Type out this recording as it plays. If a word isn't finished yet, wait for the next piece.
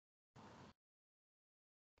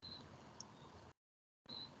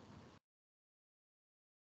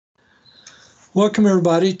Welcome,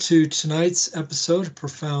 everybody, to tonight's episode of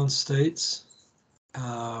Profound States.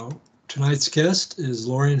 Tonight's guest is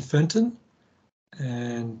Lorien Fenton,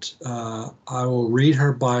 and I will read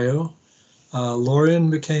her bio. Lorien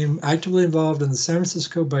became actively involved in the San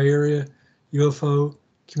Francisco Bay Area UFO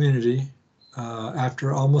community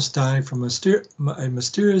after almost dying from a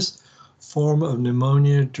mysterious form of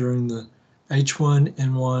pneumonia during the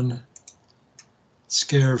H1N1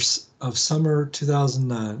 scare of summer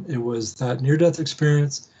 2009. It was that near-death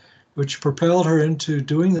experience which propelled her into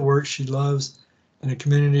doing the work she loves in a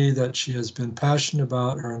community that she has been passionate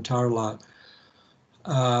about her entire life.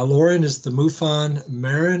 Lorien is the MUFON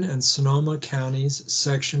Marin and Sonoma Counties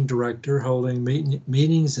Section Director, holding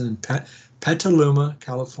meetings in Petaluma,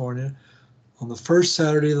 California, on the first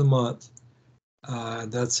Saturday of the month.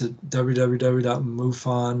 That's at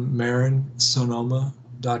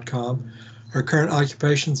www.mufonmarinsonoma.com. Her current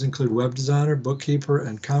occupations include web designer, bookkeeper,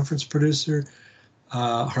 and conference producer.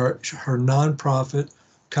 Her nonprofit,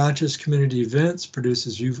 Conscious Community Events,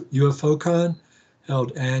 produces UFO CON,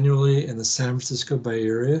 held annually in the San Francisco Bay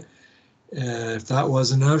Area. If that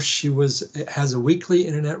wasn't enough, she has a weekly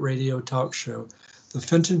internet radio talk show, The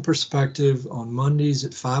Fenton Perspective, on Mondays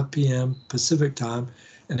at 5 p.m. Pacific Time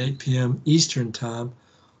and 8 p.m. Eastern Time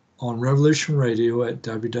on Revolution Radio at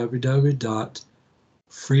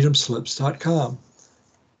www.freedomslips.com.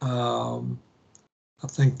 I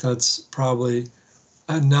think that's probably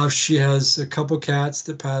enough. She has a couple cats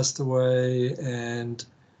that passed away, and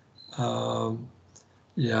I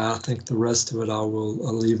think the rest of it I'll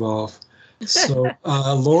leave off. So,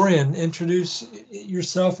 Lorien, introduce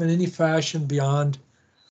yourself in any fashion beyond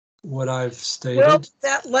what I've stated. Well,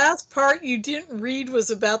 that last part you didn't read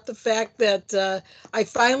was about the fact that I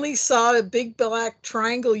finally saw a big black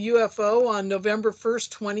triangle UFO on November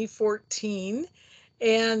 1st, 2014.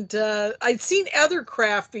 And I'd seen other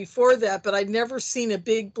craft before that, but I'd never seen a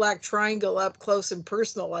big black triangle up close and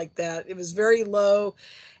personal like that. It was very low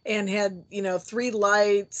and had, 3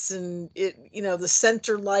 lights, and the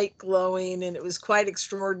center light glowing, and it was quite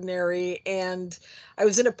extraordinary. And I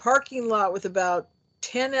was in a parking lot with about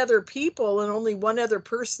 10 other people, and only one other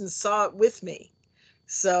person saw it with me.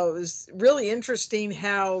 So it was really interesting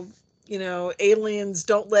how, aliens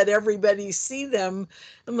don't let everybody see them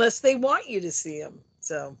unless they want you to see them.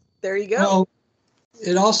 So there you go. Well,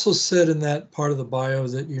 it also said in that part of the bio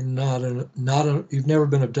that you're you've never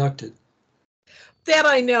been abducted. That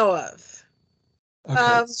I know of.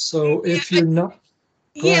 Okay, so if you're not,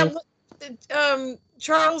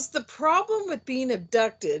 Charles, the problem with being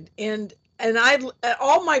abducted, and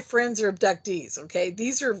all my friends are abductees. Okay,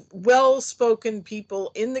 these are well-spoken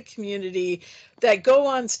people in the community that go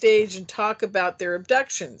on stage and talk about their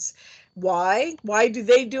abductions. Why do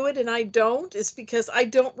they do it and I don't? It's because I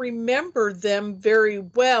don't remember them very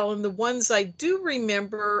well, and the ones I do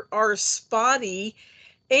remember are spotty.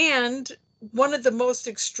 And one of the most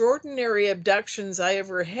extraordinary abductions I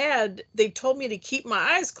ever had, they told me to keep my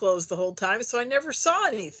eyes closed the whole time, so I never saw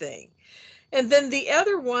anything. And then the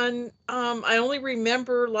other one, I only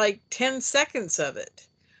remember like 10 seconds of it.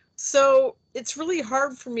 So it's really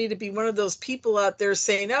hard for me to be one of those people out there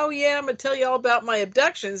saying, oh yeah, I'm gonna tell you all about my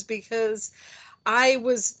abductions, because I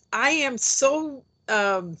am so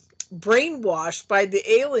brainwashed by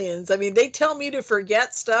the aliens. I mean, they tell me to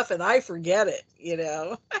forget stuff and I forget it,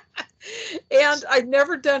 And I've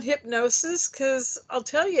never done hypnosis because I'll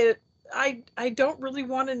tell you, I don't really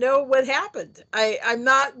want to know what happened. I'm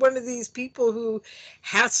not one of these people who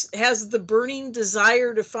has the burning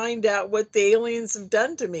desire to find out what the aliens have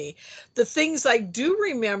done to me. The things I do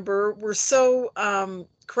remember were so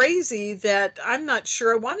crazy that I'm not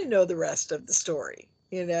sure I want to know the rest of the story,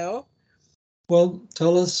 Well,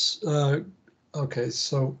 tell us, okay,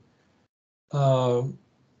 so do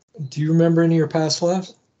you remember any of your past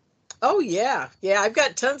lives? Oh, yeah. Yeah, I've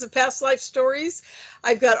got tons of past life stories.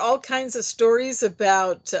 I've got all kinds of stories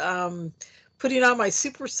about putting on my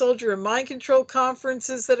super soldier and mind control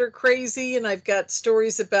conferences that are crazy. And I've got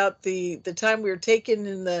stories about the time we were taken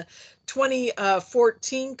in the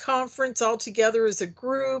 2014 conference all together as a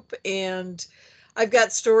group. And I've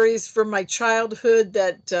got stories from my childhood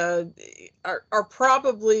that are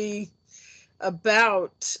probably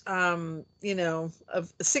about a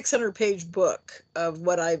 600-page book of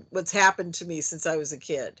what's happened to me since I was a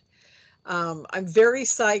kid. I'm very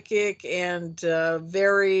psychic and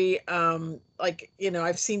very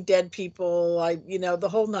I've seen dead people, the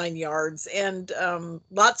whole 9 yards, and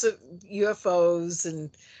lots of UFOs,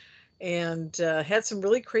 and had some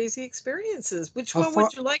really crazy experiences. Which one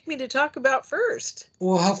would you like me to talk about first?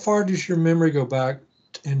 Well, how far does your memory go back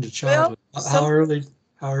into childhood? Well, How early?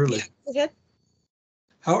 Yeah, go ahead.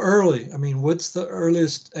 How early? I mean, what's the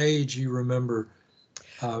earliest age you remember?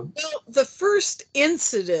 Well, the first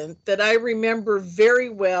incident that I remember very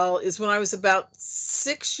well is when I was about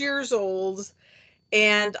 6 years old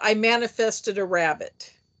and I manifested a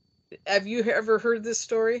rabbit. Have you ever heard this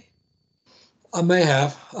story? I may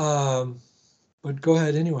have, but go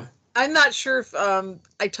ahead anyway. I'm not sure if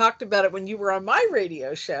I talked about it when you were on my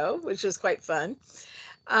radio show, which was quite fun.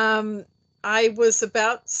 Um, I was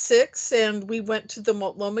about 6, and we went to the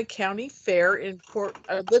Multnomah County Fair in Port.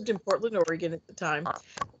 I lived in Portland, Oregon at the time.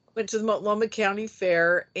 Went to the Multnomah County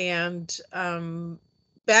Fair, and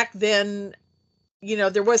back then,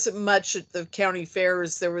 there wasn't much at the county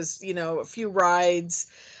fairs. There was, a few rides,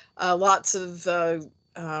 lots of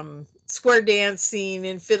square dancing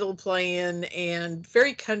and fiddle playing, and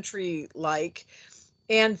very country like.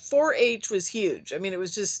 And 4-H was huge. I mean, it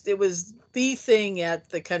was the thing at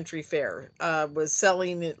the country fair, was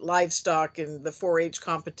selling livestock and the 4-H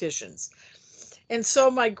competitions. And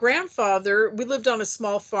so my grandfather, we lived on a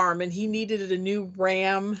small farm, and he needed a new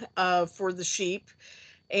ram for the sheep.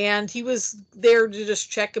 And he was there to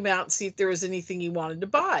just check him out and see if there was anything he wanted to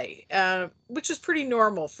buy, which is pretty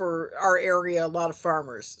normal for our area, a lot of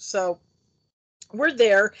farmers. So we're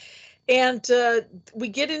there, and we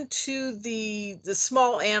get into the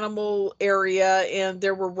small animal area, and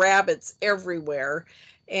there were rabbits everywhere.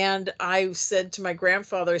 And I said to my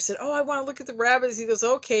grandfather, I said, "Oh, I want to look at the rabbits." He goes,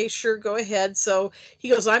 "Okay, sure, go ahead." So he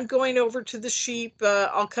goes, "I'm going over to the sheep.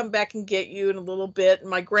 I'll come back and get you in a little bit." And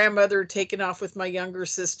my grandmother had taken off with my younger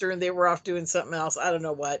sister, and they were off doing something else. I don't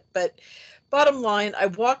know what. But bottom line, I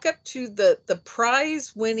walk up to the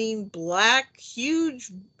prize winning black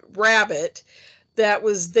huge rabbit that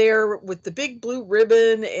was there with the big blue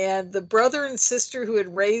ribbon, and the brother and sister who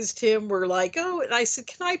had raised him were like, "Oh," and I said,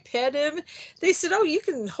 "Can I pet him?" They said, "Oh, you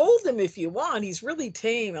can hold him if you want. He's really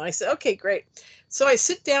tame." And I said, "Okay, great." So I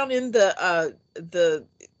sit down in the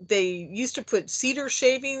they used to put cedar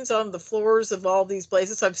shavings on the floors of all these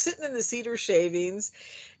places. So I'm sitting in the cedar shavings,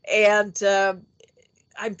 and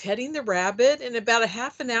I'm petting the rabbit, and about a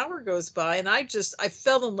half an hour goes by, and I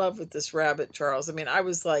fell in love with this rabbit, Charles. I mean, I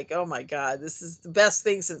was like, "Oh my God, this is the best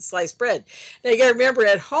thing since sliced bread." Now you got to remember,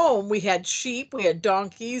 at home we had sheep, we had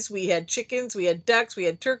donkeys, we had chickens, we had ducks, we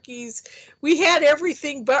had turkeys, we had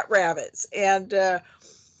everything but rabbits. And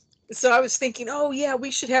so I was thinking, "Oh yeah,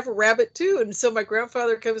 we should have a rabbit too." And so my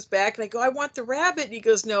grandfather comes back, and I go, "I want the rabbit." And he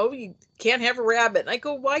goes, "No, you can't have a rabbit." And I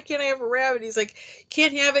go, "Why can't I have a rabbit?" He's like,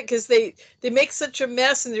 "Can't have it because they make such a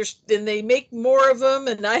mess, and they make more of them,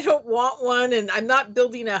 and I don't want one, and I'm not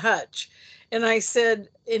building a hutch." And I said,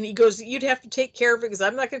 and he goes, "You'd have to take care of it because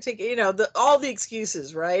I'm not going to take, all the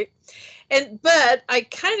excuses, right?" But I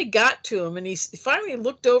kind of got to him, and he finally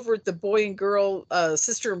looked over at the boy and girl,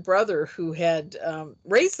 sister and brother who had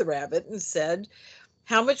raised the rabbit, and said,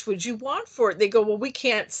 "How much would you want for it?" They go, "Well, we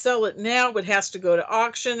can't sell it now. It has to go to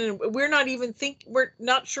auction, and we're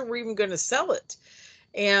not sure we're even going to sell it."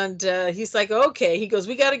 And he's like, "Okay." He goes,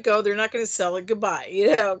 "We got to go. They're not going to sell it.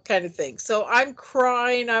 Goodbye," kind of thing. So I'm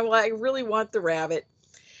crying. I really want the rabbit.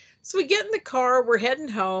 So we get in the car, we're heading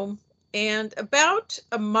home, and about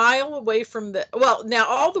a mile away from well, now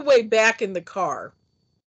all the way back in the car,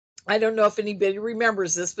 I don't know if anybody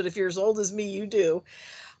remembers this, but if you're as old as me, you do.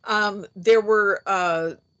 There were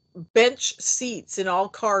bench seats in all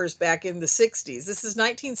cars back in the 60s. This is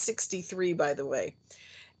 1963, by the way.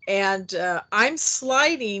 And I'm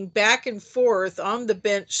sliding back and forth on the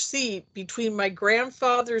bench seat between my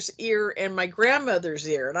grandfather's ear and my grandmother's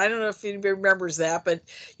ear. And I don't know if anybody remembers that, but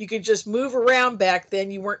you could just move around back then.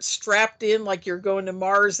 You weren't strapped in like you're going to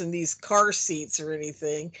Mars in these car seats or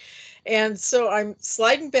anything. And so I'm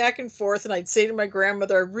sliding back and forth, and I'd say to my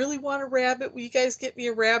grandmother, "I really want a rabbit. Will you guys get me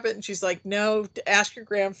a rabbit?" And she's like, "No, ask your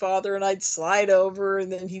grandfather." And I'd slide over,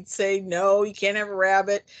 and then he'd say, "No, you can't have a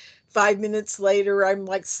rabbit." 5 minutes later, I'm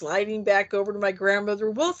like sliding back over to my grandmother.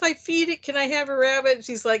 "Well, if I feed it, can I have a rabbit?" And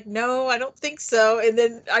she's like, "No, I don't think so." And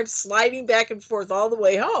then I'm sliding back and forth all the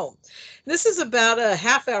way home. This is about a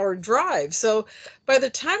half-hour drive. So by the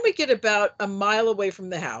time we get about a mile away from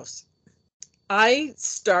the house, I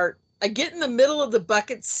get in the middle of the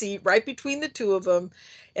bucket seat right between the two of them,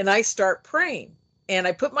 and I start praying. And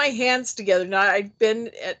I put my hands together. Now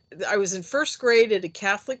I was in first grade at a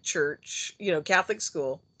Catholic church, Catholic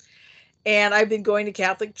school. And I've been going to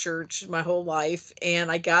Catholic church my whole life,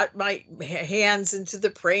 and I got my hands into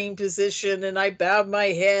the praying position, and I bowed my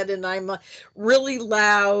head, and I'm really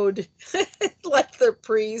loud like the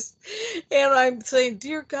priest, and I'm saying,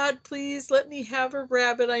 "Dear God, please let me have a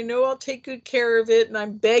rabbit. I know I'll take good care of it." And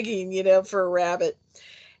I'm begging, for a rabbit.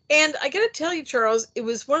 And I got to tell you, Charles,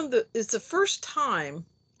 it's the first time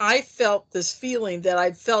I felt this feeling that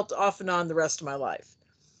I've felt off and on the rest of my life.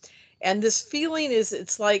 And this feeling is,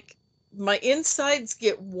 it's like my insides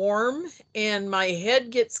get warm and my head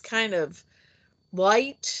gets kind of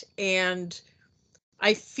light, and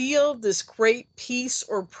I feel this great peace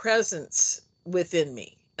or presence within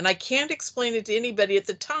me. And I can't explain it to anybody. At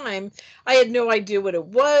the time, I had no idea what it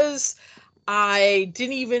was. I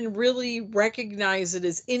didn't even really recognize it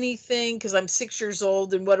as anything because I'm 6 years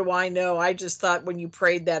old, and what do I know? I just thought when you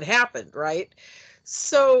prayed that happened, right?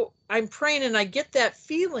 So I'm praying and I get that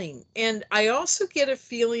feeling. And I also get a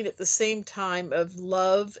feeling at the same time of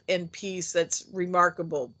love and peace that's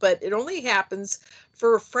remarkable, but it only happens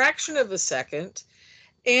for a fraction of a second.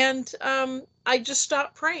 And I just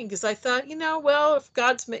stopped praying because I thought, well, if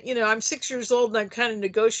God's, I'm 6 years old and I'm kind of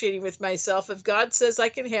negotiating with myself. If God says I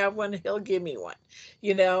can have one, he'll give me one,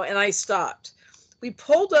 and I stopped. We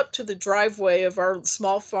pulled up to the driveway of our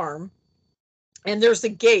small farm, and there's a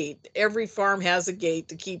gate. Every farm has a gate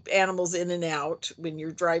to keep animals in and out when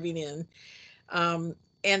you're driving in. Um,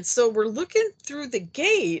 and so we're looking through the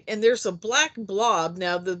gate, and there's a black blob.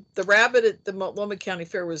 Now, the rabbit at the Multnomah County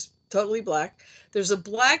Fair was totally black. There's a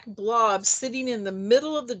black blob sitting in the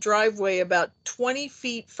middle of the driveway about 20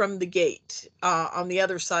 feet from the gate, on the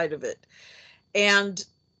other side of it. And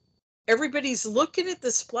everybody's looking at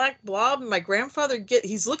this black blob, and my grandfather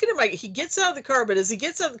he's looking at he gets out of the car, but as he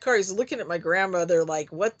gets out of the car, he's looking at my grandmother like,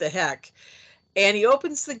 what the heck? And he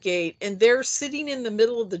opens the gate, and there, sitting in the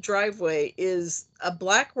middle of the driveway, is a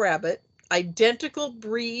black rabbit, identical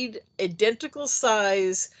breed, identical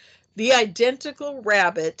size, the identical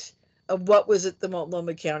rabbit of what was at the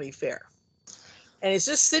Multnomah County Fair. And it's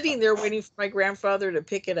just sitting there waiting for my grandfather to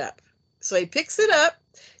pick it up. So he picks it up,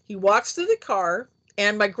 he walks to the car,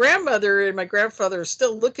 and my grandmother and my grandfather are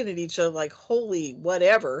still looking at each other like, holy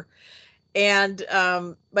whatever. And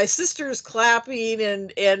my sister's clapping,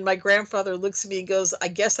 and my grandfather looks at me and goes, I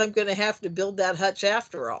guess I'm going to have to build that hutch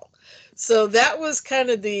after all. So that was kind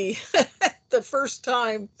of the the first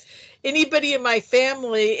time anybody in my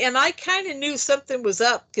family, and I kind of knew something was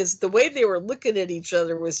up because the way they were looking at each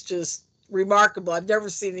other was just remarkable. I've never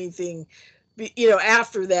seen anything,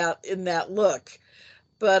 after that, in that look.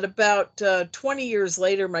 But about 20 years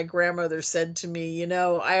later, my grandmother said to me,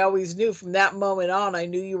 I always knew from that moment on, I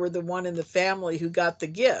knew you were the one in the family who got the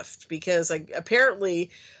gift, because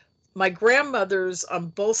apparently my grandmothers on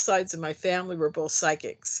both sides of my family were both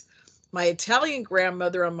psychics. My Italian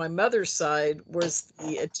grandmother on my mother's side was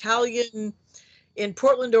the Italian. In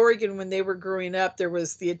Portland, Oregon, when they were growing up, there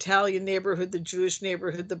was the Italian neighborhood, the Jewish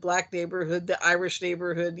neighborhood, the black neighborhood, the Irish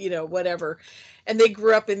neighborhood, whatever. And they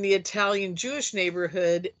grew up in the Italian Jewish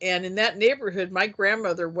neighborhood. And in that neighborhood, my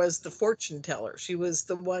grandmother was the fortune teller. She was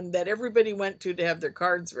the one that everybody went to have their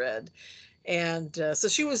cards read. And so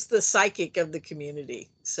she was the psychic of the community.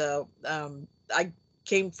 So I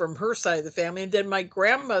came from her side of the family. And then my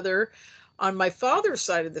grandmother on my father's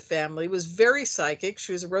side of the family was very psychic.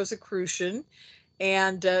 She was a Rosicrucian.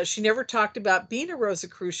 And she never talked about being a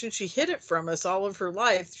Rosicrucian. She hid it from us all of her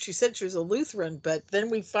life. She said she was a Lutheran, but then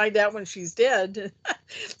we find out when she's dead,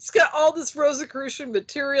 it's got all this Rosicrucian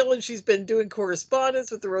material, and she's been doing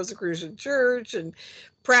correspondence with the Rosicrucian Church and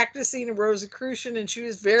practicing a Rosicrucian, and she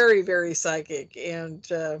was very, very psychic. And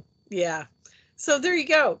yeah, so there you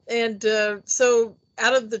go. And so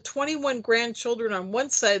out of the 21 grandchildren on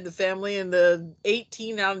one side of the family and the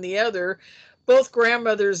 18 on the other, both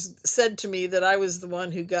grandmothers said to me that I was the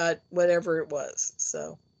one who got whatever it was.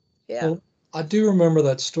 So, yeah. Well, I do remember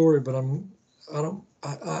that story, but I'm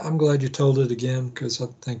glad you told it again, because I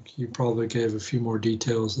think you probably gave a few more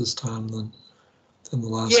details this time than the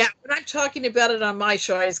last. Yeah, when I'm talking about it on my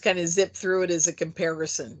show, I just kind of zip through it as a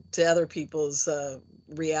comparison to other people's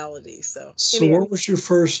reality. So anyway. What was your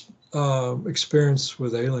first experience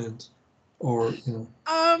with aliens, or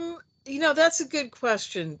that's a good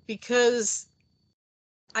question, because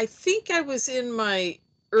I think I was in my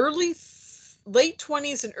late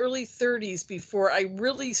 20s and early 30s before I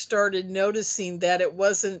really started noticing that it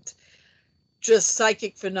wasn't just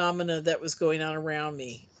psychic phenomena that was going on around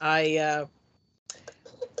me. I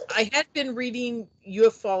had been reading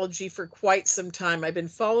ufology for quite some time. I've been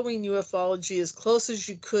following ufology as close as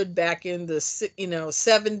you could back in the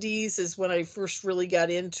 70s is when I first really got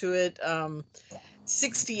into it.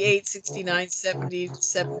 68, 69, 70,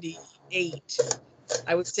 78.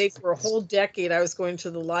 I would say for a whole decade, I was going to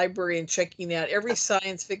the library and checking out every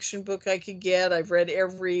science fiction book I could get. I've read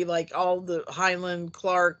every, all the Heinlein,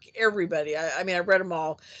 Clark, everybody. I mean, I read them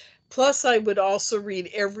all. Plus, I would also read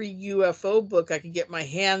every UFO book I could get my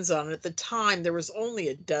hands on. At the time, there was only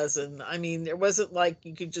a dozen. I mean, there wasn't like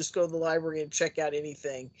you could just go to the library and check out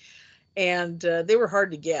anything. and they were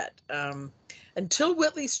hard to get. Until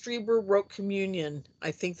Whitley Strieber wrote Communion,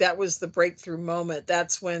 I think that was the breakthrough moment.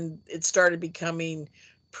 That's when it started becoming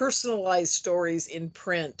personalized stories in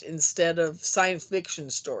print instead of science fiction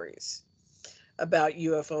stories about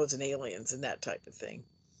UFOs and aliens and that type of thing.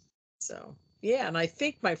 So, yeah, and I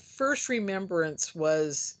think my first remembrance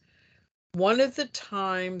was one of the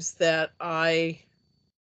times that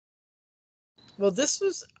this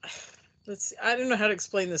was, let's see, I don't know how to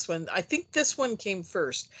explain this one. I think this one came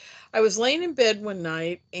first. I was laying in bed one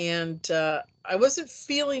night and I wasn't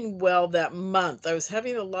feeling well that month. I was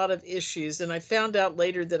having a lot of issues, and I found out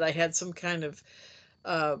later that I had some kind of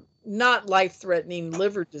not life-threatening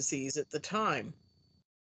liver disease at the time,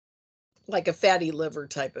 like a fatty liver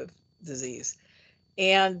type of disease.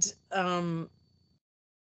 And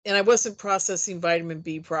and I wasn't processing vitamin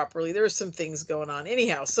B properly. There were some things going on.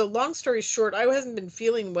 Anyhow, so long story short, I hadn't been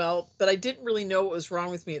feeling well, but I didn't really know what was wrong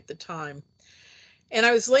with me at the time. And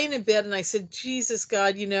I was laying in bed and I said, Jesus,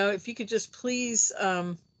 God, if you could just please,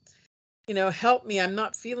 help me. I'm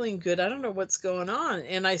not feeling good. I don't know what's going on.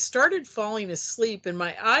 And I started falling asleep, and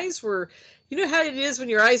my eyes were, you know how it is when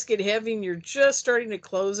your eyes get heavy and you're just starting to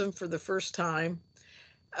close them for the first time?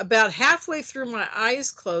 About halfway through my eyes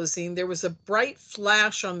closing, there was a bright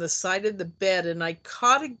flash on the side of the bed, and I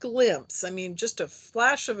caught a glimpse, just a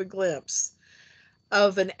flash of a glimpse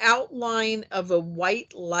of an outline of a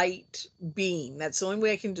white light beam. That's the only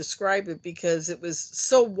way I can describe it, because it was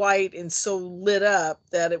so white and so lit up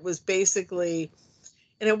that it was basically,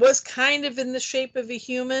 and it was kind of in the shape of a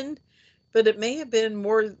human, but it may have been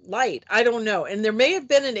more light. I don't know. And there may have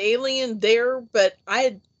been an alien there, but I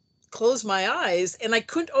had closed my eyes and I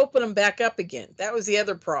couldn't open them back up again. That was the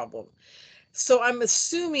other problem. So I'm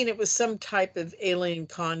assuming it was some type of alien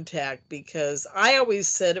contact, because I always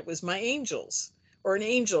said it was my angels, or an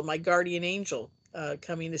angel, my guardian angel,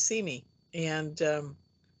 coming to see me. And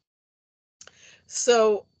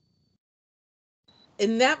so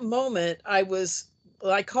in that moment, I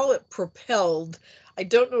call it propelled. I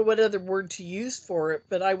don't know what other word to use for it,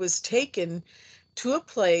 but I was taken to a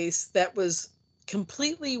place that was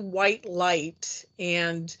completely white light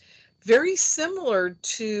and very similar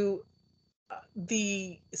to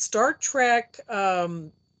the Star Trek.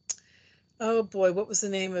 Oh boy, what was the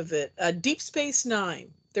name of it? Deep Space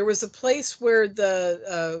Nine. There was a place where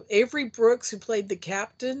the Avery Brooks, who played the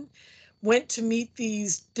captain, went to meet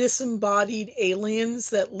these disembodied aliens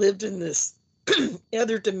that lived in this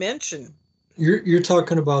other dimension. You're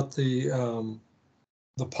talking about the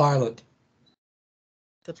pilot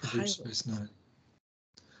The for Deep pilot. Space Nine.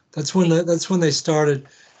 That's when they started.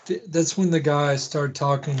 That's when the guy started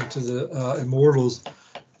talking to the immortals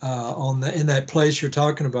in that place you're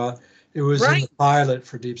talking about. It was in Right. the pilot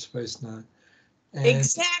for Deep Space Nine, and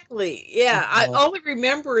Exactly. Yeah. All I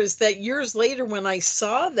remember is that years later, when I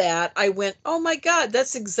saw that, I went, "Oh my God,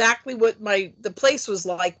 that's exactly what the place was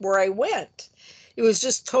like where I went." It was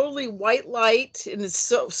just totally white light, and it's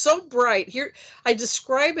so bright. Here, I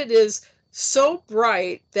describe it as so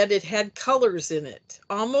bright that it had colors in it,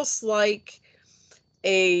 almost like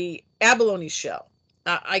a abalone shell.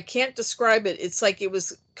 I can't describe it. It's like it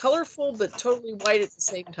was colorful but totally white at the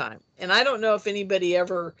same time. And I don't know if anybody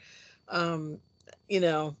ever um,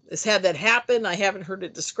 has had that happen. I haven't heard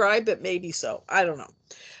it described, but maybe so. I don't know.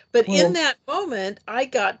 But in well, that moment, I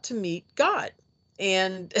got to meet God.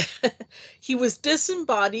 And he was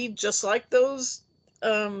disembodied, just like those,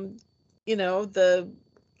 um,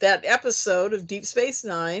 that episode of Deep Space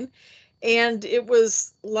Nine. And it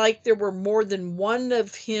was like there were more than one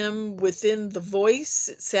of him within the voice.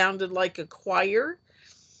 It sounded like a choir.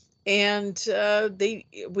 And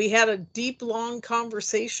we had a deep, long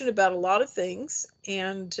conversation about a lot of things.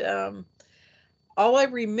 And all I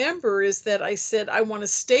remember is that I said, I want to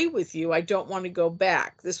stay with you. I don't want to go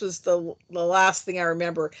back. This was the last thing I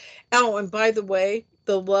remember. Oh, and by the way,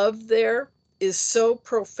 the love there is so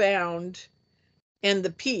profound, and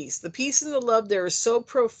the peace and the love there is so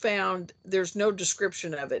profound. There's no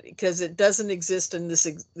description of it, because it doesn't exist in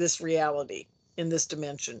this reality, in this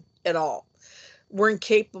dimension at all. We're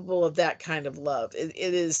incapable of that kind of love.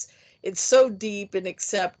 It's so deep and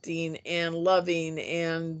accepting and loving,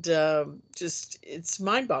 and just, it's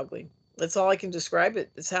mind-boggling. That's all I can describe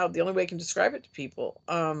it. It's how the only way I can describe it to people.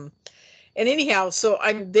 And anyhow, so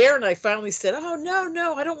I'm there, and I finally said, "Oh no,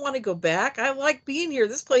 no, I don't want to go back. I like being here.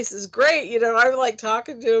 This place is great." I like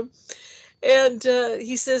talking to him, and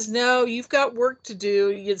he says, "No, you've got work to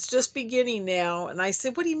do. It's just beginning now." And I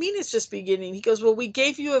said, "What do you mean it's just beginning?" He goes, "Well, we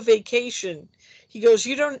gave you a vacation." He goes,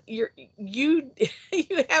 you you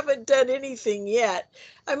haven't done anything yet.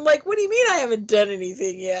 I'm like, what do you mean I haven't done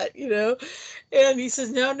anything yet? And he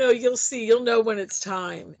says, no, you'll see, you'll know when it's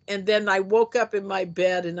time. And then I woke up in my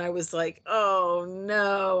bed and I was like, oh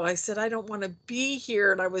no. I said, I don't want to be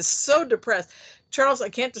here. And I was so depressed. Charles, I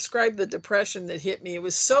can't describe the depression that hit me. It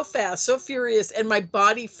was so fast, so furious, and my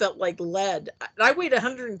body felt like lead. I weighed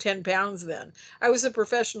 110 pounds then. I was a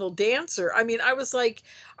professional dancer. I mean, I was like,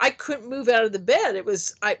 I couldn't move out of the bed.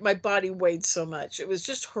 My body weighed so much. It was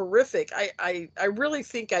just horrific. I really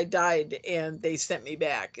think I died and they sent me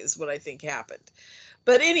back, is what I think happened.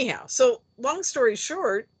 But anyhow, so long story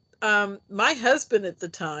short, my husband at the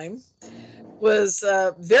time was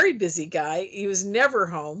a very busy guy. He was never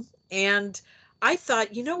home. And I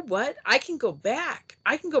thought, you know what? I can go back.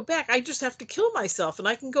 I can go back. I just have to kill myself and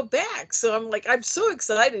I can go back. So I'm like, I'm so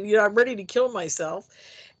excited. I'm ready to kill myself.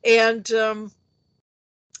 And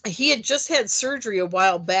he had just had surgery a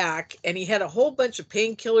while back and he had a whole bunch of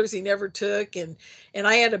painkillers he never took, and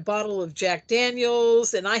I had a bottle of Jack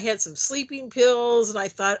Daniels and I had some sleeping pills, and I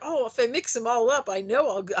thought, oh, if I mix them all up, I know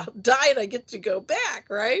I'll die and I get to go back,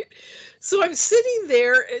 right? So I'm sitting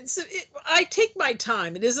there, and I take my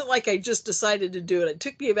time. It isn't like I just decided to do it. It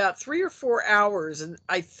took me about 3 or 4 hours, and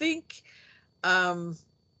I think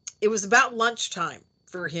it was about lunchtime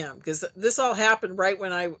for him, because this all happened right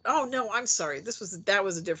when oh no, I'm sorry, that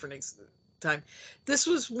was a different time. This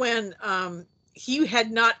was when he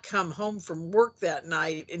had not come home from work that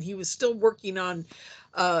night, and he was still working on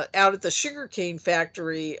out at the sugarcane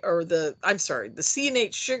factory, or the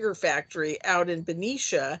C&H sugar factory out in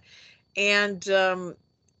Benicia. And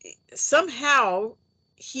somehow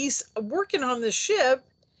he's working on the ship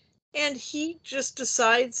and he just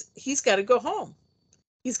decides he's got to go home.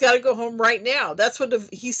 He's got to go home right now. That's what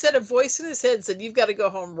he said. A voice in his head said, you've got to go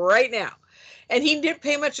home right now. And he didn't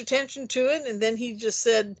pay much attention to it. And then he just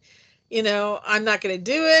said, I'm not going to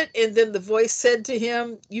do it. And then the voice said to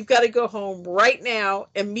him, you've got to go home right now,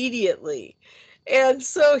 immediately. And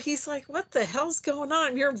so he's like, what the hell's going on?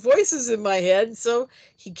 I'm hearing voices in my head. And so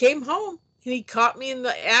he came home and he caught me in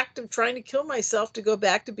the act of trying to kill myself to go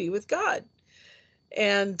back to be with God.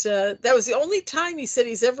 And that was the only time he said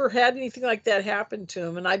he's ever had anything like that happen to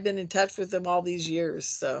him. And I've been in touch with him all these years.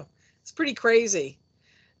 So it's pretty crazy.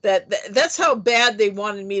 That's how bad they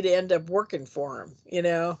wanted me to end up working for him.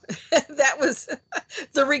 That was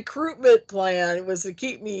the recruitment plan. It was to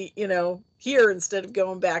keep me, here instead of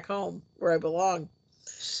going back home where I belong.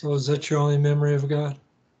 So is that your only memory of God?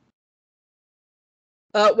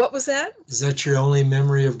 What was that? Is that your only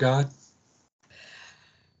memory of God?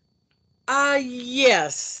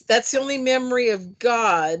 Yes, that's the only memory of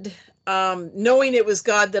God, knowing it was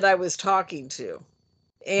God that I was talking to.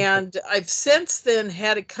 And I've since then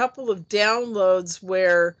had a couple of downloads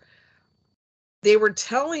where they were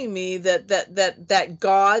telling me that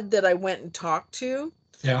God that I went and talked to,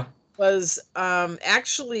 yeah, was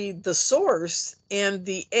actually the source and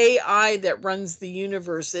the AI that runs the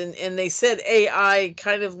universe. And they said AI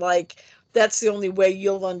kind of like, that's the only way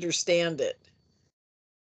you'll understand it.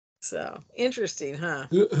 So interesting, huh?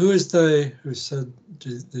 Who is they who said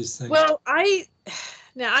these things? Well,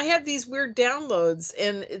 now I have these weird downloads,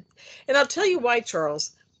 and I'll tell you why,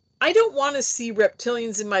 Charles. I don't want to see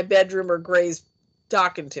reptilians in my bedroom or grays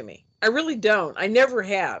talking to me. I really don't. I never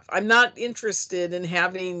have. I'm not interested in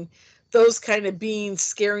having those kind of beings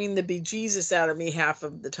scaring the bejesus out of me half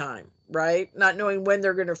of the time, right? Not knowing when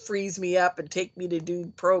they're going to freeze me up and take me to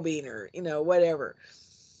do probing or, whatever.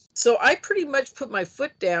 So I pretty much put my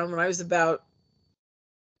foot down when I was I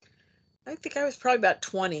think I was probably about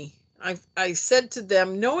 20. I said to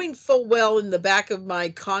them, knowing full well in the back of my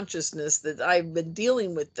consciousness that I've been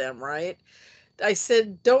dealing with them, right? I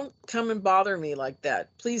said, don't come and bother me like that.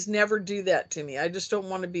 Please never do that to me. I just don't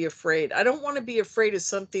want to be afraid. I don't want to be afraid of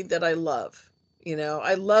something that I love.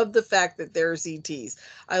 I love the fact that there's ETs.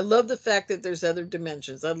 I love the fact that there's other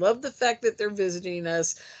dimensions. I love the fact that they're visiting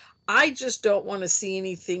us. I just don't want to see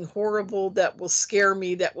anything horrible that will scare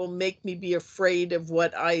me, that will make me be afraid of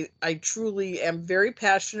what I truly am very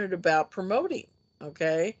passionate about promoting.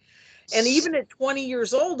 Okay. And even at 20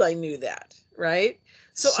 years old, I knew that, right?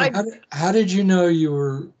 So how did you know you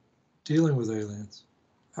were dealing with aliens?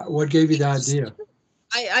 What gave you the idea?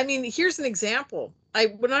 I mean, here's an example.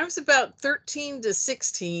 When I was about 13 to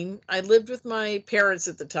 16, I lived with my parents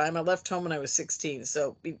at the time. I left home when I was 16.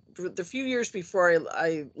 So the few years before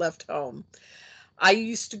I left home, I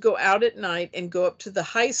used to go out at night and go up to the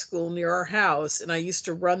high school near our house, and I used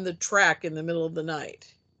to run the track in the middle of the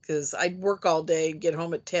night because I'd work all day and get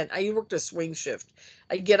home at 10. I worked a swing shift.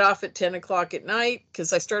 I'd get off at 10 o'clock at night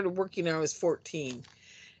because I started working when I was 14.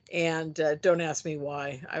 And don't ask me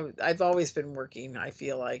why. I've always been working, I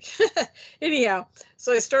feel like. Anyhow,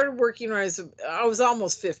 so I started working when I was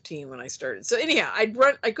almost 15 when I started. So anyhow, I'd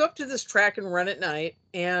go up to this track and run at night,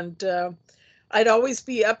 and I'd always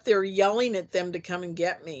be up there yelling at them to come and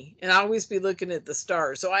get me, and I'd always be looking at the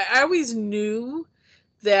stars. So I always knew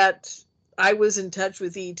that I was in touch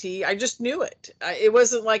with ET. I just knew it. It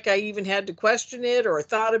wasn't like I even had to question it or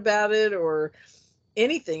thought about it or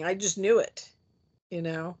anything. I just knew it, you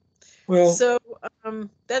know. Well, So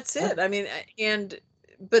that's I, it. I mean,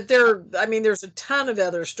 I mean, there's a ton of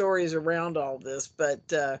other stories around all this, but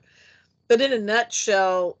in a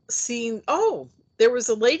nutshell, there was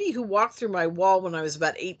a lady who walked through my wall when I was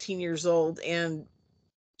about 18 years old, and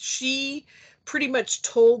she pretty much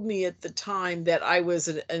told me at the time that I was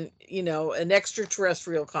an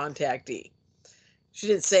extraterrestrial contactee. She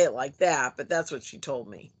didn't say it like that, but that's what she told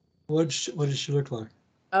me. what does she look like?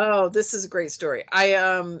 Oh, this is a great story.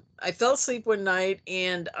 I fell asleep one night,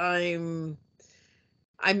 and I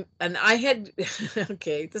had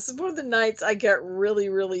okay, this is one of the nights I got really,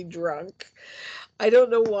 really drunk. I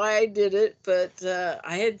don't know why I did it, but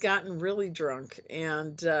I had gotten really drunk,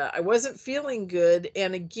 and I wasn't feeling good.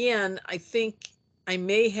 And again, I think I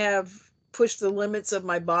may have pushed the limits of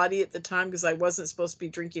my body at the time because I wasn't supposed to be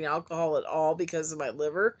drinking alcohol at all because of my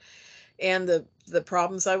liver and the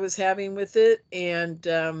problems I was having with it. And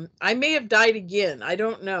I may have died again. I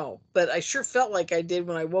don't know, but I sure felt like I did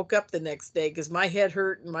when I woke up the next day because my head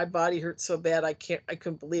hurt and my body hurt so bad I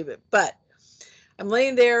couldn't believe it. But I'm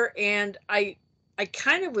laying there, and I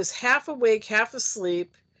kind of was half awake, half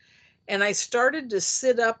asleep, and I started to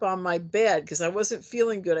sit up on my bed because I wasn't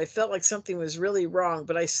feeling good. I felt like something was really wrong,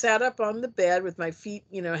 but I sat up on the bed with my feet,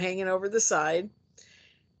 hanging over the side,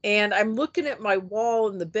 and I'm looking at my wall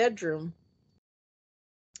in the bedroom,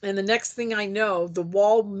 and the next thing I know, the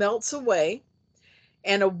wall melts away,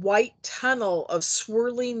 and a white tunnel of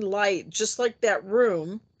swirling light, just like that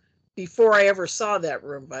room, before I ever saw that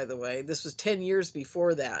room, by the way. This was 10 years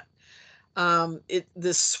before that.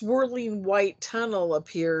 This swirling white tunnel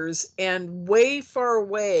appears, and way far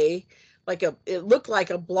away, it looked like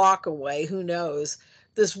a block away, who knows,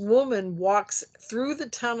 this woman walks through the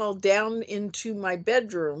tunnel down into my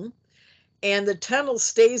bedroom, and the tunnel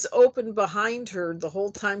stays open behind her the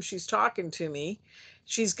whole time she's talking to me.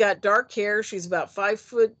 She's got dark hair. She's about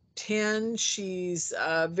 5'10". She's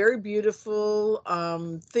very beautiful,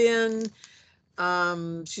 thin.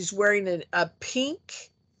 She's wearing a pink,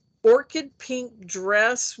 orchid pink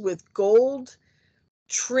dress with gold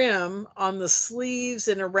trim on the sleeves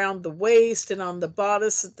and around the waist and on the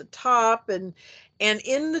bodice at the top, and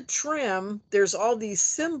in the trim there's all these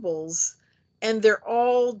symbols, and they're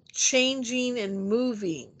all changing and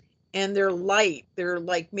moving, and they're like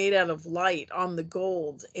made out of light on the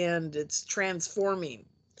gold, and it's transforming.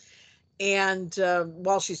 And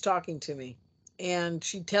while she's talking to me, and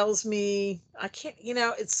she tells me, I can't,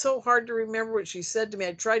 it's so hard to remember what she said to me.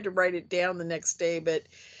 I tried to write it down the next day, but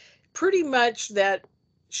pretty much that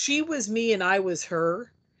she was me and I was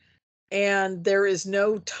her, and there is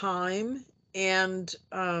no time, and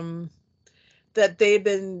that they've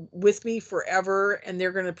been with me forever, and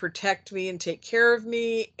they're going to protect me and take care of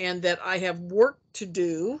me, and that I have work to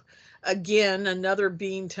do. Again, another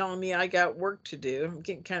being telling me I got work to do. I'm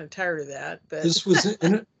getting kind of tired of that, but This was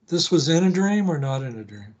in a dream or not in a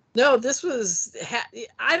dream? no,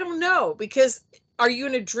 I don't know, because are you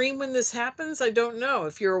in a dream when this happens? I don't know.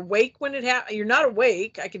 If you're awake when it happens, you're not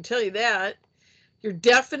awake, I can tell you that. You're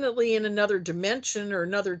definitely in another dimension or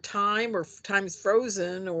another time, or time's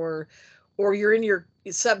frozen, or you're in your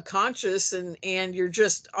subconscious, and you're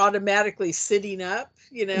just automatically sitting up,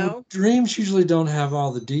 Well, dreams usually don't have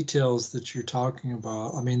all the details that you're talking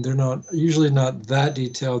about. I mean, they're not usually not that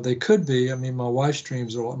detailed. They could be. I mean, my wife's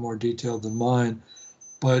dreams are a lot more detailed than mine.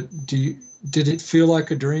 But did it feel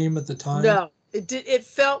like a dream at the time? No, it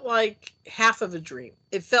felt like half of a dream.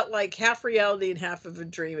 It felt like half reality and half of a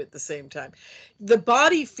dream at the same time. The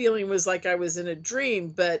body feeling was like I was in a dream,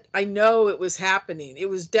 but I know it was happening. It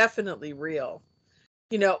was definitely real.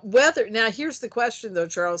 Whether now here's the question though,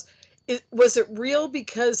 Charles. Was it real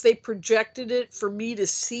because they projected it for me to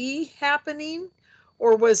see happening?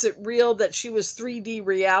 Or was it real that she was 3D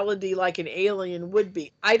reality like an alien would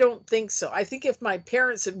be? I don't think so. I think if my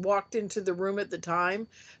parents had walked into the room at the time,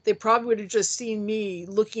 they probably would have just seen me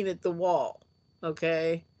looking at the wall.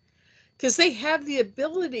 Okay? Because they have the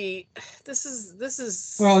ability. This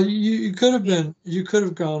is Well, you could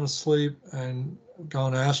have gone to sleep and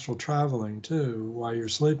gone astral traveling too while you're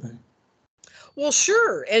sleeping. well,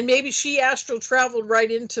 sure. And maybe she astral traveled right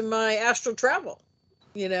into my astral travel,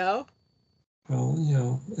 you know?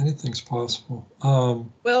 Well, anything's possible.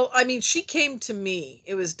 Well, I mean, she came to me.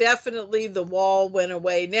 It was definitely the wall went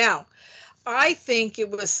away. Now, I think it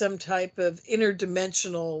was some type of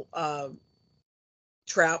interdimensional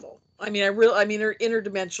travel. I mean her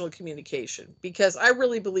interdimensional communication, because I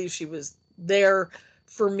really believe she was there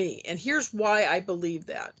for me. And here's why I believe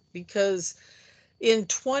that. Because in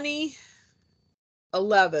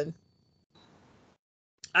 2011,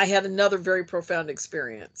 I had another very profound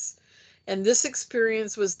experience. And this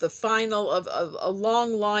experience was the final of a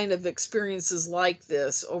long line of experiences like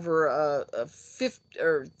this over a 50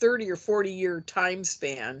 or 30 or 40-year time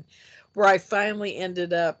span, where I finally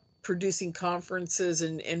ended up producing conferences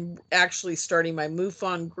and actually starting my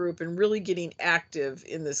MUFON group and really getting active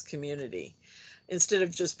in this community instead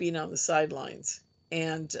of just being on the sidelines.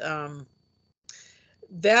 And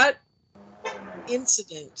that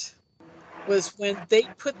incident was when they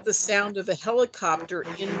put the sound of a helicopter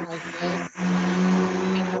in my head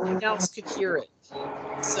and no one else could hear it.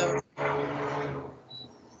 So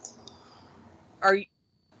are you,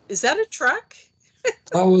 is that a truck?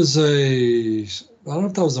 that was I don't know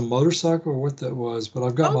if that was a motorcycle or what that was, but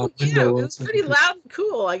I've got my Oh yeah, window it was open. pretty loud and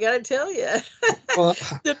cool, I gotta tell you. Well,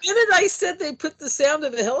 The minute I said they put the sound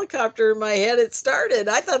of a helicopter in my head, it started.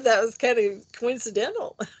 I thought that was kind of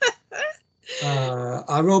coincidental.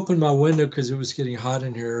 I've opened my window because it was getting hot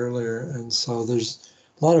in here earlier, and so there's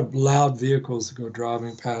a lot of loud vehicles that go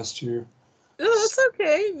driving past you. No, that's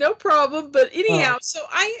okay, no problem. But Uh, anyhow, so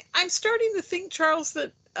I'm starting to think, Charles,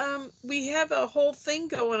 that we have a whole thing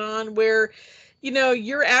going on where,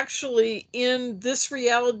 you're actually in this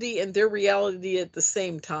reality and their reality at the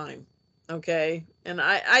same time. Okay, and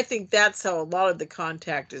I think that's how a lot of the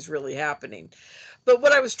contact is really happening. But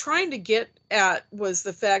what I was trying to get at was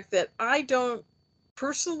the fact that I don't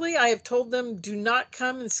personally, I have told them, do not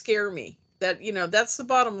come and scare me. That, that's the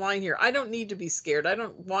bottom line here. I don't need to be scared. I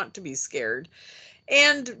don't want to be scared.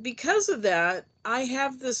 And because of that, I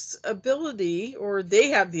have this ability, or they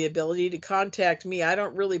have the ability to contact me. I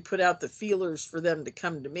don't really put out the feelers for them to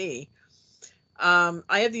come to me.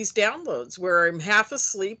 I have these downloads where I'm half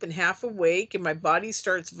asleep and half awake, and my body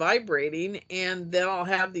starts vibrating, and then I'll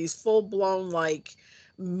have these full blown, like,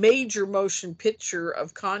 major motion picture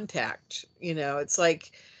of contact. It's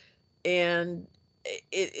like, and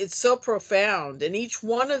it's so profound. And each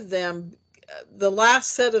one of them, the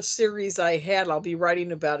last set of series I had, I'll be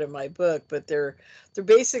writing about in my book, but they're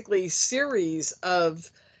basically series of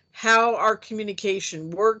how our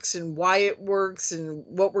communication works and why it works and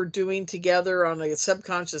what we're doing together on a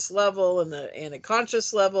subconscious level and a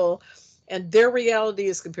conscious level, and their reality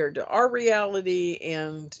is compared to our reality.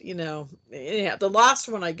 And anyhow, the last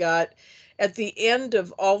one I got at the end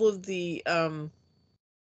of all of the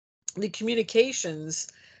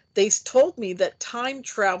communications, they told me that time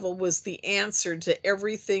travel was the answer to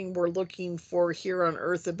everything we're looking for here on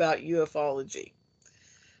Earth about ufology.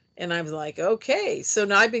 And I was like, okay, so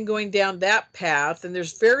now I've been going down that path, and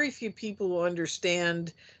there's very few people who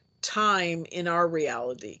understand time in our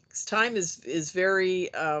reality. 'Cause time is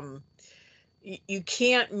very you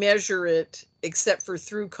can't measure it except for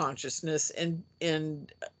through consciousness and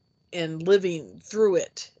living through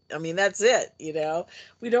it. I mean, that's it.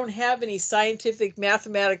 We don't have any scientific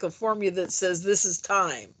mathematical formula that says this is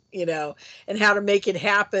time, and how to make it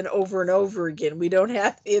happen over and over again. We don't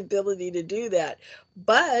have the ability to do that.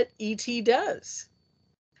 But ET does.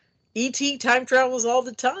 ET time travels all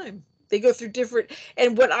the time. They go through different,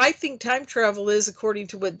 and what I think time travel is, according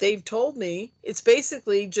to what they've told me, it's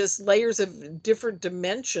basically just layers of different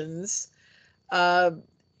dimensions, uh,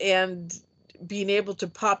 and being able to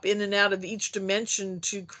pop in and out of each dimension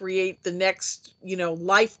to create the next,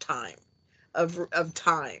 lifetime of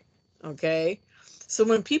time. Okay. So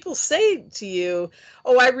when people say to you,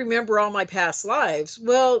 "Oh, I remember all my past lives,"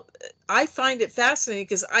 well, I find it fascinating,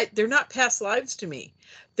 because they're not past lives to me.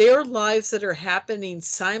 They're lives that are happening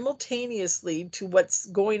simultaneously to what's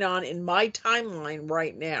going on in my timeline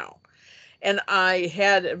right now. And I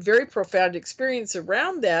had a very profound experience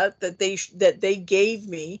around that they gave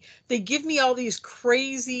me. They give me all these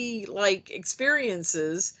crazy, like,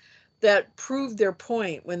 experiences that prove their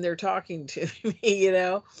point when they're talking to me.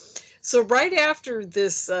 So right after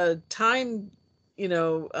this time, you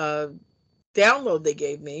know uh, download they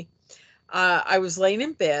gave me, I was laying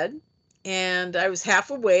in bed, and I was half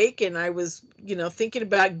awake, and I was, thinking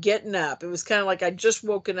about getting up. It was kind of like I'd just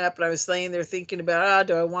woken up, and I was laying there thinking about,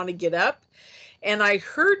 do I want to get up? And I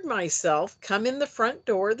heard myself come in the front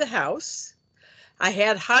door of the house. I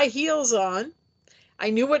had high heels on. I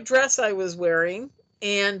knew what dress I was wearing,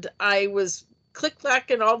 and I was click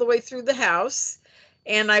clacking all the way through the house.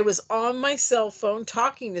 And I was on my cell phone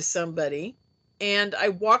talking to somebody. and I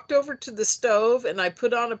walked over to the stove and I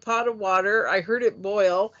put on a pot of water. I heard it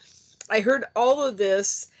boil. I heard all of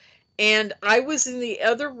this, and I was in the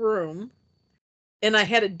other room, and I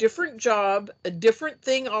had a different job, a different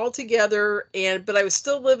thing altogether, but I was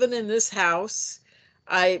still living in this house.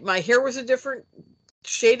 My hair was a different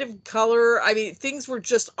shade of color. I mean, things were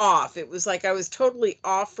just off. It was like I was totally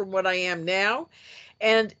off from what I am now,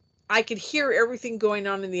 and I could hear everything going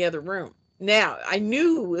on in the other room. Now, I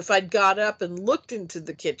knew if I'd got up and looked into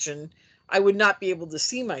the kitchen, I would not be able to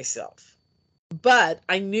see myself. But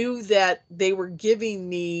I knew that they were giving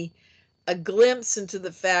me a glimpse into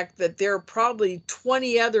the fact that there are probably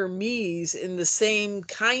 20 other me's in the same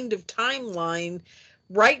kind of timeline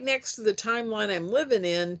right next to the timeline I'm living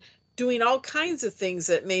in, doing all kinds of things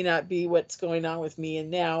that may not be what's going on with me and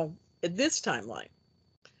now at this timeline.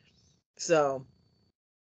 So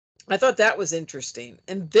I thought that was interesting.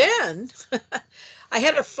 And then I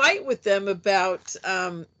had a fight with them about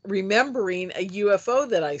remembering a UFO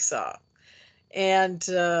that I saw. And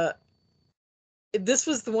this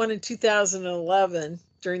was the one in 2011.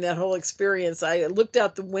 During that whole experience, I looked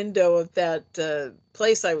out the window of that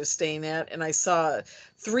place I was staying at, and I saw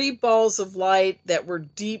 3 balls of light that were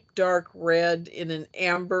deep, dark red in an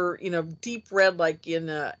amber, deep red like in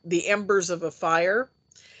the embers of a fire.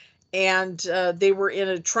 And they were in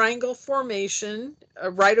a triangle formation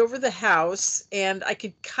right over the house, and I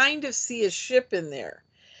could kind of see a ship in there.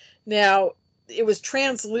 Now, it was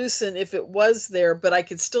translucent if it was there, but I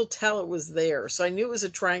could still tell it was there. So I knew it was a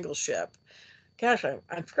triangle ship. Gosh,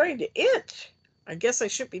 I'm starting to itch. I guess I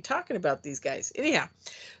shouldn't be talking about these guys. Anyhow,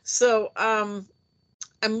 so I'm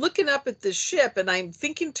looking up at this ship and I'm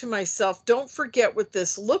thinking to myself, don't forget what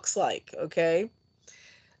this looks like, okay?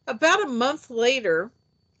 About a month later,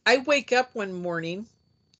 I wake up one morning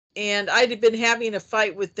and I'd been having a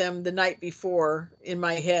fight with them the night before in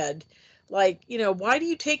my head. Like, why do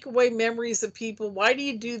you take away memories of people? Why do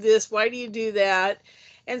you do this? Why do you do that?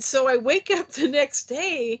 And so I wake up the next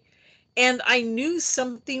day and I knew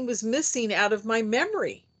something was missing out of my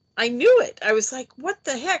memory. I knew it. I was like, what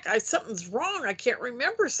the heck? Something's wrong. I can't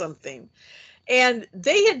remember something. And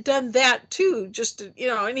they had done that too, just to,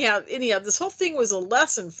 anyhow, this whole thing was a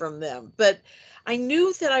lesson from them. But I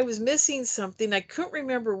knew that I was missing something. I couldn't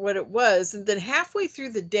remember what it was. And then halfway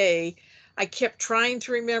through the day, I kept trying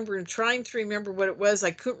to remember and trying to remember what it was.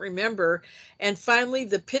 I couldn't remember. And finally,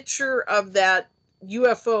 the picture of that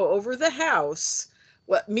UFO over the house,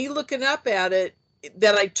 me looking up at it,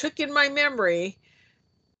 that I took in my memory,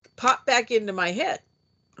 popped back into my head.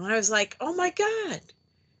 And I was like, oh my God.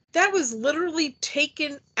 That was literally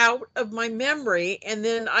taken out of my memory, and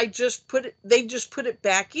then they just put it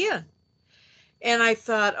back in. And I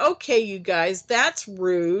thought, okay, you guys, that's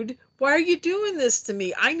rude. Why are you doing this to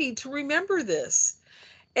me? I need to remember this.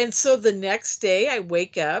 And so the next day I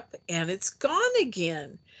wake up and it's gone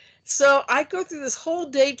again. So I go through this whole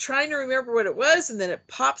day trying to remember what it was, and then it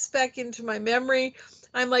pops back into my memory.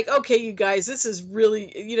 I'm like, okay, you guys, this is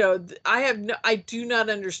really, I do not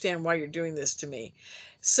understand why you're doing this to me.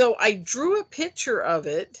 So I drew a picture of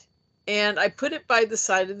it and I put it by the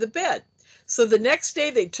side of the bed. So the next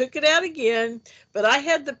day they took it out again, but I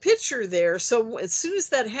had the picture there. So as soon as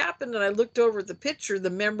that happened and I looked over at the picture, the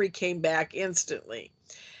memory came back instantly.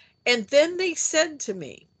 And then they said to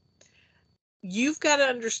me, you've got to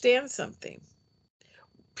understand something.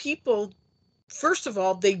 People, first of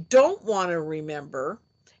all, they don't want to remember.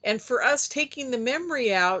 And for us taking the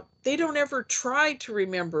memory out, they don't ever try to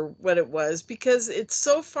remember what it was because it's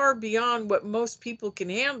so far beyond what most people can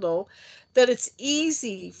handle that it's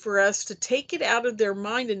easy for us to take it out of their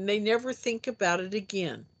mind and they never think about it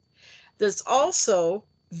again. That's also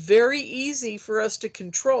very easy for us to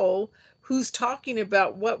control who's talking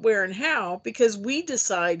about what, where, and how because we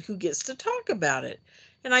decide who gets to talk about it.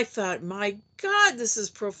 And I thought, my God, this is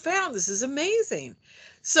profound. This is amazing.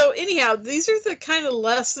 So anyhow, these are the kind of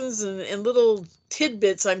lessons and little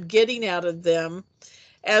tidbits I'm getting out of them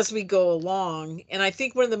as we go along. And I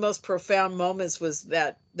think one of the most profound moments was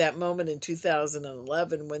that moment in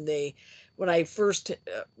 2011 when I first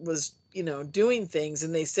was, doing things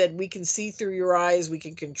and they said, we can see through your eyes, we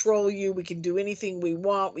can control you, we can do anything we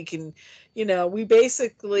want, we can, we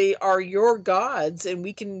basically are your gods and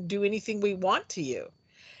we can do anything we want to you.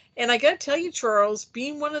 And I got to tell you, Charles,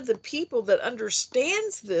 being one of the people that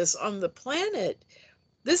understands this on the planet,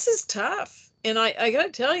 this is tough. And I got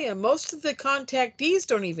to tell you, most of the contactees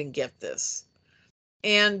don't even get this.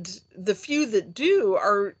 And the few that do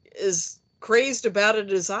are as crazed about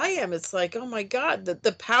it as I am. It's like, oh my God,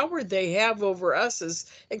 the power they have over us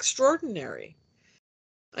is extraordinary.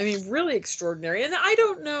 I mean, really extraordinary. And I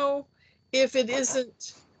don't know if it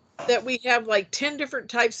isn't that we have like 10 different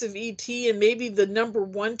types of ET, and maybe the number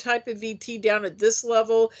one type of ET down at this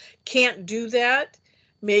level can't do that.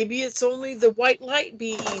 Maybe it's only the white light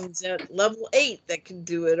beings at level 8 that can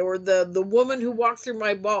do it, or the woman who walked through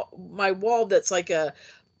my wall that's like a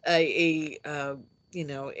a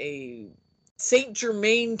Saint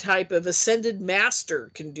Germain type of ascended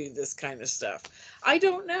master can do this kind of stuff. I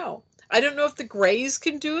don't know. I don't know if the Greys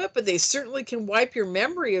can do it, but they certainly can wipe your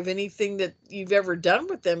memory of anything that you've ever done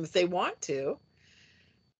with them if they want to.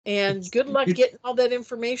 And good luck getting all that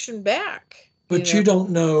information back. But you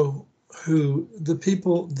don't know who the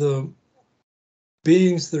people, the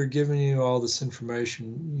beings that are giving you all this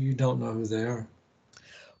information, you don't know who they are.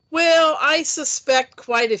 Well, I suspect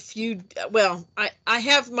quite a few. Well, I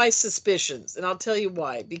have my suspicions, and I'll tell you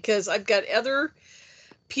why. Because I've got other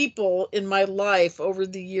people in my life over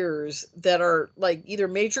the years that are like either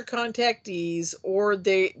major contactees or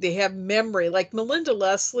they have memory. Like Melinda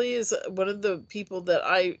Leslie is one of the people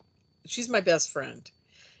that she's my best friend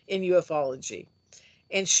in ufology.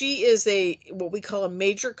 And she is what we call a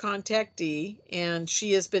major contactee, and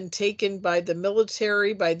she has been taken by the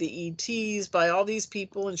military, by the ETs, by all these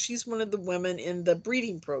people, and she's one of the women in the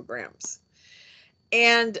breeding programs.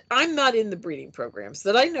 And I'm not in the breeding programs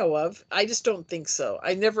that I know of. I just don't think so.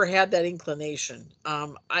 I never had that inclination.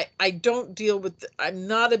 I don't deal with, I'm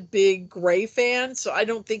not a big Gray fan, so I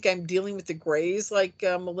don't think I'm dealing with the Grays like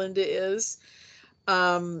Melinda is.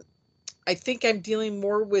 I think I'm dealing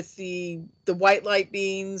more with the white light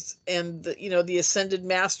beings and the ascended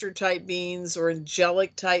master type beings or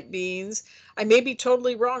angelic type beings. I may be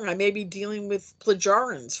totally wrong. I may be dealing with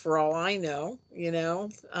Plagiarans for all I know. I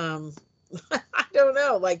don't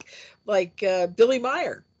know, like Billy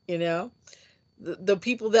Meyer. The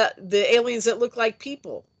people the aliens that look like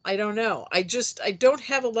people. I don't know. I don't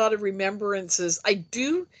have a lot of remembrances. I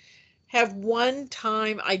do have one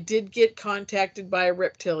time I did get contacted by a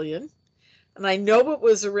reptilian. And I know it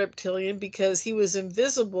was a reptilian because he was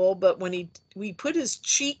invisible, but when we put his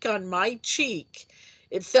cheek on my cheek,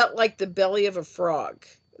 it felt like the belly of a frog.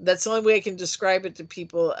 That's the only way I can describe it to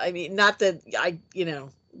people. I mean, not that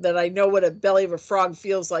that I know what a belly of a frog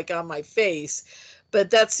feels like on my face, but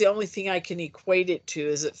that's the only thing I can equate it to.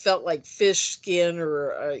 Is it felt like fish skin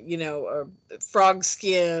or a frog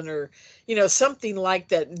skin or something like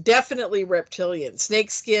that. Definitely reptilian.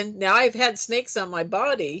 Snake skin. Now I've had snakes on my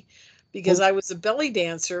body because I was a belly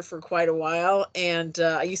dancer for quite a while, and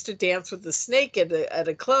I used to dance with the snake at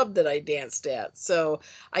a club that I danced at. So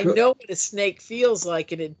I know what a snake feels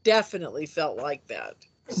like, and it definitely felt like that.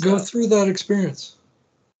 Go through that experience.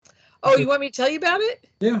 Oh, you want me to tell you about it?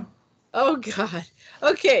 Yeah. Oh God.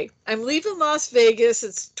 Okay, I'm leaving Las Vegas.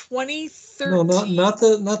 It's 2013. No, not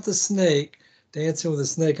the snake. Dancing with a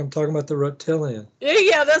snake. I'm talking about the reptilian.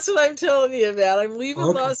 Yeah, that's what I'm telling you about. I'm leaving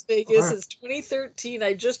Las Vegas. Right. It's 2013.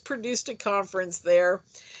 I just produced a conference there.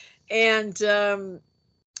 And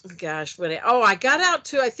gosh, I got out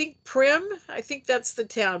to, I think Prim. I think that's the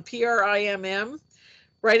town, Primm,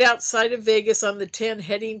 right outside of Vegas on the 10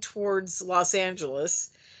 heading towards Los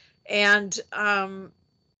Angeles. And I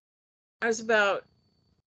was about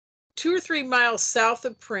 2 or 3 miles south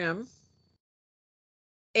of Prim.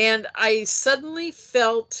 And I suddenly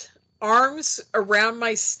felt arms around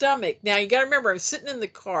my stomach. Now you got to remember, I'm sitting in the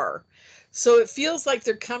car, so it feels like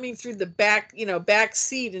they're coming through the back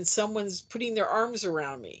seat, and someone's putting their arms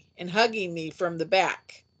around me and hugging me from the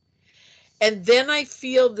back. And then I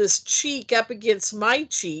feel this cheek up against my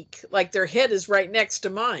cheek, like their head is right next to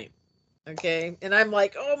mine. Okay. And I'm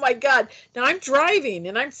like, oh my God. Now I'm driving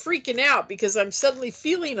and I'm freaking out because I'm suddenly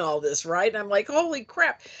feeling all this, right? And I'm like, holy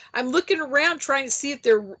crap. I'm looking around trying to see if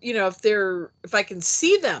if I can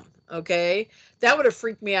see them. Okay. That would have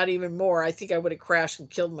freaked me out even more. I think I would have crashed and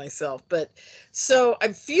killed myself. But so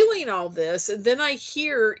I'm feeling all this. And then I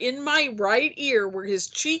hear in my right ear where his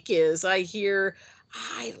cheek is, I hear,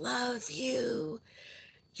 I love you.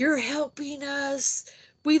 You're helping us.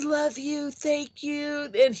 We love you. Thank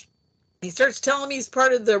you. And he starts telling me he's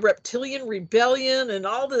part of the reptilian rebellion and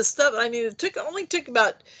all this stuff. I mean, it only took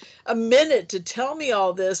about a minute to tell me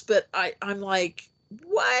all this, but I'm like,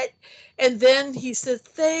 what? And then he said,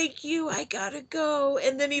 thank you, I gotta go.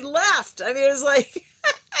 And then he left. I mean, it was like,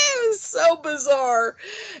 it was so bizarre.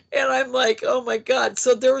 And I'm like, oh my God.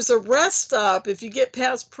 So there was a rest stop. If you get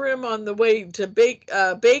past Prim on the way to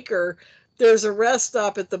Baker, there's a rest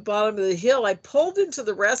stop at the bottom of the hill. I pulled into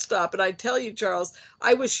the rest stop, and I tell you, Charles,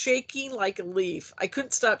 I was shaking like a leaf. I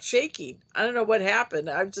couldn't stop shaking. I don't know what happened.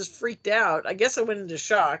 I was just freaked out. I guess I went into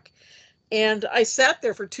shock. And I sat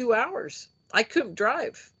there for 2 hours. I couldn't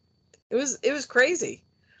drive. It was crazy.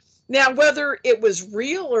 Now, whether it was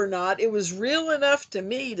real or not, it was real enough to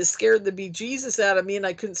me to scare the bejesus out of me, and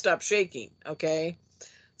I couldn't stop shaking. Okay,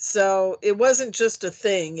 so it wasn't just a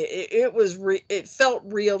thing; it felt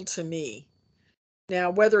real to me. Now,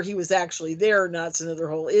 whether he was actually there or not is another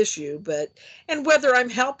whole issue, and whether I'm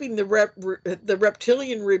helping the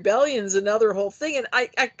reptilian rebellion is another whole thing. And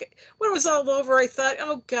when it was all over, I thought,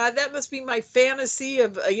 oh God, that must be my fantasy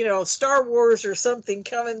of Star Wars or something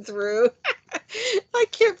coming through. I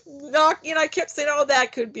kept knocking, I kept saying, oh,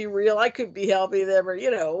 that could be real. I could be helping them, or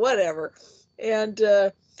whatever. And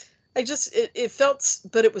it felt,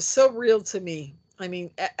 but it was so real to me. I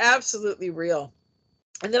mean, absolutely real.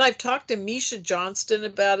 And then I've talked to Misha Johnston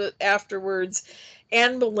about it afterwards,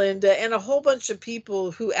 and Melinda, and a whole bunch of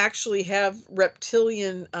people who actually have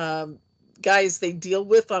reptilian guys they deal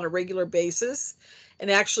with on a regular basis,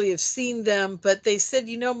 and actually have seen them. But they said,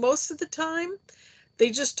 most of the time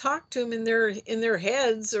they just talk to them in their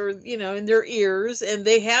heads, or in their ears, and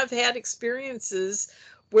they have had experiences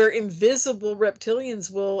where invisible reptilians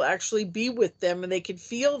will actually be with them, and they can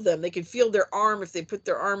feel them. They can feel their arm. If they put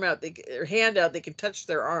their arm out, their hand out, they can touch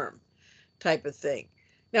their arm, type of thing.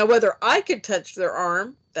 Now, whether I could touch their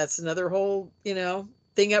arm, that's another whole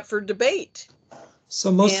thing up for debate.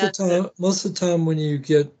 So most of the time when you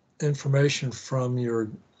get information from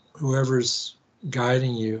whoever's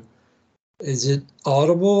guiding you, is it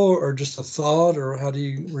audible or just a thought, or how do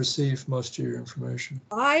you receive most of your information?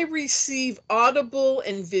 I receive audible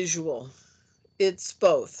and visual. It's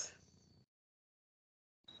both.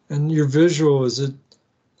 And your visual, is it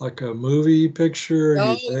like a movie picture? Are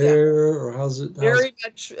Oh you yeah, there, or how's it? very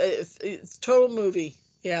much. It's total movie.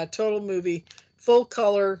 Yeah, total movie, full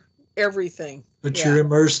color, everything. But Yeah. you're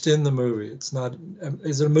immersed in the movie. It's not.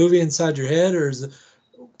 Is it a movie inside your head, or is it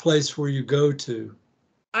a place where you go to?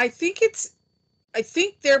 I think it's I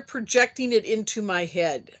think they're projecting it into my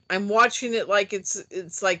head. I'm watching it like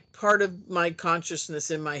it's like part of my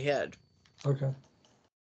consciousness in my head. Okay.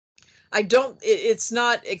 I don't it's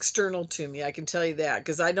not external to me. I can tell you that,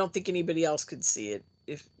 because I don't think anybody else could see it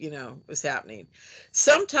if, it was happening.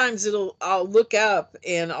 Sometimes I'll look up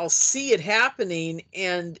and I'll see it happening,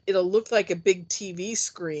 and it'll look like a big TV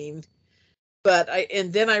screen,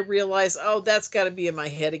 and then I realize, oh, that's got to be in my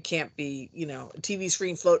head. It can't be, a TV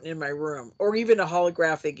screen floating in my room, or even a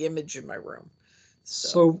holographic image in my room.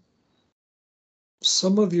 So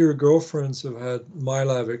some of your girlfriends have had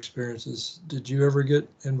MyLab experiences. Did you ever get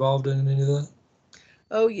involved in any of that?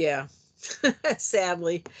 Oh yeah.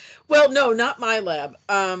 Sadly. Well, no, not my lab.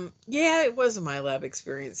 Yeah, it was a my lab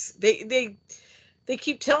experience. They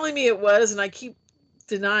keep telling me it was, and I keep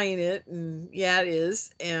denying it, and yeah, it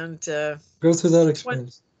is. And Go through that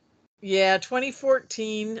experience. yeah,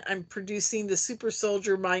 2014, I'm producing the Super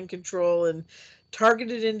Soldier Mind Control and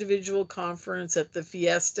Targeted Individual Conference at the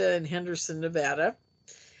Fiesta in Henderson, Nevada.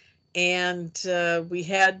 And we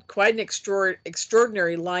had quite an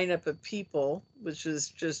extraordinary lineup of people, which was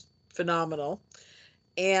just phenomenal.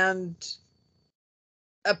 And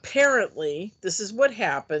apparently, this is what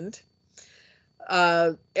happened.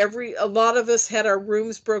 A lot of us had our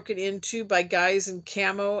rooms broken into by guys in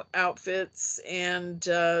camo outfits, and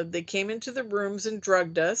they came into the rooms and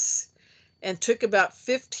drugged us, and took about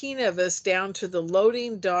 15 of us down to the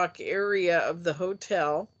loading dock area of the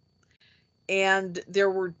hotel. And there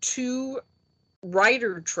were two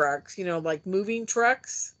rider trucks, like moving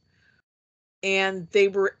trucks, and they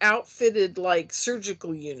were outfitted like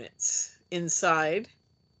surgical units inside.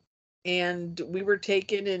 And we were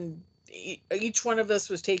taken, and each one of us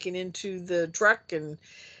was taken into the truck, and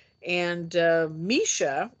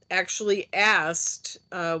Misha actually asked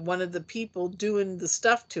one of the people doing the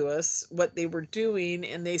stuff to us what they were doing,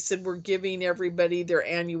 and they said, we're giving everybody their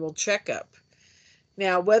annual checkup.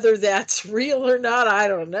 Now, whether that's real or not, I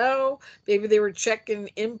don't know. Maybe they were checking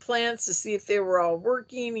implants to see if they were all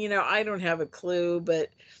working. I don't have a clue,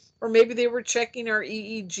 or maybe they were checking our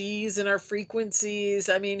EEGs and our frequencies.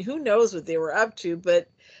 I mean, who knows what they were up to, but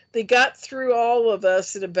they got through all of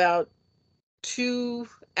us in about 2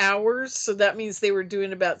 hours. So that means they were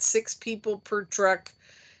doing about 6 people per truck.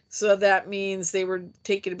 So that means they were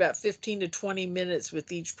taking about 15 to 20 minutes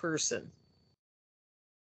with each person.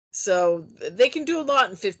 So they can do a lot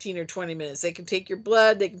in 15 or 20 minutes. They can take your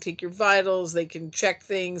blood, they can take your vitals, they can check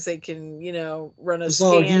things, they can, run a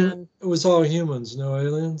scan. It was all humans, no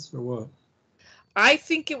aliens, or what? I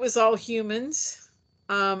think it was all humans.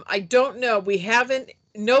 I don't know.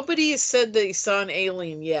 Nobody has said they saw an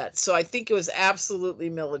alien yet. So I think it was absolutely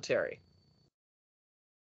military.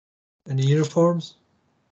 Any uniforms?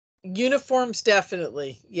 Uniforms,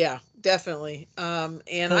 definitely. Yeah, definitely. And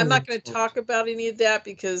I'm not going to talk about any of that,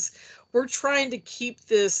 because we're trying to keep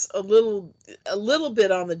this a little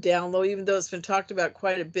bit on the down low, even though it's been talked about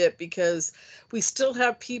quite a bit, because we still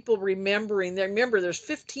have people remembering. Remember, there's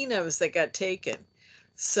 15 of us that got taken.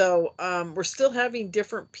 So we're still having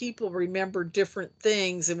different people remember different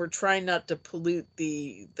things, and we're trying not to pollute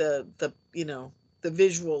the the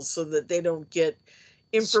visuals so that they don't get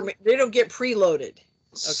they don't get preloaded.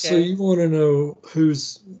 So Okay. you want to know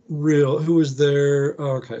who's real, who was there?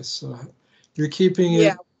 Okay, so you're keeping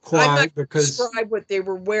Yeah, it I'm not quiet going to because describe what they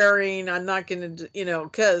were wearing. I'm not going to,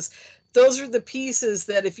 because those are the pieces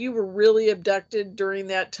that if you were really abducted during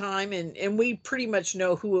that time, and we pretty much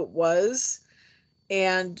know who it was.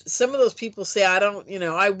 And some of those people say, I don't,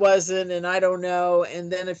 I wasn't, and I don't know.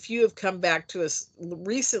 And then a few have come back to us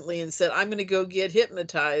recently and said, I'm going to go get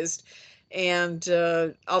hypnotized, and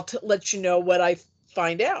I'll let you know what I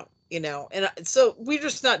find out, And so we're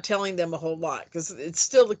just not telling them a whole lot because it's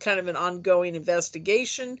still kind of an ongoing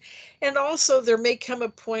investigation. And also, there may come a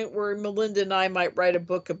point where Melinda and I might write a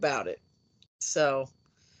book about it. So,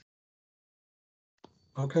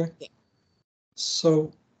 okay.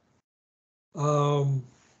 So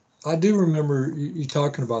I do remember you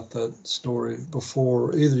talking about that story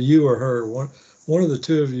before, either you or her, one of the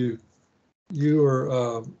two of you, you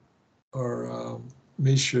or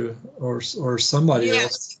Misha or somebody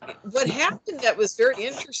else. yes. What happened that was very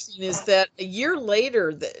interesting is that a year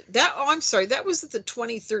later, I'm sorry, that was at the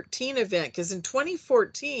 2013 event, because in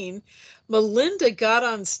 2014, Melinda got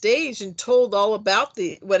on stage and told all about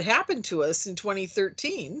what happened to us in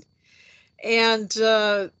 2013. And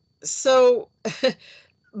so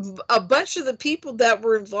a bunch of the people that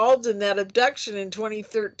were involved in that abduction in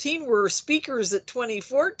 2013 were speakers at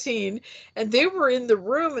 2014, and they were in the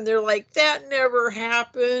room and they're like, that never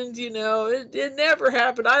happened, it never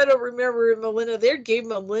happened. I don't remember it. Melinda, they gave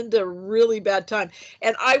Melinda a really bad time,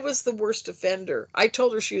 and I was the worst offender. I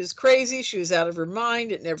told her she was crazy, she was out of her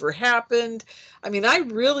mind, it never happened. I mean, I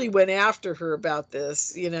really went after her about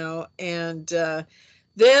this, and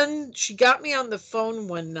then she got me on the phone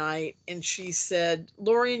one night and she said,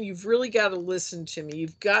 Lorien, you've really got to listen to me.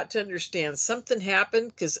 You've got to understand something happened,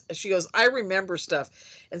 because she goes, I remember stuff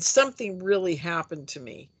and something really happened to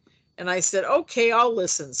me. And I said, okay, I'll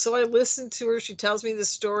listen. So I listened to her. She tells me the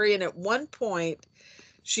story. And at one point,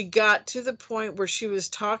 she got to the point where she was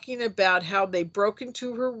talking about how they broke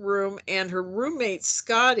into her room, and her roommate,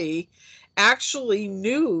 Scotty, actually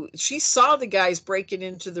knew. She saw the guys breaking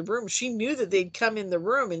into the room. She knew that they'd come in the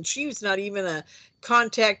room, and she was not even a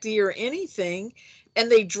contactee or anything. And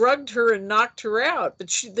they drugged her and knocked her out. But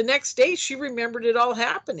the next day, she remembered it all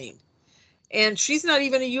happening. And she's not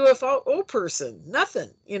even a UFO person, nothing,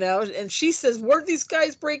 And she says, weren't these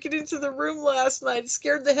guys breaking into the room last night? It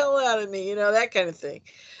scared the hell out of me, that kind of thing.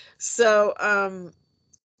 So,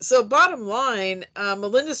 so bottom line,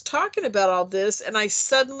 Melinda's talking about all this, and I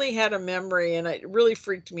suddenly had a memory, and it really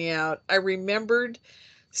freaked me out. I remembered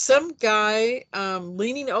some guy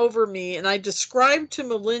leaning over me, and I described to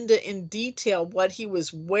Melinda in detail what he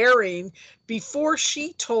was wearing before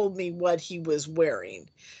she told me what he was wearing.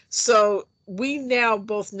 So we now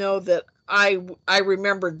both know that I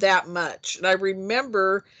remembered that much, and I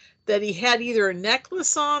remember that he had either a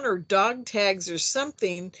necklace on or dog tags or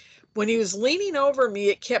something. When he was leaning over me,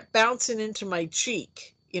 it kept bouncing into my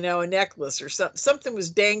cheek, a necklace or something was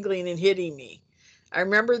dangling and hitting me. I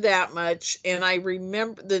remember that much, and I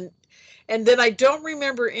remember and then I don't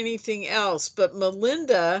remember anything else. But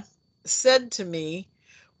Melinda said to me,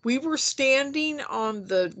 we were standing on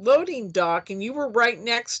the loading dock, and you were right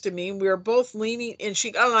next to me, and we were both leaning. And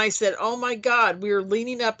I said, oh my God, we were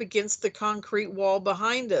leaning up against the concrete wall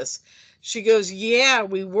behind us. She goes, yeah,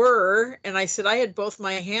 we were. And I said, I had both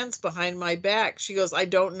my hands behind my back. She goes, I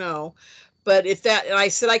don't know. But and I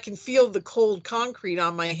said, I can feel the cold concrete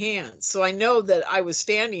on my hands. So I know that I was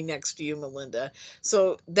standing next to you, Melinda.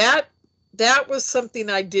 So that was something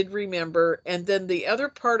I did remember. And then the other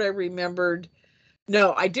part I remembered,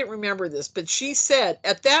 no, I didn't remember this, but she said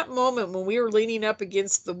at that moment when we were leaning up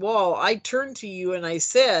against the wall, I turned to you and I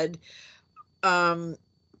said, um,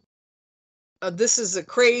 this is a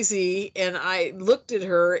crazy. And I looked at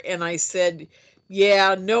her and I said,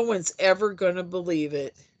 yeah, no one's ever going to believe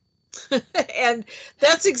it. And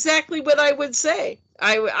that's exactly what I would say.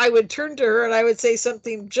 I would turn to her and I would say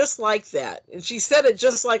something just like that. And she said it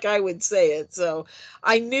just like I would say it. So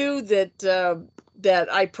I knew that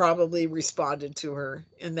I probably responded to her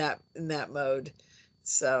in that mode.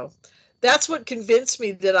 So that's what convinced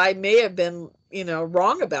me that I may have been,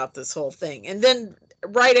 wrong about this whole thing. And then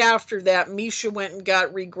right after that, Misha went and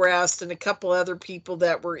got regressed, and a couple other people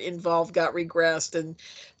that were involved got regressed, and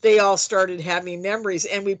they all started having memories.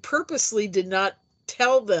 And we purposely did not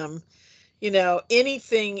tell them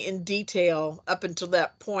anything in detail up until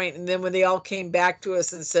that point. And then when they all came back to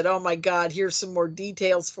us and said, oh my God, here's some more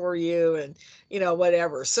details for you, and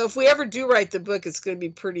whatever. So if we ever do write the book, it's going to be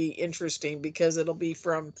pretty interesting because it'll be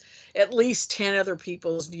from at least 10 other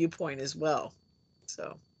people's viewpoint as well.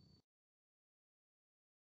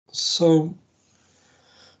 So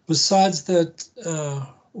besides that,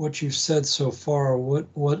 what you've said so far,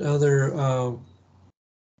 what other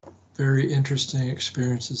very interesting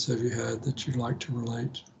experiences have you had that you'd like to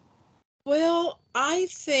relate? Well, I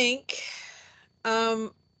think I'd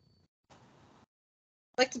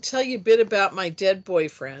like to tell you a bit about my dead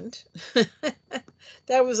boyfriend.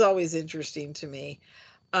 That was always interesting to me.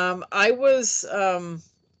 I was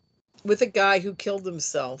with a guy who killed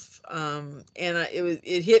himself, and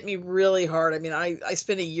it hit me really hard. I mean, I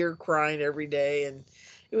spent a year crying every day, and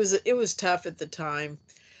it was tough at the time.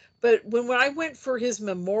 But when I went for his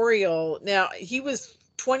memorial, now he was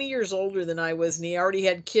 20 years older than I was, and he already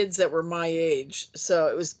had kids that were my age. So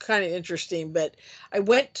it was kind of interesting. But I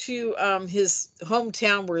went to his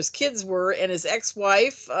hometown where his kids were, and his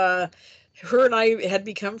ex-wife, her and I had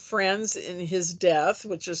become friends in his death,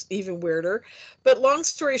 which is even weirder. But long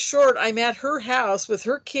story short, I'm at her house with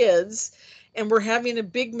her kids, and we're having a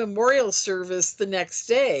big memorial service the next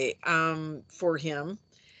day for him.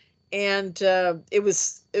 And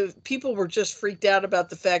people were just freaked out about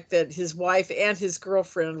the fact that his wife and his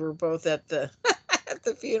girlfriend were both at the at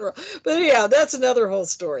the funeral. But yeah, that's another whole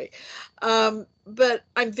story. But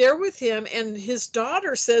I'm there with him, and his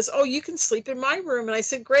daughter says, oh, you can sleep in my room. And I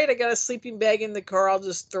said, great, I got a sleeping bag in the car, I'll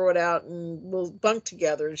just throw it out and we'll bunk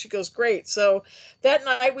together. And she goes, great. So that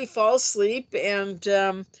night we fall asleep, and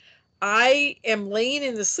I am laying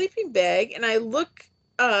in the sleeping bag, and I look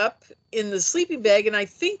up in the sleeping bag, and I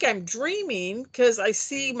think I'm dreaming because I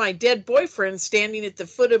see my dead boyfriend standing at the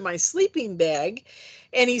foot of my sleeping bag,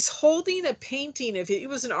 and he's holding a painting of he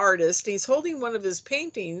was an artist, and he's holding one of his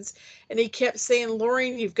paintings, and he kept saying,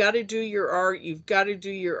 Lorien, you've got to do your art, you've got to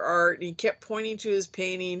do your art. And he kept pointing to his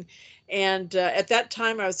painting. And at that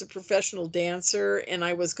time, I was a professional dancer, and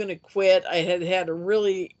I was going to quit. I had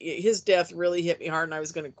his death really hit me hard, and I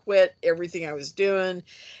was going to quit everything I was doing.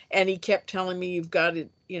 And he kept telling me, you've got to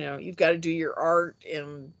do your art.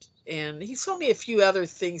 And he told me a few other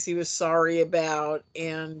things he was sorry about.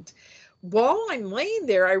 And while I'm laying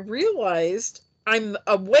there, I realized I'm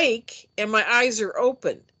awake and my eyes are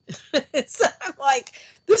open. So I'm like,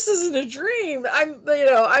 this isn't a dream.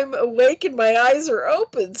 I'm awake and my eyes are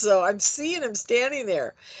open. So I'm seeing him standing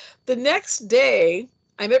there. The next day,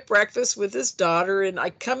 I'm at breakfast with his daughter, and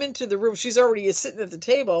I come into the room. She's already sitting at the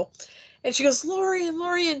table, and she goes,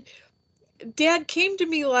 Lorien, Dad came to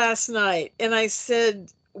me last night. And I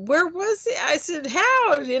said, where was he? I said,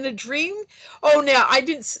 how? In a dream? Oh, now I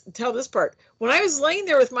didn't tell this part. When I was laying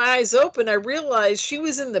there with my eyes open, I realized she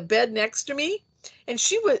was in the bed next to me, and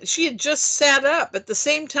she had just sat up. At the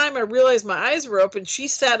same time I realized my eyes were open, she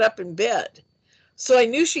sat up in bed. So I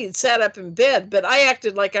knew she had sat up in bed, but I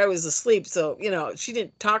acted like I was asleep. So, she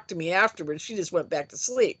didn't talk to me afterwards. She just went back to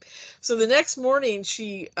sleep. So the next morning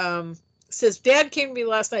she says, Dad came to me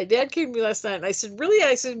last night. Dad came to me last night. And I said, really?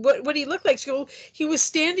 I said, what did he look like? She goes, he was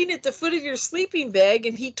standing at the foot of your sleeping bag,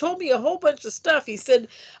 and he told me a whole bunch of stuff. He said,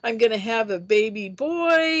 I'm going to have a baby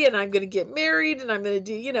boy, and I'm going to get married, and I'm going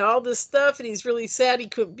to do, all this stuff. And he's really sad he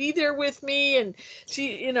couldn't be there with me. And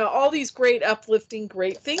she, all these great uplifting,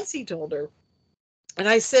 great things he told her. And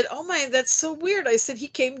I said, oh my, that's so weird. I said,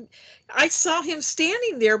 I saw him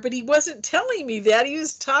standing there, but he wasn't telling me that. He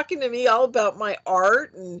was talking to me all about my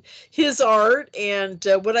art and his art, and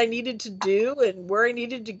what I needed to do and where I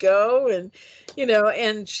needed to go.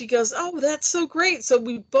 And she goes, oh, that's so great. So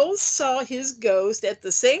we both saw his ghost at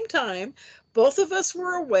the same time. Both of us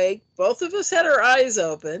were awake. Both of us had our eyes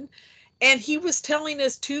open, and he was telling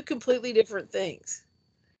us two completely different things.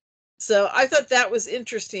 So I thought that was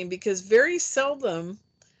interesting, because very seldom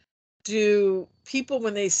do people,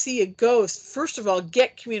 when they see a ghost, first of all,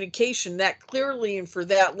 get communication that clearly and for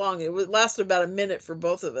that long. It lasted about a minute for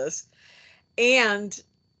both of us. And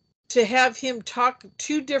to have him talk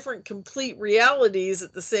two different complete realities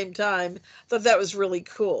at the same time, I thought that was really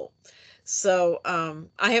cool. So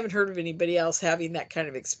I haven't heard of anybody else having that kind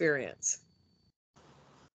of experience.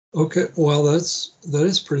 Okay, well, that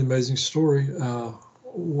is a pretty amazing story.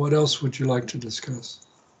 What else would you like to discuss?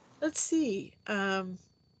 Let's see. Well,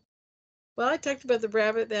 I talked about the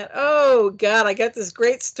rabbit. Oh God, I got this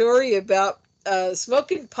great story about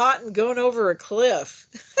smoking pot and going over a cliff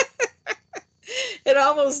and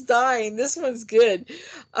almost dying. This one's good.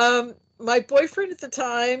 my boyfriend at the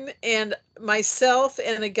time and myself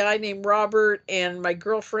and a guy named Robert and my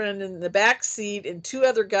girlfriend in the back seat and two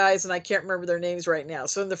other guys, and I can't remember their names right now.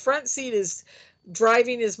 So in the front seat is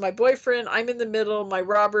driving is my boyfriend. I'm in the middle. My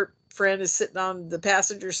Robert friend is sitting on the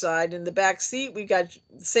passenger side. In the back seat, we got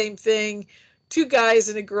the same thing. Two guys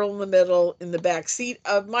and a girl in the middle in the back seat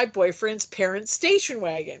of my boyfriend's parents' station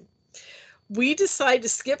wagon. We decide to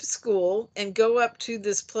skip school and go up to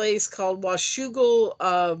this place called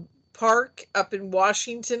Washougal Park up in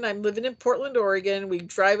Washington. I'm living in Portland, Oregon. We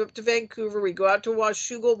drive up to Vancouver. We go out to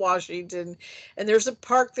Washougal, Washington, and there's a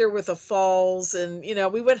park there with a falls. And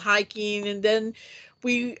we went hiking, and then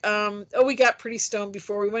we got pretty stoned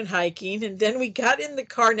before we went hiking, and then we got in the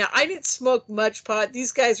car. Now I didn't smoke much pot.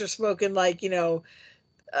 These guys are smoking like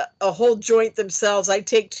a whole joint themselves. I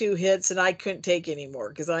take 2 hits and I couldn't take anymore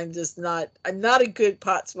because I'm not a good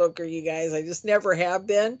pot smoker, you guys. I just never have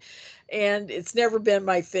been. And it's never been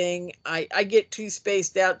my thing. I get too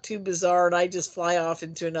spaced out, too bizarre, and I just fly off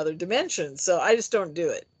into another dimension. So I just don't do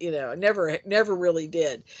it. Never really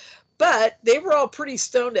did. But they were all pretty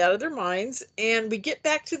stoned out of their minds, and we get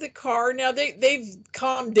back to the car. Now they've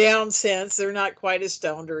calmed down since. They're not quite as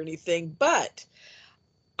stoned or anything, but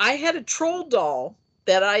I had a troll doll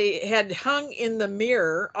that I had hung in the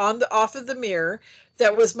mirror off of the mirror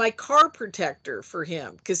that was my car protector for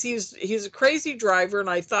him because he's a crazy driver and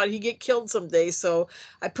I thought he'd get killed someday. So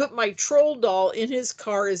I put my troll doll in his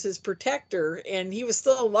car as his protector, and he was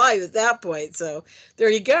still alive at that point. So there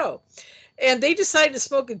you go. And they decided to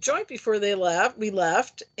smoke a joint before they left. We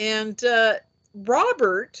left, and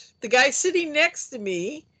Robert, the guy sitting next to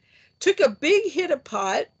me, took a big hit of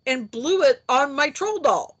pot and blew it on my troll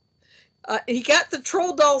doll. He got the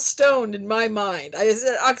troll doll stoned in my mind. I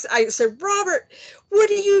said, Robert, what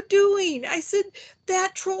are you doing? I said,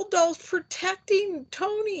 that troll doll's protecting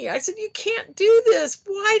Tony. I said, you can't do this.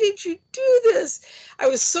 Why did you do this? I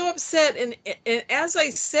was so upset. And as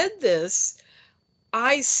I said this,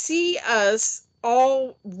 I see us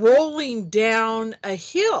all rolling down a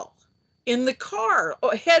hill in the car,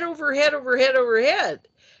 head over head over head over head.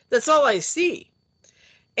 That's all I see.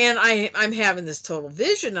 And I'm having this total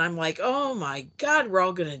vision. I'm like, oh my God, we're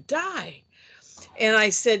all going to die. And I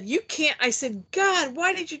said, you can't. I said, God,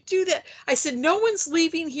 why did you do that? I said, no one's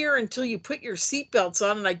leaving here until you put your seatbelts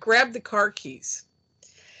on. And I grabbed the car keys.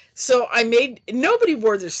 So nobody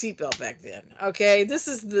wore their seatbelt back then. Okay. This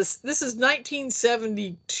is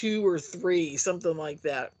 1972 or 3, something like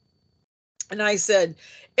that. And I said,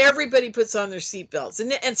 everybody puts on their seatbelts.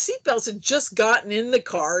 And seatbelts had just gotten in the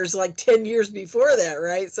cars like 10 years before that,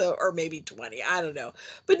 right? So, or maybe 20, I don't know.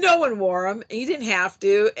 But no one wore them. You didn't have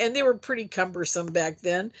to. And they were pretty cumbersome back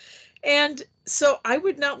then. And so I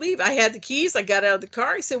would not leave. I had the keys. I got out of the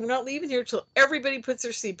car. I said, we're not leaving here till everybody puts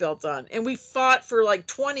their seatbelt on. And we fought for like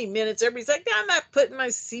 20 minutes. Everybody's like, I'm not putting my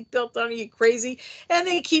seatbelt on. Are you crazy? And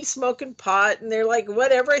they keep smoking pot. And they're like,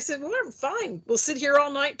 whatever. I said, well, I'm fine. We'll sit here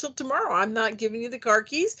all night till tomorrow. I'm not giving you the car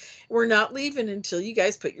keys. We're not leaving until you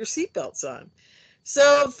guys put your seatbelts on.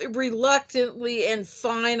 So reluctantly and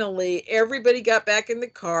finally, everybody got back in the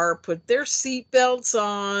car, put their seatbelts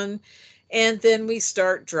on, and then we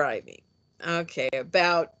start driving. Okay,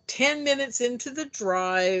 about 10 minutes into the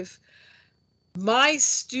drive, my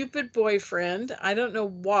stupid boyfriend, I don't know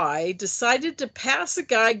why, decided to pass a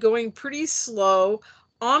guy going pretty slow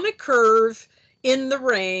on a curve in the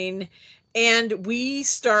rain. And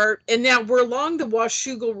now we're along the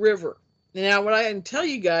Washougal River. Now, what I can tell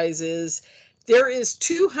you guys is there is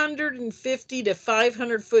 250 to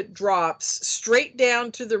 500 foot drops straight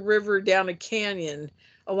down to the river, down a canyon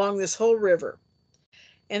along this whole river.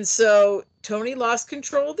 And so Tony lost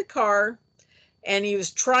control of the car and he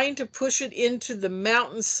was trying to push it into the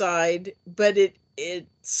mountainside, but it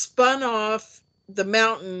spun off the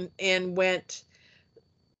mountain and went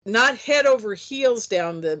not head over heels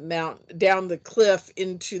down the cliff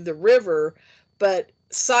into the river, but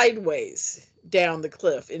sideways down the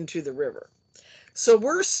cliff into the river. So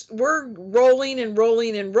we're rolling and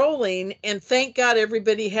rolling and rolling, and thank God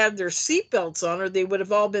everybody had their seatbelts on, or they would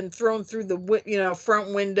have all been thrown through the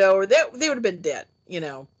front window, or they would have been dead,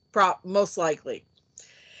 most likely.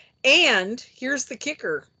 And here's the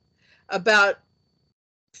kicker: about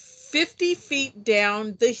 50 feet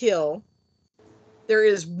down the hill, there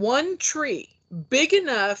is one tree big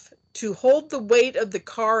enough to hold the weight of the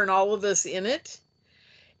car and all of us in it.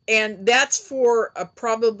 And that's for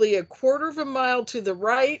probably a quarter of a mile to the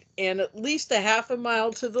right and at least a half a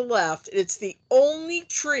mile to the left. It's the only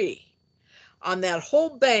tree on that whole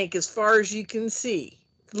bank as far as you can see.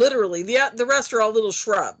 Literally, the rest are all little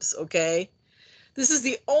shrubs, okay? This is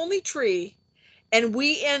the only tree, and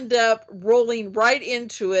we end up rolling right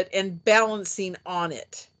into it and balancing on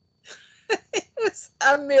it. It was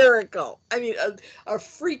a miracle. I mean, a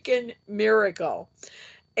freaking miracle.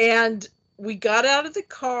 And we got out of the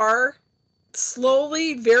car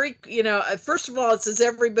slowly, very, first of all, it says,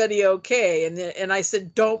 everybody okay? And I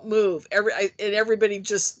said, don't move. And everybody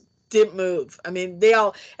just didn't move. I mean, they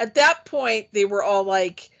all, at that point, they were all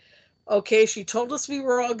like, okay, she told us we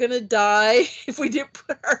were all going to die if we didn't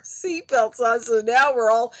put our seatbelts on. So now we're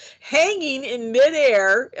all hanging in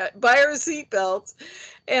midair by our seatbelts.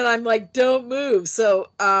 And I'm like, don't move. So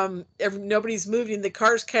nobody's moving. The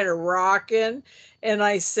car's kind of rocking. And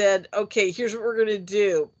I said, okay, here's what we're going to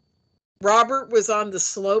do. Robert was on the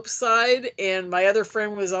slope side and my other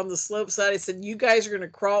friend was on the slope side. I said, you guys are going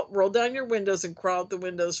to roll down your windows and crawl out the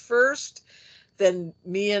windows first. Then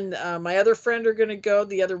me and my other friend are going to go,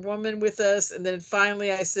 the other woman with us. And then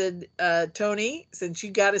finally I said, Tony, since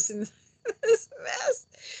you got us in this mess,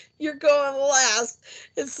 you're going last.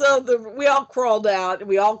 And so we all crawled out and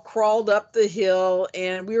we all crawled up the hill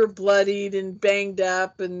and we were bloodied and banged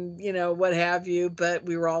up and, what have you, but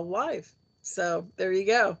we were all alive. So there you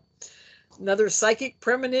go. Another psychic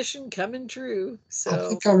premonition coming true. So I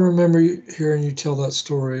think I remember hearing you tell that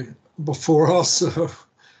story before also.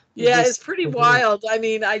 Yeah, it's pretty wild. I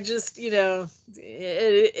mean, I just, and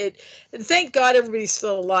thank God everybody's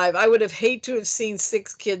still alive. I would have hated to have seen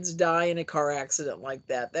 6 kids die in a car accident like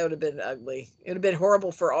that. That would have been ugly. It would have been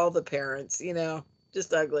horrible for all the parents,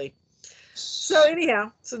 just ugly. So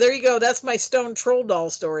anyhow, so there you go. That's my stone troll doll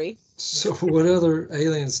story. So what other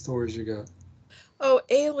alien stories you got? Oh,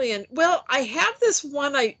 alien. Well, I have this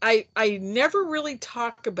one. I never really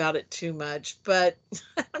talk about it too much, but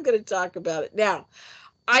I'm going to talk about it now.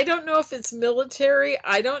 I don't know if it's military.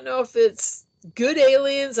 I don't know if it's good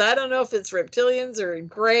aliens. I don't know if it's reptilians or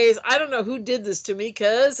grays. I don't know who did this to me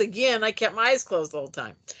because, again, I kept my eyes closed the whole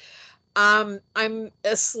time. I'm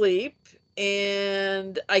asleep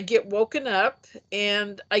and I get woken up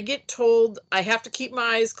and I get told I have to keep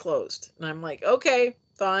my eyes closed. And I'm like, okay,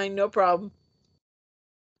 fine, no problem.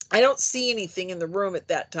 I don't see anything in the room at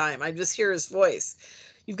that time. I just hear his voice.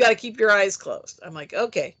 You've got to keep your eyes closed. I'm like,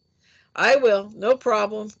 okay. I will, no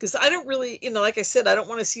problem. Because I don't really, like I said, I don't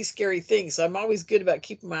want to see scary things. So I'm always good about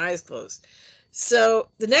keeping my eyes closed. So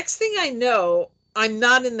the next thing I know, I'm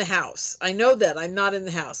not in the house. I know that I'm not in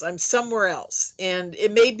the house. I'm somewhere else. And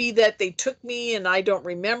it may be that they took me and I don't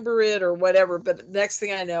remember it or whatever. But the next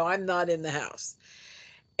thing I know, I'm not in the house.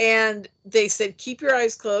 And they said, keep your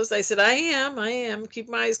eyes closed. I said, I am. Keep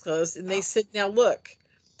my eyes closed. And they said, now look,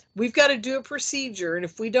 we've got to do a procedure. And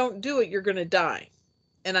if we don't do it, you're going to die.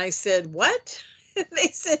 And I said, what? And they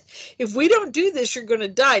said, if we don't do this, you're going to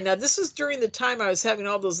die. Now, this was during the time I was having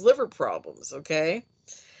all those liver problems, okay?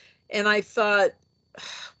 And I thought,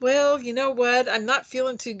 well, you know what? I'm not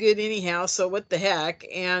feeling too good anyhow, so what the heck?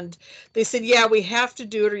 And they said, yeah, we have to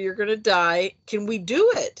do it or you're going to die. Can we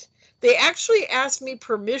do it? They actually asked me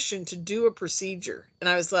permission to do a procedure. And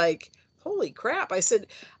I was like, holy crap. I said,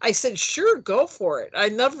 sure, go for it.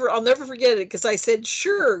 I'll never forget it because I said,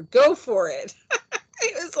 sure, go for it.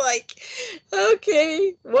 It was like,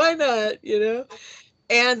 okay, why not,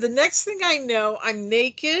 And the next thing I know, I'm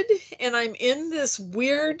naked and I'm in this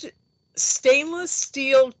weird stainless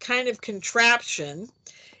steel kind of contraption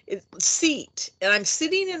seat. And I'm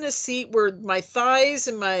sitting in a seat where my thighs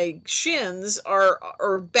and my shins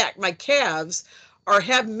or back, my calves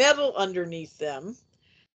have metal underneath them.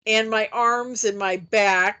 And my arms and my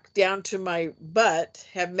back down to my butt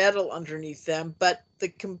have metal underneath them, but the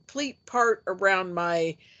complete part around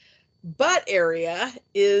my butt area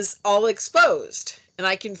is all exposed. And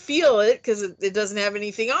I can feel it because it doesn't have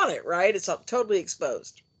anything on it, right? It's all totally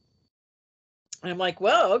exposed. And I'm like,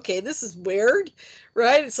 well, okay, this is weird,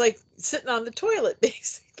 right? It's like sitting on the toilet,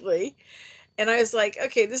 basically. And I was like,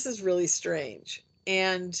 okay, this is really strange.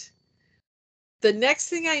 And the next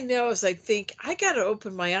thing I know is I think I got to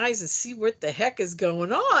open my eyes and see what the heck is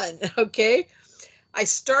going on. Okay. I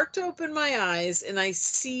start to open my eyes and I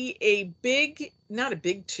see a big, not a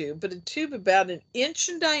big tube, but a tube about 1 inch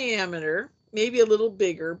in diameter, maybe a little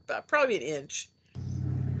bigger, but probably 1 inch.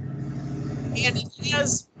 And it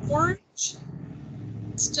has orange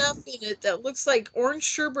stuff in it that looks like orange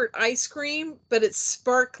sherbet ice cream, but it's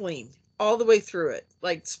sparkling all the way through it,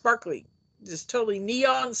 like sparkling, just totally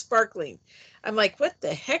neon sparkling. I'm like, what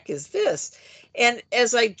the heck is this? And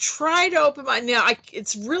as I try to open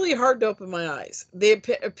it's really hard to open my eyes. They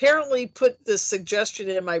apparently put this suggestion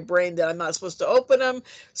in my brain that I'm not supposed to open them.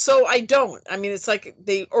 So I don't. I mean, it's like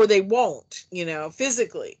they won't,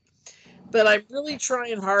 physically. but I'm really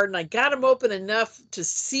trying hard, and I got them open enough to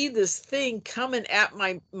see this thing coming at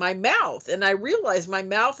my mouth, and I realize my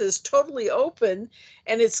mouth is totally open,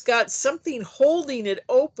 and it's got something holding it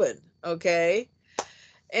open, okay?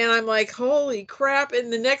 And I'm like, holy crap.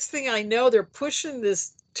 And the next thing I know, they're pushing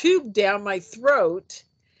this tube down my throat,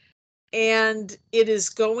 and it is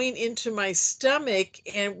going into my stomach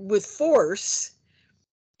and with force.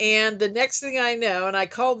 And the next thing I know, and I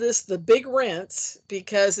call this the big rinse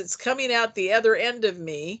because it's coming out the other end of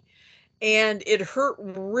me, and it hurt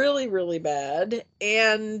really, really bad.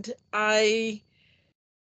 And I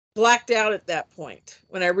blacked out at that point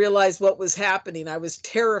when I realized what was happening. I was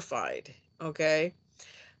terrified. Okay.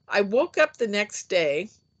 I woke up the next day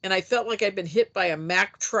and I felt like I'd been hit by a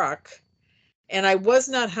Mack truck, and I was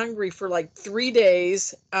not hungry for like 3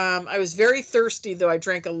 days. I was very thirsty, though. I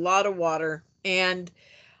drank a lot of water, and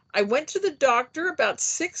I went to the doctor about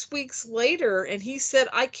 6 weeks later, and he said,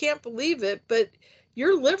 I can't believe it, but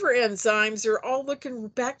your liver enzymes are all looking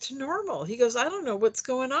back to normal. He goes, I don't know what's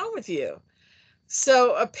going on with you.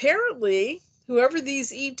 So apparently, whoever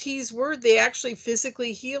these ETs were, they actually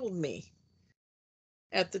physically healed me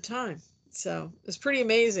at the time. So it's pretty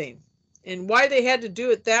amazing. And why they had to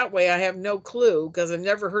do it that way, I have no clue, because I've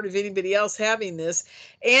never heard of anybody else having this.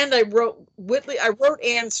 And I wrote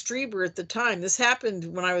Anne Strieber at the time. This happened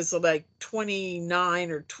when I was like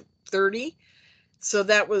 29 or 30. So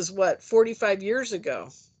that was what, 45 years ago.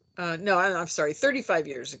 No, I'm sorry, 35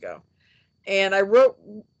 years ago. And I wrote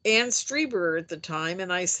Anne Strieber at the time,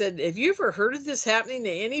 and I said, have you ever heard of this happening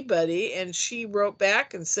to anybody? And she wrote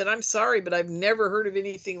back and said, I'm sorry, but I've never heard of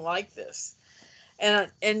anything like this.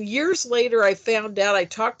 And years later, I found out, I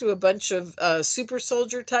talked to a bunch of super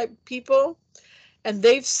soldier type people, and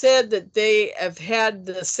they've said that they have had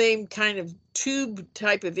the same kind of tube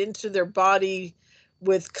type of into their body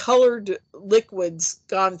with colored liquids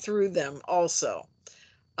gone through them also.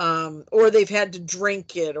 Or they've had to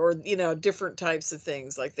drink it, or, different types of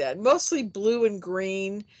things like that. Mostly blue and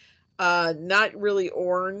green, not really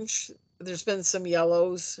orange. There's been some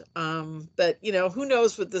yellows, but, who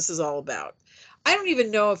knows what this is all about. I don't even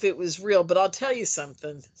know if it was real, but I'll tell you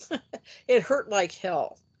something. It hurt like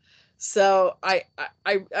hell. So I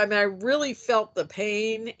mean, I really felt the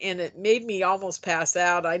pain, and it made me almost pass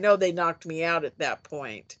out. I know they knocked me out at that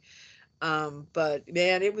point. But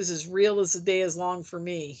man, it was as real as the day is long for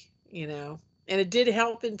me. And it did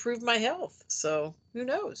help improve my health. So who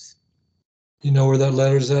knows? You know where that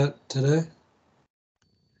letter's at today?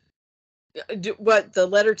 What, the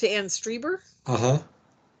letter to Anne Strieber? Uh-huh.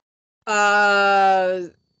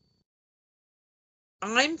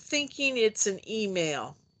 I'm thinking it's an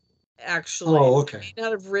email, actually. Oh, okay.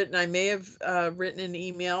 I may have written an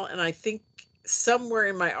email, and I think somewhere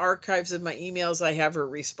in my archives of my emails, I have her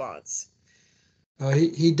response.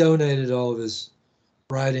 He donated all of his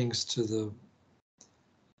writings to the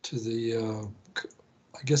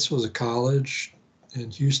I guess it was a college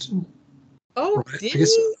in Houston. Oh, Right. did I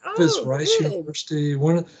guess he? it's Oh, Rice good. University.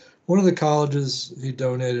 One of the colleges, he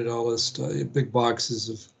donated all this stuff, big boxes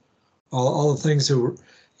of all the things that were,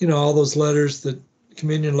 all those letters, the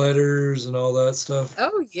communion letters and all that stuff.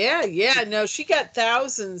 Oh, yeah, yeah. No, she got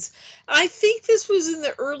thousands. I think this was in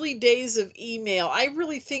the early days of email. I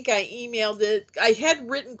really think I emailed it. I had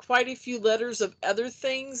written quite a few letters of other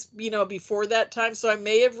things, before that time, so I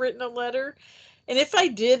may have written a letter. And if I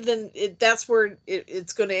did, then that's where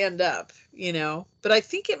it's going to end up. But I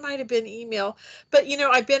think it might have been email. But,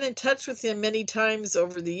 I've been in touch with him many times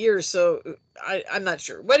over the years, so I'm not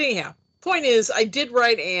sure. But anyhow, point is, I did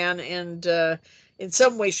write Anne, and in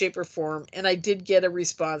some way, shape, or form, and I did get a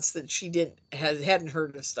response that she hadn't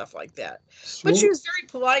heard of stuff like that. But she was very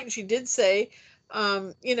polite, and she did say,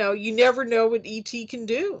 you never know what ET can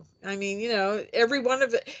do. I mean, every one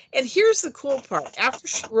of it. And here's the cool part. After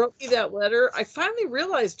she wrote me that letter, I finally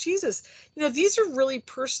realized, Jesus, these are really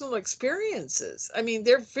personal experiences. I mean,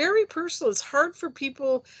 they're very personal. It's hard for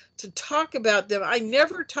people to talk about them. I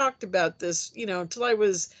never talked about this,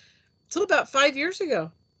 until about 5 years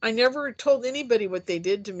ago. I never told anybody what they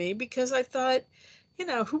did to me, because I thought,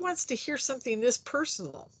 who wants to hear something this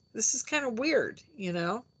personal? This is kind of weird.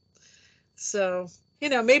 So,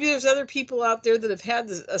 maybe there's other people out there that have had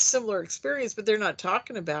a similar experience, but they're not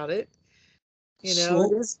talking about it.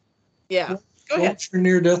 So, It is. Yeah. Go ahead. what's your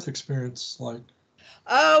near-death experience like?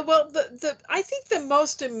 Well, I think the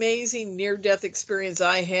most amazing near-death experience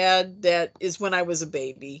I had, that is when I was a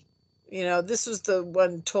baby. This was the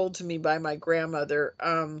one told to me by my grandmother.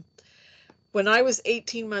 When I was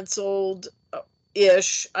 18 months old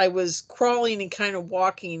ish, I was crawling and kind of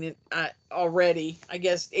walking already. I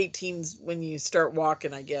guess 18's when you start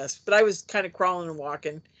walking, I guess. But I was kind of crawling and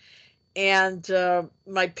walking. And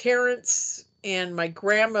my parents and my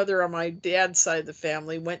grandmother on my dad's side of the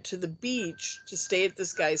family went to the beach to stay at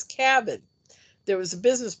this guy's cabin. There was a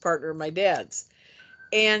business partner of my dad's.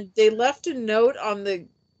 And they left a note on the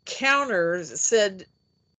counter that said,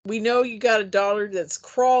 "We know you got a daughter that's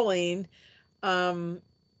crawling. Um,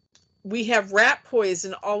 we have rat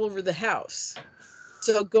poison all over the house.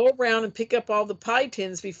 So go around and pick up all the pie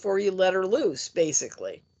tins before you let her loose,"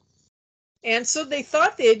 basically. And so they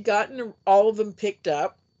thought they had gotten all of them picked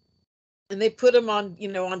up, and they put them on,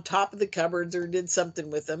 on top of the cupboards or did something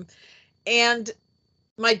with them. And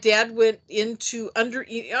my dad went into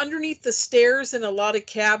underneath the stairs in a lot of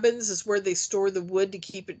cabins is where they store the wood to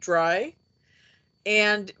keep it dry.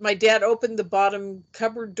 And my dad opened the bottom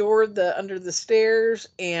cupboard door, the under the stairs,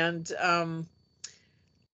 and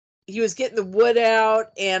he was getting the wood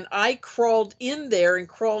out, and I crawled in there and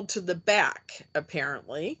crawled to the back,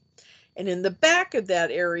 apparently. And in the back of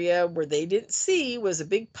that area where they didn't see was a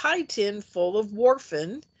big pie tin full of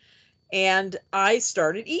warfarin, and I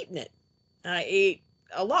started eating it. I ate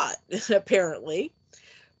a lot, apparently.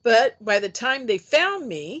 But by the time they found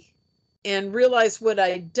me and realized what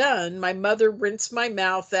I'd done, my mother rinsed my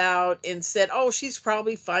mouth out and said, "Oh, she's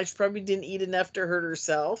probably fine. She probably didn't eat enough to hurt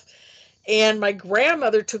herself." And my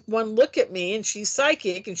grandmother took one look at me, and she's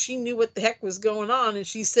psychic, and she knew what the heck was going on. And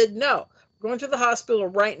she said, "No, we're going to the hospital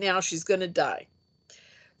right now. She's going to die."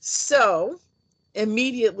 So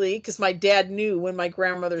immediately, because my dad knew when my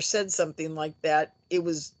grandmother said something like that, it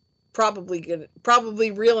was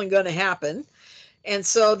probably real and going to happen. And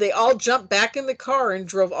so they all jumped back in the car and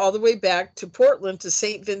drove all the way back to Portland to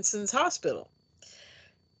St. Vincent's Hospital.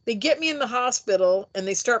 They get me in the hospital and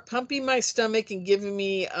they start pumping my stomach and giving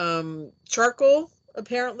me charcoal.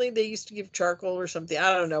 Apparently, they used to give charcoal or something.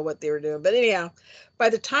 I don't know what they were doing. But anyhow, by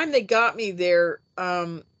the time they got me there,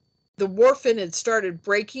 the warfarin had started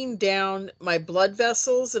breaking down my blood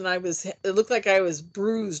vessels, and it looked like I was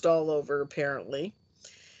bruised all over, apparently.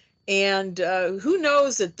 And who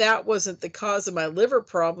knows that that wasn't the cause of my liver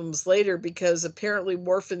problems later, because apparently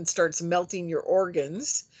warfarin starts melting your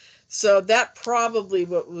organs. So that probably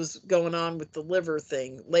what was going on with the liver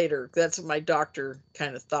thing later. That's what my doctor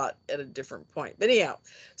kind of thought at a different point. But anyhow,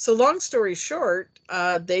 so long story short,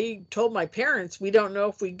 they told my parents, "We don't know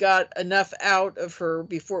if we got enough out of her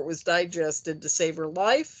before it was digested to save her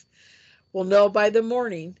life. We'll know by the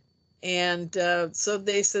morning." And so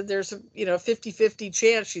they said there's a 50-50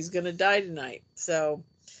 chance she's going to die tonight. So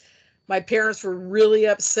my parents were really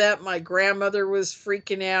upset. My grandmother was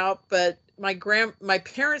freaking out, but my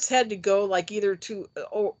parents had to go, like, either to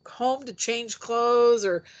home to change clothes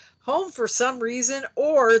or home for some reason,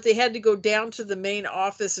 or they had to go down to the main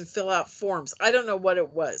office and fill out forms. I don't know what it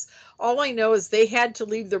was. All I know is they had to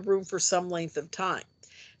leave the room for some length of time.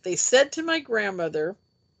 They said to my grandmother,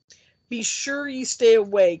 "Be sure you stay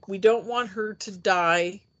awake. We don't want her to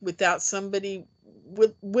die without somebody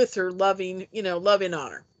with her loving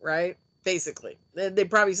on her," right? Basically, they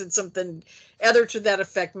probably said something other to that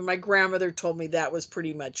effect, but my grandmother told me that was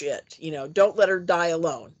pretty much it. Don't let her die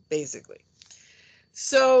alone, basically.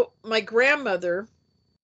 So my grandmother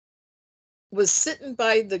was sitting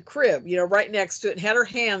by the crib, right next to it, and had her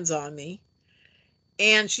hands on me,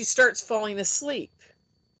 and she starts falling asleep.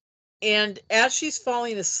 And as she's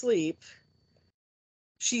falling asleep,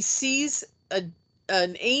 she sees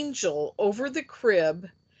an angel over the crib,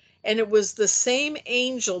 and it was the same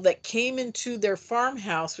angel that came into their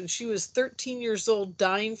farmhouse when she was 13 years old,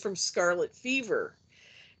 dying from scarlet fever.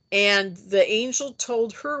 And the angel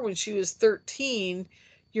told her when she was 13,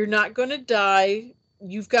 "You're not going to die.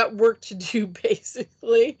 You've got work to do,"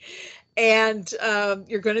 basically. And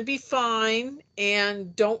you're going to be fine.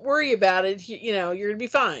 And don't worry about it. You're going to be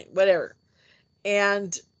fine, whatever.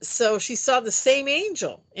 And so she saw the same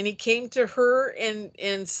angel, and he came to her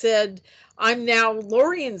and said, "I'm now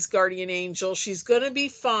Lorien's guardian angel. She's going to be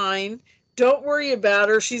fine. Don't worry about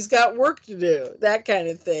her. She's got work to do," that kind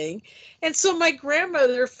of thing. And so my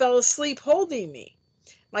grandmother fell asleep holding me.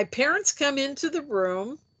 My parents come into the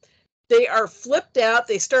room. They are flipped out.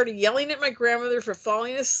 They started yelling at my grandmother for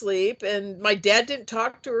falling asleep, and my dad didn't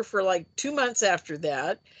talk to her for like 2 months after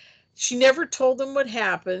that. She never told them what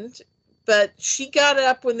happened, but she got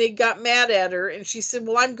up when they got mad at her, and she said,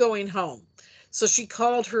 "Well, I'm going home." So she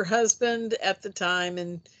called her husband at the time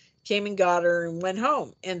and came and got her and went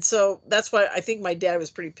home. And so that's why I think my dad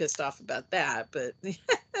was pretty pissed off about that, but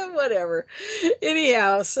whatever.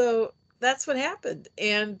 Anyhow, so that's what happened.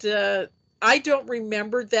 And I don't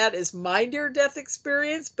remember that as my near-death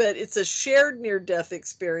experience, but it's a shared near-death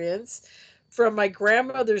experience from my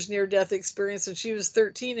grandmother's near-death experience when she was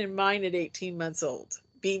 13 and mine at 18 months old,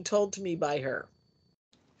 being told to me by her.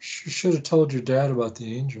 You should have told your dad about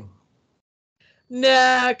the angel.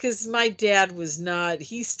 Nah, because my dad was not.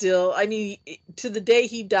 He still, I mean, to the day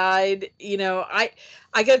he died, I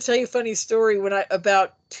got to tell you a funny story. When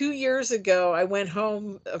about 2 years ago, I went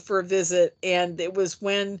home for a visit, and it was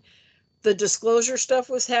when the disclosure stuff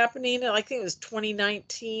was happening. And I think it was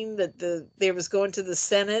 2019 that they was going to the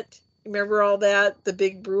Senate. Remember all that? The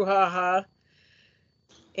big brouhaha.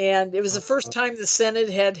 And it was the first time the Senate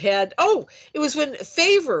had it was when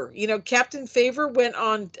Favor, Captain Favor went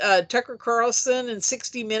on Tucker Carlson and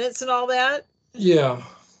 60 Minutes and all that. Yeah.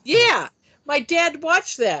 Yeah, my dad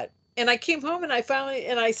watched that. And I came home and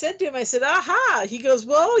I said to him, I said, aha. He goes,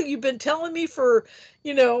 well, you've been telling me for,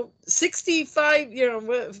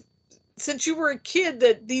 65, since you were a kid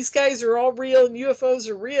that these guys are all real and UFOs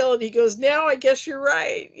are real. And he goes, now I guess you're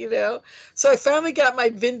right, So I finally got my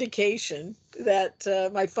vindication that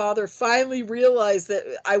my father finally realized that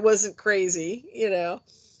I wasn't crazy,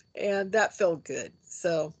 and that felt good.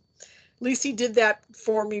 So at least he did that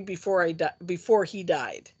for me before he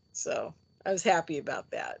died. So I was happy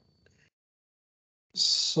about that.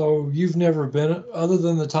 So you've never been, other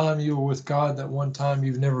than the time you were with God, that one time,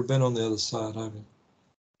 you've never been on the other side, have you?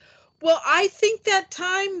 Well, I think that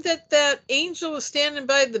time that angel was standing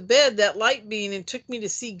by the bed, that light being, and took me to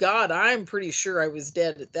see God, I'm pretty sure I was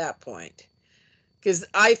dead at that point. Because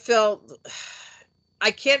I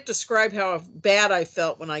can't describe how bad I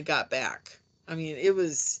felt when I got back. I mean, it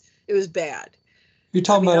was bad. You're I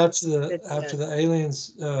talking mean, about I after was the dead. after the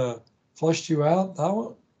aliens flushed you out? That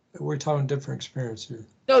one? We're talking different experience here.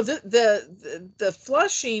 No, the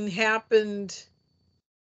flushing happened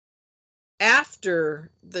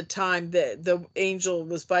after the time that the angel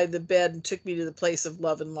was by the bed and took me to the place of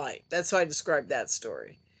love and light. That's how I described that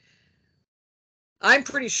story. I'm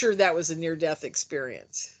pretty sure that was a near-death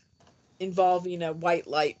experience involving a white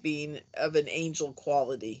light being of an angel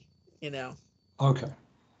quality, you know. Okay.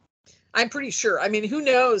 I'm pretty sure. I mean, who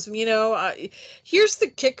knows? Here's the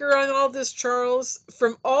kicker on all this, Charles.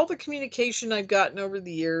 From all the communication I've gotten over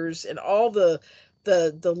the years and all the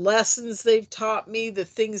lessons they've taught me, the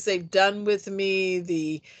things they've done with me,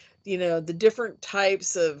 the different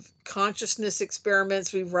types of consciousness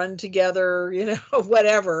experiments we've run together,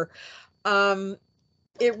 whatever. Um,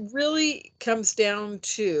 it really comes down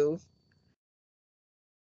to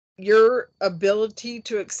your ability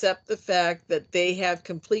to accept the fact that they have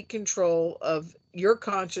complete control of your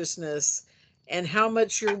consciousness and how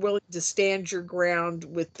much you're willing to stand your ground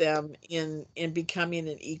with them in becoming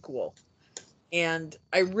an equal. And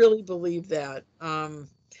I really believe that.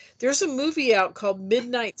 There's a movie out called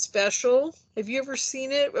Midnight Special. Have you ever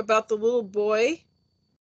seen it, about the little boy?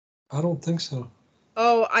 I don't think so.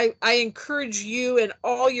 Oh, I encourage you and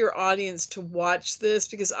all your audience to watch this,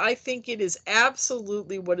 because I think it is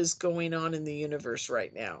absolutely what is going on in the universe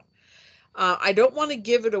right now. I don't want to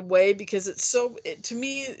give it away because to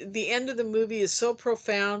me, the end of the movie is so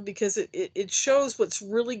profound, because it shows what's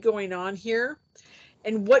really going on here.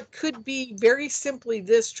 And what could be very simply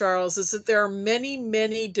this, Charles, is that there are many,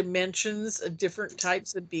 many dimensions of different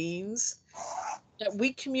types of beings that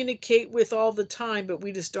we communicate with all the time, but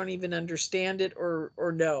we just don't even understand it or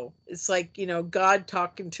know. It's like, God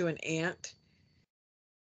talking to an ant.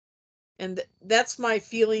 And that's my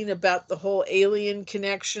feeling about the whole alien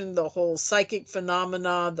connection, the whole psychic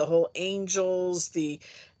phenomena, the whole angels, the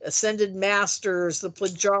ascended masters, the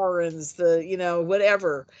Plagiarians,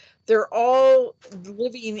 whatever. They're all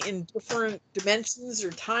living in different dimensions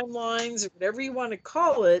or timelines or whatever you want to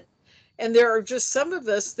call it. And there are just some of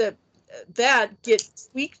us that get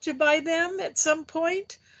tweaked by them at some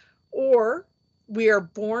point, or we are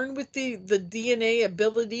born with the DNA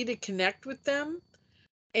ability to connect with them,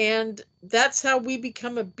 and that's how we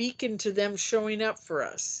become a beacon to them showing up for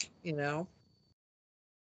us.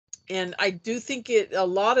 And I do think a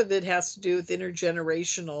lot of it has to do with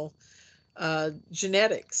intergenerational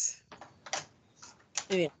genetics.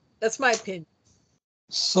 Anyway, that's my opinion.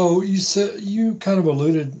 So you said, you kind of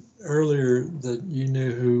alluded earlier that you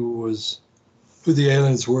knew who the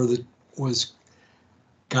aliens were that was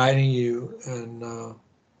guiding you and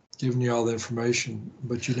giving you all the information,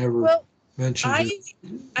 but you never Well, mentioned I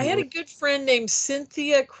I had a good friend named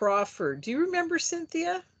Cynthia Crawford. Do you remember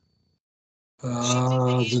Cynthia? She did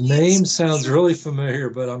the The alien name sounds really sculptures. familiar,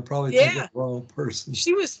 but I'm probably thinking of Yeah, the wrong person.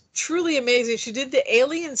 she was truly amazing. She did the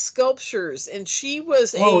alien sculptures, and she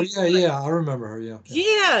was Oh a yeah, yeah, I remember her. Yeah,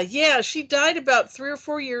 yeah. yeah. She died about 3 or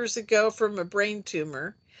 4 years ago from a brain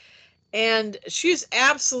tumor, and she's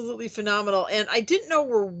absolutely phenomenal. And I didn't know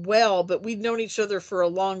her well, but we'd known each other for a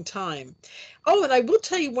long time. Oh, and I will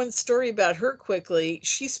tell you one story about her quickly.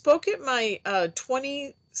 She spoke at my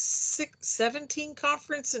 17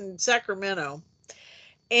 conference in Sacramento.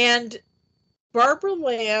 And Barbara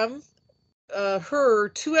Lamb, her,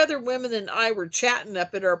 two other women, and I were chatting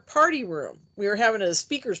up at our party room. We were having a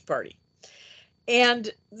speaker's party.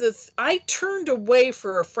 And I turned away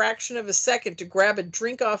for a fraction of a second to grab a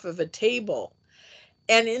drink off of a table.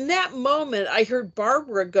 And in that moment, I heard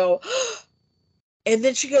Barbara go, and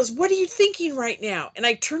then she goes, "What are you thinking right now?" And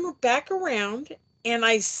I turn back around and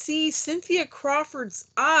I see Cynthia Crawford's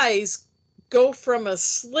eyes go from a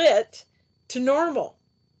slit to normal.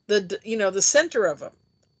 The center of them.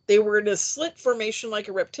 They were in a slit formation like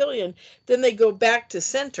a reptilian. Then they go back to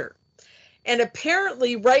center. And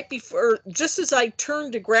apparently, right before, just as I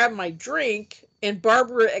turned to grab my drink, and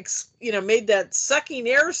Barbara, made that sucking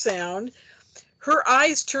air sound, her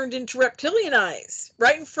eyes turned into reptilian eyes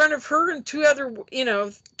right in front of her and two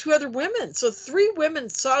other women. So three women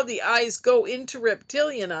saw the eyes go into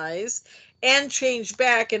reptilian eyes and change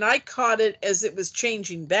back, and I caught it as it was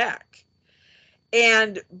changing back.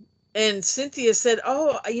 And Cynthia said,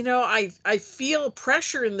 "Oh, I feel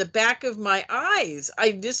pressure in the back of my eyes.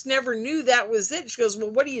 I just never knew that was it." She goes, "Well,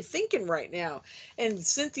 what are you thinking right now?" And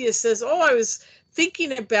Cynthia says, "Oh, I was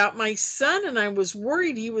thinking about my son, and I was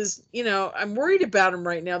worried I'm worried about him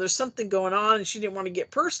right now. There's something going on." And she didn't want to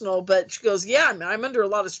get personal, but she goes, "Yeah, I'm under a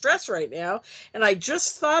lot of stress right now, and I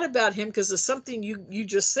just thought about him because of something you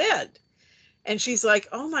just said." And she's like,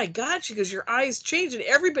 "Oh my God," she goes, "your eyes changed," and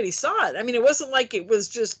everybody saw it. I mean, it wasn't like it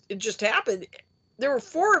just happened. There were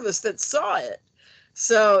four of us that saw it.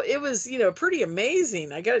 So it was, pretty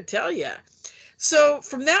amazing, I got to tell you. So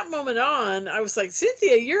from that moment on, I was like,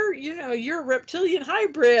 "Cynthia, you're a reptilian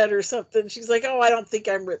hybrid or something." She's like, "Oh, I don't think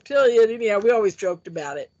I'm reptilian." Anyhow, we always joked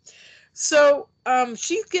about it. So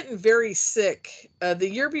she's getting very sick. The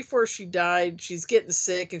year before she died, she's getting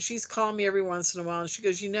sick, and she's calling me every once in a while. And she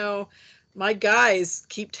goes, "My guys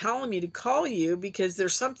keep telling me to call you because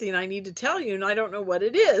there's something I need to tell you, and I don't know what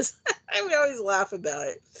it is." And we always laugh about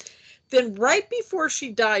it. Then right before she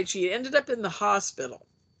died, she ended up in the hospital.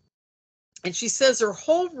 And she says her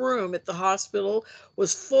whole room at the hospital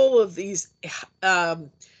was full of these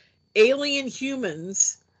alien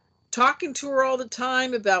humans talking to her all the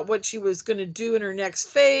time about what she was going to do in her next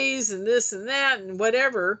phase and this and that and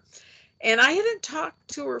whatever. And I hadn't talked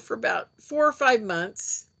to her for about 4 or 5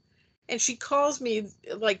 months. And she calls me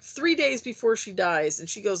like 3 days before she dies. And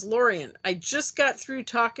she goes, "Lorien, I just got through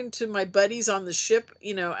talking to my buddies on the ship,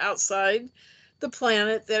 outside the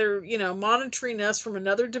planet that are, monitoring us from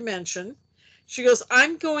another dimension." She goes,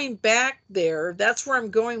 "I'm going back there. That's where I'm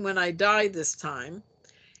going when I die this time.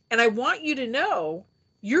 And I want you to know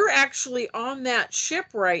you're actually on that ship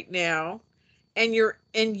right now, and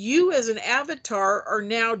you as an avatar are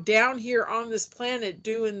now down here on this planet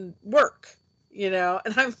doing work." And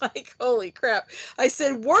I'm like, "Holy crap." I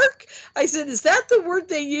said, "Work?" I said, "Is that the word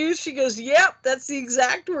they use?" She goes, "Yep, that's the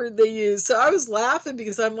exact word they use." So I was laughing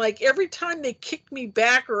because I'm like, every time they kick me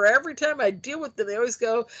back or every time I deal with them, they always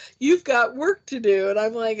go, "You've got work to do." And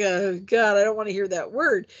I'm like, "Oh God, I don't want to hear that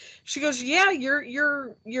word." She goes, "Yeah,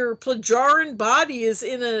 your Plajaran body is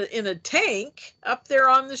in a tank up there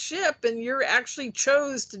on the ship, and you're actually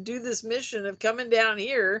chose to do this mission of coming down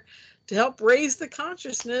here to help raise the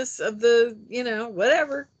consciousness of the,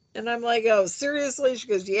 whatever." And I'm like, "Oh, seriously?" She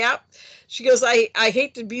goes, "Yep." She goes, I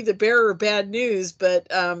hate to be the bearer of bad news, but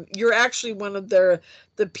you're actually one of the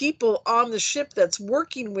people on the ship that's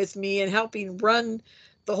working with me and helping run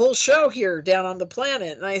the whole show here down on the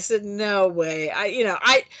planet." And I said, "No way."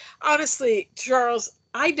 I honestly, Charles,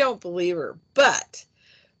 I don't believe her, but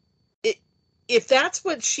if that's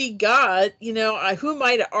what she got, who am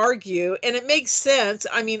I to argue? And it makes sense.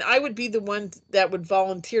 I mean, I would be the one that would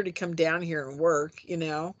volunteer to come down here and work.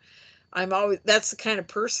 That's the kind of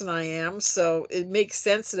person I am. So it makes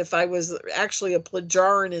sense that if I was actually a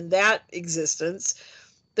Plajaran in that existence,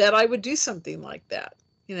 that I would do something like that.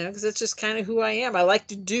 Because that's just kind of who I am. I like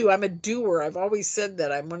to do. I'm a doer. I've always said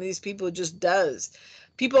that. I'm one of these people who just does.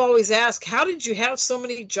 People always ask, "How did you have so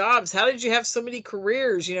many jobs? How did you have so many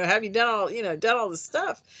careers? Have you done all this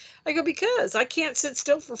stuff?" I go, "Because I can't sit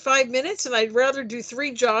still for 5 minutes, and I'd rather do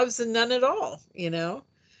 3 jobs than none at all.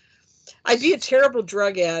 I'd be a terrible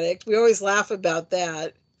drug addict. We always laugh about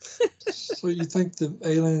that." So you think the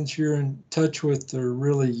aliens you're in touch with are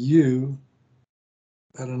really you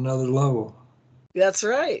at another level? That's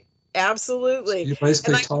right. Absolutely. You're And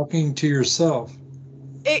basically talking to yourself.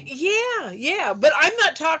 yeah, but I'm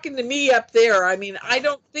not talking to me up there. I mean, I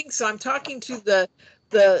don't think so. I'm talking to the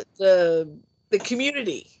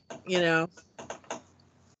community. But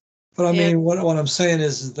I And mean, what I'm saying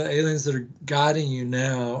is the aliens that are guiding you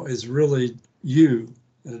now is really you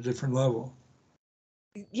at a different level.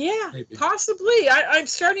 Yeah, maybe. possibly. I'm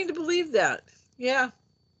starting to believe that. Yeah.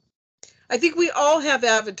 I think we all have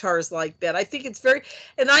avatars like that. I think it's very,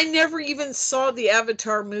 and I never even saw the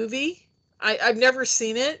Avatar movie. I've never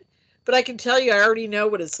seen it, but I can tell you I already know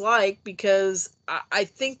what it's like because I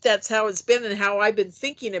think that's how it's been and how I've been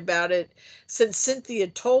thinking about it since Cynthia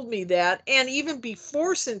told me that. And even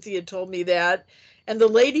before Cynthia told me that, and the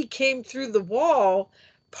lady came through the wall,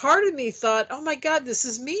 part of me thought, oh my God, this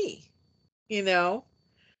is me, you know?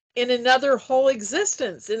 In another whole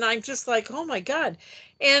existence, and I'm just like, oh my God.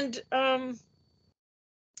 And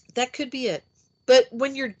that could be it. But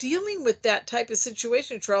when you're dealing with that type of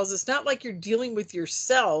situation, Charles, it's not like you're dealing with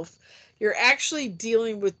yourself. You're actually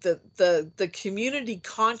dealing with the community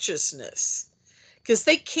consciousness, because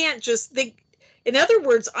they can't just they in other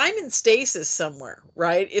words, I'm in stasis somewhere,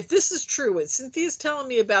 right? If this is true, what Cynthia's telling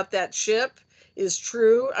me about that ship is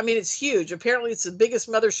true. I mean, it's huge. Apparently it's the biggest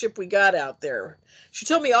mothership we got out there. She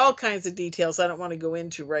told me all kinds of details I don't want to go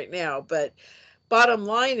into right now, but bottom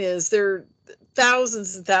line is there are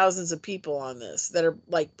thousands and thousands of people on this that are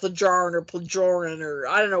like Plajoran, or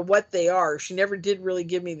I don't know what they are. She never did really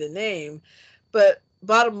give me the name, but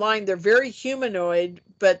bottom line, they're very humanoid,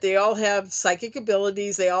 but they all have psychic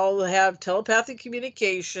abilities. They all have telepathic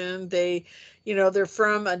communication. They're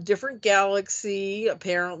from a different galaxy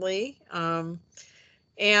apparently. So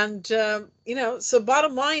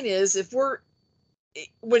bottom line is, if we're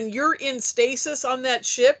when you're in stasis on that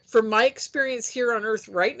ship, from my experience here on Earth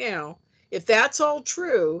right now, if that's all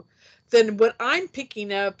true, then what I'm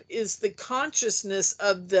picking up is the consciousness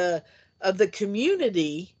of the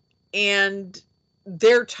community and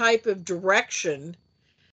their type of direction,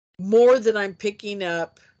 more than I'm picking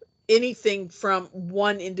up anything from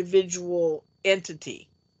one individual entity.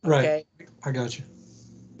 Right. Okay. I got you.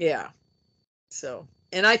 Yeah. So,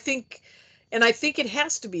 and I think it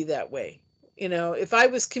has to be that way. If I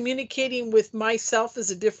was communicating with myself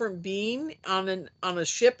as a different being on a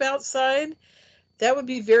ship outside, that would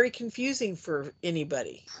be very confusing for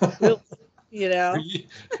anybody. Really, you For know. you,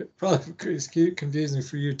 probably it's cute, confusing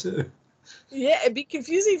for you too. Yeah, it'd be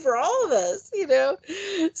confusing for all of us.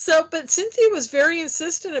 So, but Cynthia was very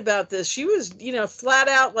insistent about this. She was, flat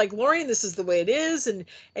out like, Lorien, this is the way it is, and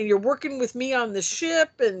you're working with me on the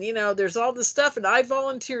ship, and there's all this stuff, and I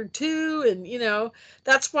volunteered too, and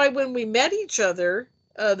that's why when we met each other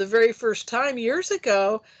the very first time years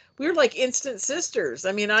ago, we were like instant sisters.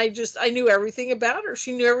 I mean, I knew everything about her.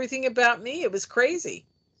 She knew everything about me. It was crazy.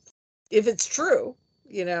 If it's true,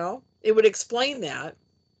 it would explain that.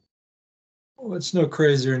 Well, it's no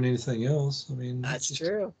crazier than anything else. I mean, it's That's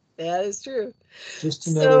true. That is true. just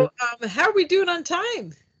another So, how are we doing on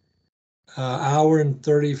time? hour and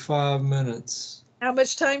 35 minutes. How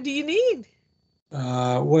much time do you need?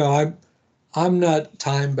 Well, I'm not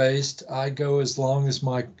time based. I go as long as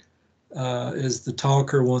my as the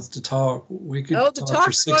talker wants to talk. We could Oh, the talk for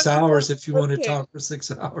talk six wants to talk. hours if you want to Okay. talk for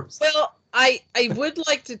 6 hours. Well, I would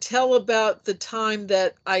like to tell about the time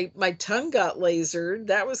that my tongue got lasered.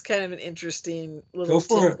 That was kind of an interesting Go little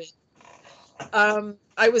for it. tidbit.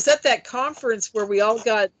 I was at that conference where we all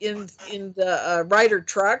got in the Ryder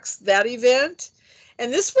trucks, that event.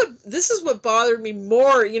 And this is what bothered me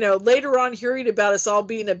more, later on, hearing about us all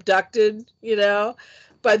being abducted,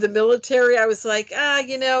 by the military. I was like,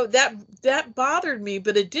 that bothered me,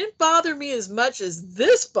 but it didn't bother me as much as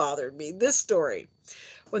this bothered me, this story.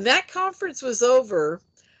 When that conference was over,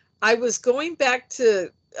 I was going back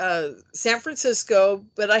to San Francisco,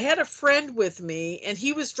 but I had a friend with me, and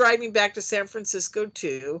he was driving back to San Francisco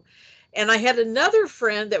too. And I had another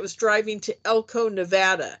friend that was driving to Elko,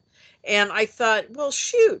 Nevada. And I thought, well,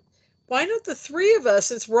 shoot, why don't the three of us,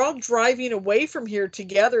 since we're all driving away from here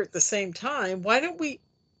together at the same time, why don't we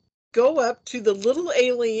go up to the Little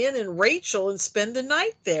Alien in Rachel and spend the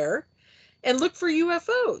night there and look for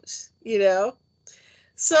UFOs?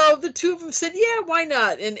 So the two of them said, "Yeah, why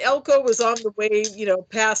not?" And Elko was on the way,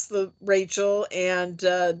 past the Rachel, and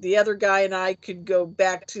the other guy and I could go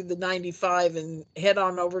back to the 95 and head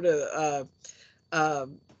on over to, uh, uh,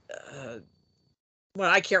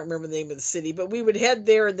 well, I can't remember the name of the city, but we would head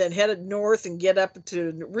there and then head north and get up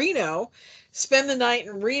to Reno, spend the night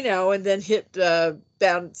in Reno, and then hit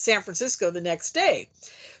down San Francisco the next day.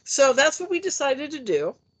 So that's what we decided to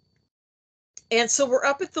do. And so we're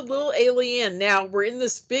up at the Little Alien now. We're in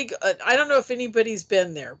this big, I don't know if anybody's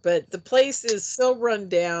been there, but the place is so run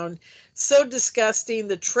down, so disgusting.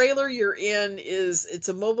 The trailer you're in it's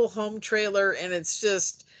a mobile home trailer, and it's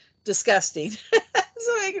just disgusting.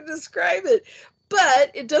 So I can describe it.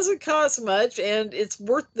 But it doesn't cost much, and it's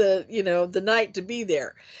worth the night to be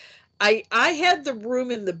there. I had the room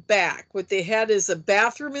in the back. What they had is a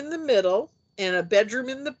bathroom in the middle, and a bedroom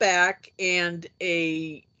in the back, and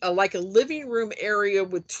a like a living room area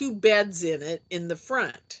with 2 beds in it in the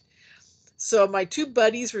front. So my 2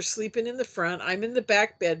 buddies were sleeping in the front. I'm in the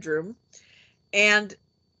back bedroom, and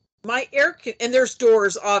and there's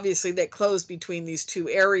doors obviously that close between these 2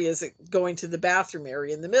 areas going to the bathroom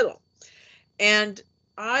area in the middle. And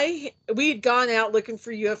we had gone out looking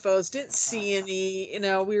for UFOs, didn't see any,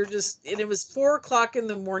 we were just, and it was 4 o'clock in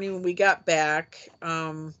the morning when we got back.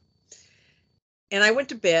 And I went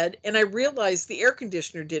to bed, and I realized the air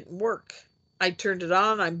conditioner didn't work. I turned it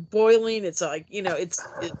on. I'm boiling. It's like,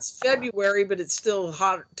 it's February, but it's still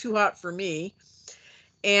hot, too hot for me.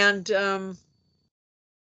 And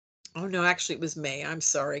oh no, actually it was May. I'm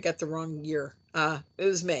sorry, I got the wrong year. It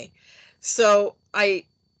was May. So I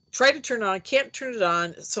tried to turn it on. I can't turn it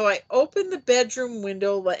on. So I opened the bedroom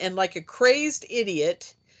window, and like a crazed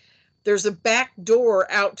idiot, there's a back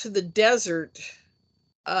door out to the desert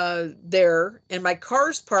there, and my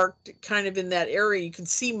car's parked kind of in that area. You can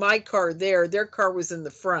see my car there. Their car was in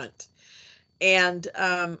the front, and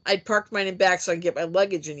I'd parked mine in back so I could get my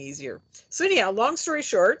luggage in easier. So anyhow, long story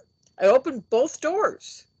short, I opened both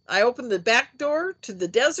doors. I opened the back door to the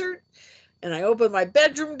desert, and I opened my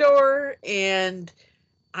bedroom door, and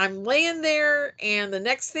I'm laying there, and the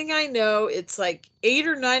next thing I know, it's like 8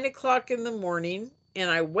 or 9 o'clock in the morning, and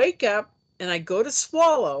I wake up and I go to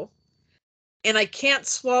swallow, and I can't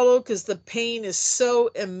swallow because the pain is so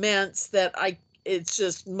immense that it's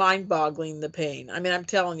just mind-boggling, the pain. I mean, I'm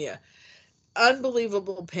telling you,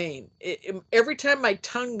 unbelievable pain. Every time my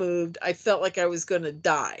tongue moved, I felt like I was going to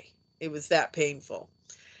die. It was that painful.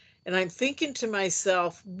 And I'm thinking to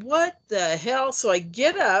myself, what the hell? So I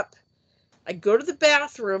get up, I go to the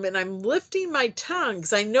bathroom, and I'm lifting my tongue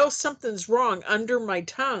because I know something's wrong under my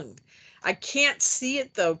tongue. I can't see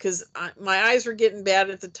it though, because my eyes were getting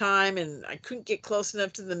bad at the time, and I couldn't get close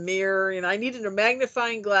enough to the mirror, and I needed a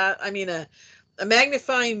magnifying glass. I mean, a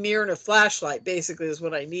magnifying mirror and a flashlight basically is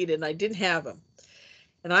what I needed, and I didn't have them.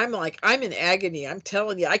 And I'm in agony. I'm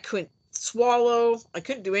telling you, I couldn't swallow. I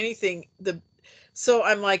couldn't do anything. So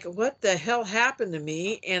I'm like, what the hell happened to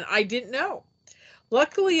me? And I didn't know.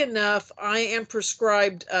 Luckily enough, I am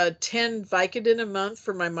prescribed 10 Vicodin a month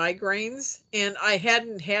for my migraines, and I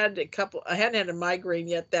hadn't had a migraine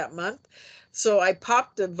yet that month. So I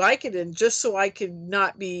popped a Vicodin just so I could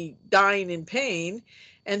not be dying in pain.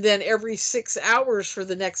 And then every 6 hours for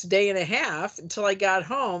the next day and a half until I got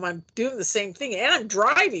home, I'm doing the same thing, and I'm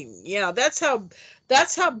driving. That's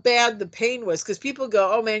how bad the pain was. Because people go,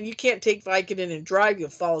 "Oh man, you can't take Vicodin and drive; you'll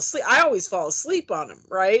fall asleep." I always fall asleep on them,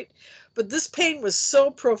 right? But this pain was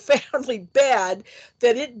so profoundly bad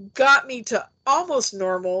that it got me to almost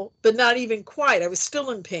normal, but not even quite. I was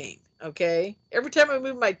still in pain. Okay. Every time I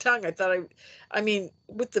moved my tongue, I thought I mean,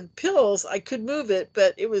 with the pills, I could move it,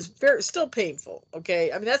 but it was still painful.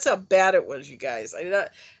 Okay. I mean, that's how bad it was, you guys.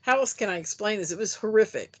 How else can I explain this? It was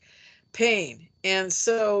horrific pain. And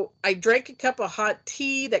so I drank a cup of hot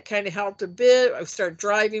tea that kind of helped a bit. I start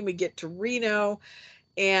driving. We get to Reno,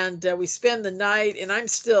 and we spend the night, and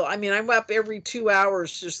I'm up every 2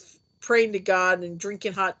 hours just praying to God and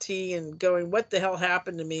drinking hot tea and going, what the hell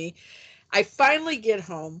happened to me? I finally get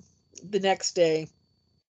home the next day,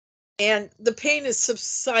 and the pain is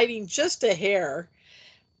subsiding just a hair.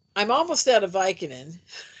 I'm almost out of Vicodin.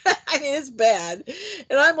 I mean, it's bad.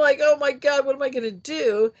 And I'm like, oh my God, what am I going to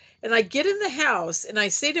do? And I get in the house, and I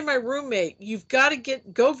say to my roommate, you've got to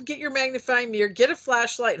go get your magnifying mirror, get a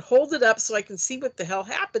flashlight, hold it up so I can see what the hell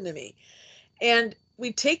happened to me. And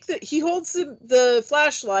he holds the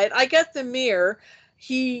flashlight. I got the mirror.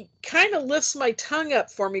 He kind of lifts my tongue up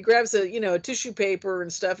for me, grabs a tissue paper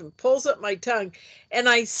and stuff, and pulls up my tongue. And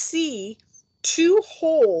I see 2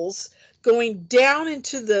 holes going down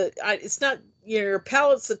into it's not, your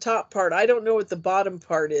palate's the top part. I don't know what the bottom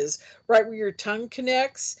part is. Right where your tongue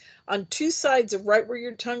connects, on 2 sides of right where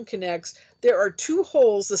your tongue connects, there are 2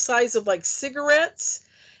 holes the size of like cigarettes,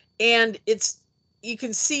 and you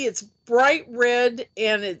can see it's bright red,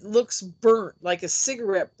 and it looks burnt like a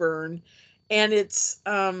cigarette burn, and it's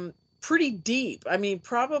pretty deep. I mean,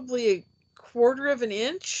 probably a quarter of an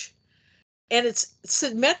inch, and it's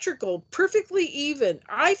symmetrical, perfectly even.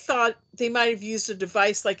 I thought they might have used a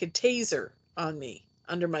device like a taser on me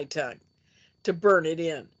under my tongue to burn it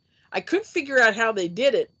in. I couldn't figure out how they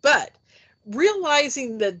did it, but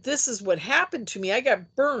realizing that this is what happened to me, I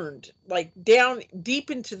got burned like down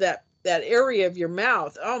deep into that area of your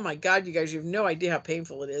mouth. Oh my God, you guys, you have no idea how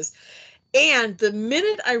painful it is. And the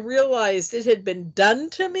minute I realized it had been done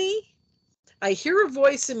to me, I hear a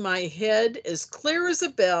voice in my head as clear as a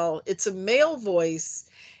bell. It's a male voice,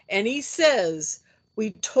 and he says,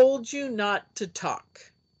 "We told you not to talk."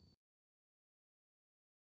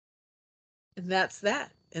 And that's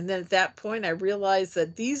that. And then at that point, I realized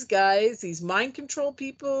that these guys, these mind control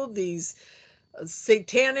people, these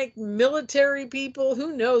satanic military people,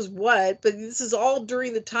 who knows what, but this is all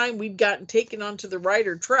during the time we'd gotten taken onto the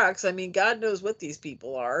Ryder trucks. I mean, God knows what these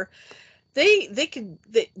people are. They could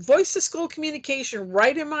voice to skull communication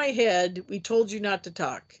right in my head. We told you not to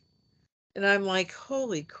talk. And I'm like,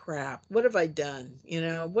 holy crap, what have I done?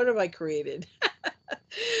 What have I created?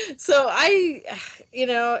 So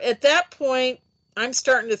at that point, I'm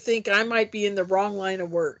starting to think I might be in the wrong line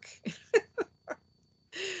of work.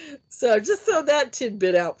 So just throw that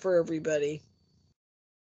tidbit out for everybody.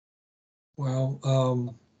 Well,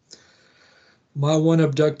 my one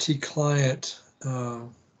abductee client,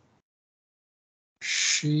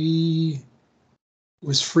 she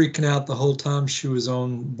was freaking out the whole time she was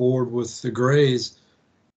on board with the Greys,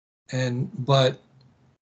 but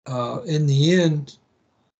in the end,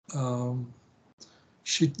 um,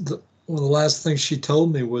 one of the last things she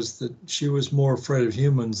told me was that she was more afraid of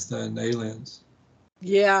humans than aliens.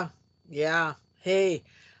 Yeah, yeah. Hey,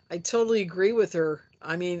 I totally agree with her.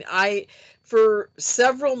 I mean, for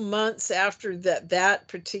several months after that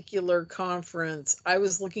particular conference, I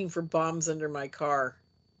was looking for bombs under my car.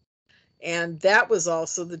 And that was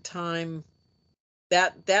also the time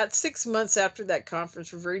that 6 months after that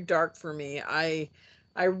conference were very dark for me. I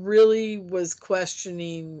really was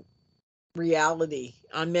questioning reality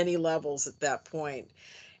on many levels at that point.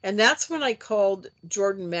 And that's when I called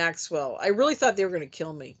Jordan Maxwell. I really thought they were going to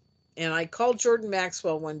kill me. And I called Jordan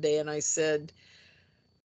Maxwell one day and I said,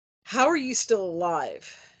 "How are you still alive?"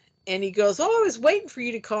 And he goes, "Oh, I was waiting for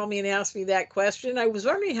you to call me and ask me that question. I was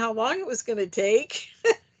wondering how long it was going to take."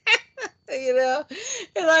 you know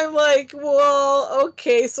and I'm like, well,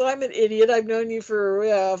 okay, so I'm an idiot. I've known you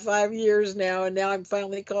for 5 years now, and now I'm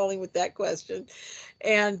finally calling with that question.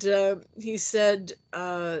 And he said,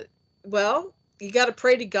 well, you got to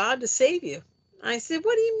pray to God to save you. I said,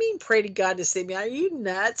 what do you mean pray to God to save me? Are you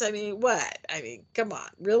nuts? I mean, what? I mean, come on,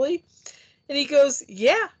 really? And he goes,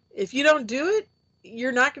 yeah, if you don't do it,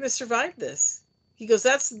 you're not going to survive this. He goes,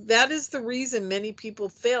 that is the reason many people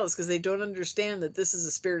fail, is because they don't understand that this is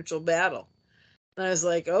a spiritual battle. And I was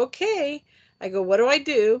like, okay. I go, what do I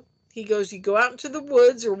do? He goes, you go out into the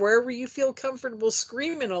woods or wherever you feel comfortable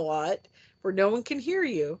screaming a lot where no one can hear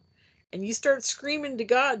you. And you start screaming to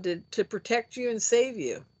God to protect you and save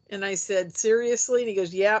you. And I said, seriously? And he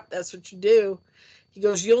goes, yeah, that's what you do. He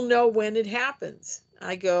goes, you'll know when it happens.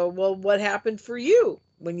 I go, well, what happened for you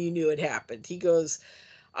when you knew it happened? He goes,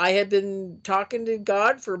 I had been talking to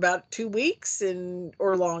God for about 2 weeks and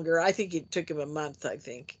or longer. I think it took him a month, I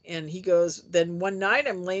think. And he goes, then one night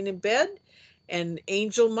I'm laying in bed and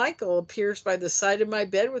Angel Michael appears by the side of my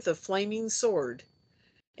bed with a flaming sword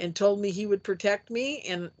and told me he would protect me,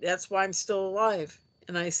 and that's why I'm still alive.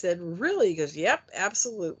 And I said, really? He goes, yep,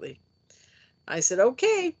 absolutely. I said,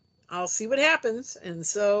 okay, I'll see what happens. And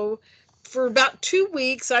so for about 2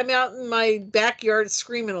 weeks, I'm out in my backyard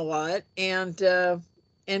screaming a lot and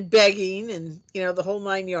begging and the whole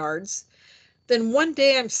 9 yards. Then one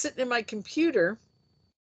day I'm sitting in my computer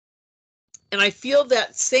and I feel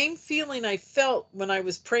that same feeling I felt when I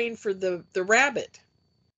was praying for the rabbit.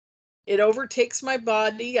 It overtakes my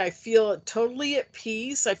body. I feel totally at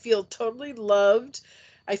peace. I feel totally loved.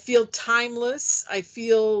 I feel timeless. I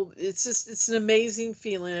feel it's an amazing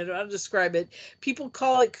feeling. I don't know how to describe it. People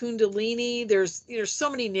call it Kundalini. There's so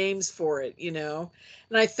many names for it. And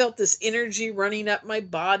I felt this energy running up my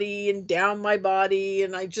body and down my body.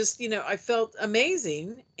 And I just, I felt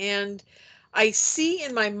amazing. And I see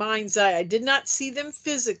in my mind's eye, I did not see them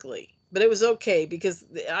physically, but it was okay because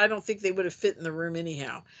I don't think they would have fit in the room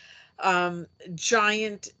anyhow.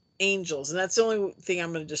 Giant angels, and that's the only thing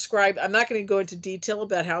I'm going to describe. I'm not going to go into detail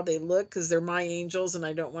about how they look because they're my angels and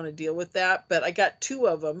I don't want to deal with that, but I got two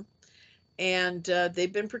of them, and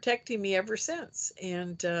they've been protecting me ever since.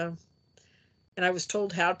 And I was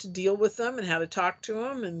told how to deal with them and how to talk to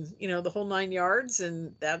them, and the whole 9 yards,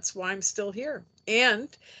 and that's why I'm still here. And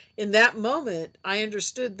in that moment I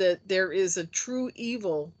understood that there is a true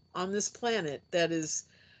evil on this planet that is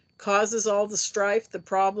causes all the strife, the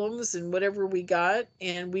problems, and whatever we got.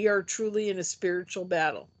 And we are truly in a spiritual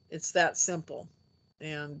battle. It's that simple.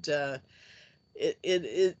 And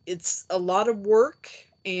it's a lot of work.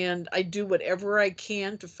 And I do whatever I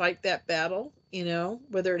can to fight that battle,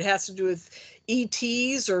 whether it has to do with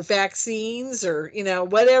ETs or vaccines or,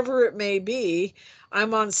 whatever it may be.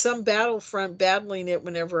 I'm on some battlefront battling it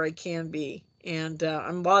whenever I can be. And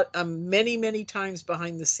I'm many, many times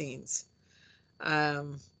behind the scenes.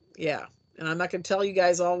 Um, yeah. And I'm not going to tell you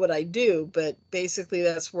guys all what I do, but basically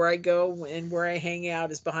that's where I go and where I hang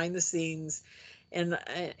out is behind the scenes. and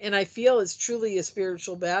I feel it's truly a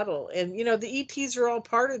spiritual battle. And the ETs are all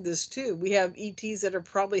part of this too. We have ETs that are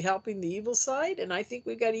probably helping the evil side, and I think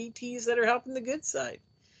we got ETs that are helping the good side.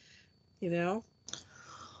 Well,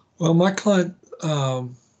 my client,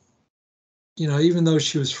 even though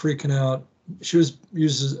she was freaking out, she was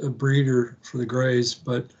used as a breeder for the Greys,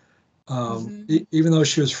 but even though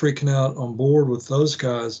she was freaking out on board with those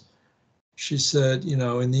guys, she said,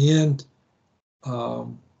 in the end,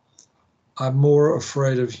 I'm more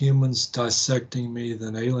afraid of humans dissecting me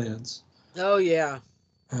than aliens. Oh yeah.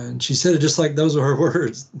 And she said it just like those are her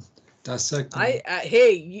words, dissecting me.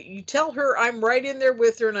 Hey, you tell her I'm right in there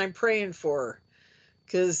with her and I'm praying for her,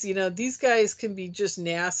 because these guys can be just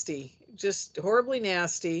nasty, just horribly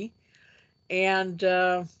nasty. And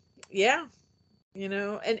yeah,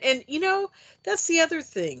 and that's the other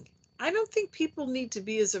thing. I don't think people need to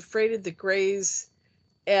be as afraid of the Greys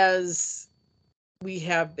as we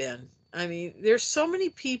have been. I mean, there's so many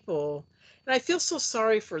people, and I feel so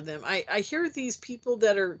sorry for them. I hear these people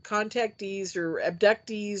that are contactees or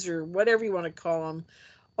abductees or whatever you want to call them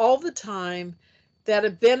all the time, that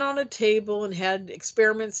have been on a table and had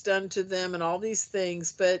experiments done to them and all these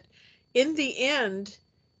things. But in the end,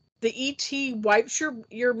 the ET wipes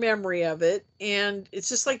your memory of it, and it's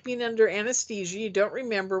just like being under anesthesia. You don't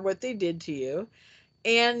remember what they did to you,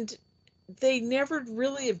 and they never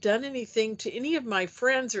really have done anything to any of my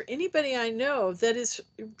friends or anybody I know that is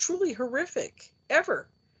truly horrific ever.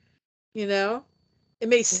 You know, it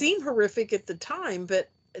may seem horrific at the time,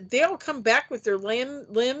 but they all come back with their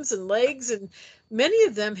limbs and legs, and many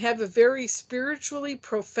of them have a very spiritually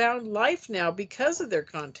profound life now because of their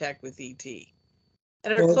contact with ET,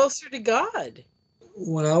 and are Well, closer to God.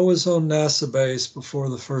 when I was on NASA base before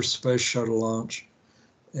the first space shuttle launch,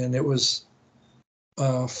 and it was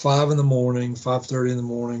 5 in the morning, 5:30 in the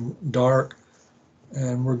morning, dark,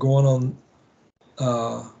 and we're going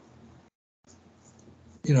on.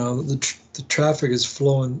 The traffic is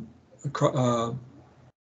flowing, on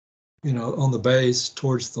the base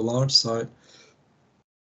towards the launch site.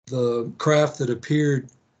 The craft that appeared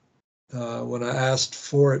when I asked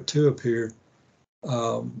for it to appear,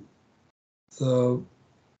 um, the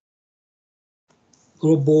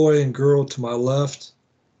little boy and girl to my left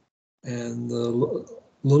and the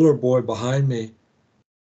littler boy behind me,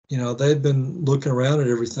 they'd been looking around at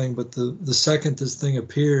everything, but the second this thing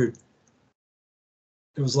appeared,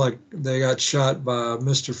 it was like they got shot by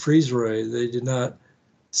Mr. Freeze Ray. They did not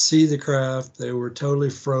see the craft. They were totally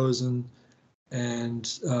frozen and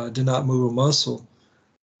did not move a muscle,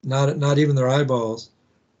 not even their eyeballs.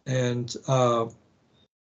 And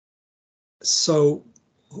so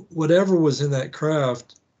whatever was in that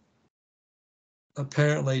craft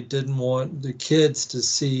apparently didn't want the kids to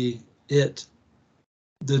see it.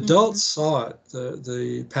 The adults saw it.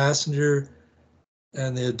 The passenger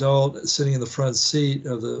and the adult sitting in the front seat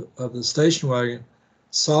of the station wagon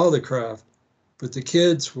saw the craft, but the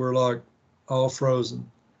kids were like all frozen.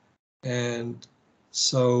 And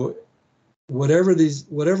so whatever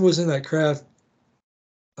was in that craft,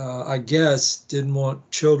 I guess didn't want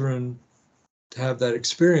children to have that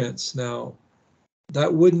experience. Now,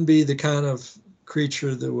 that wouldn't be the kind of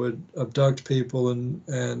creature that would abduct people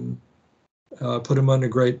and put them under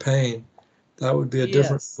great pain. That would be a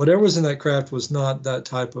different. Yes. Whatever was in that craft was not that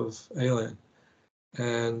type of alien.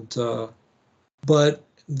 And but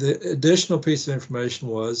the additional piece of information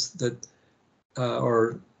was that,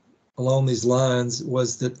 or along these lines,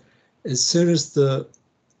 was that as soon as the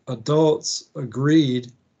adults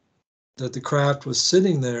agreed that the craft was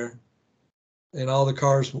sitting there and all the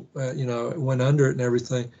cars, went under it and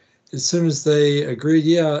everything, as soon as they agreed,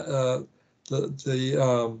 the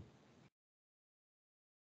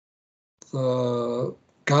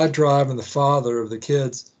guy driving, the father of the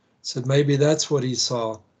kids, said maybe that's what he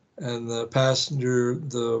saw. And the passenger,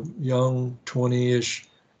 the young 20-ish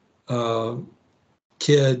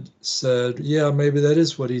kid, said, yeah, maybe that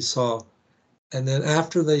is what he saw. And then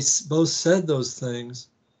after they both said those things,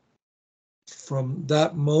 from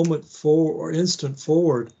that moment forward or instant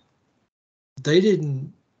forward, they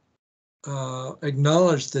didn't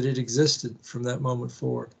acknowledge that it existed from that moment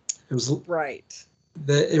forward. It was Right.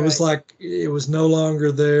 that it was like it was no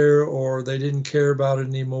longer there, or they didn't care about it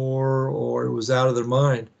anymore, or it was out of their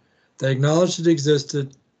mind. They acknowledged it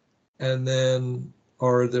existed, and then,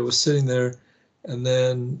 or that was sitting there, and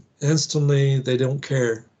then instantly they don't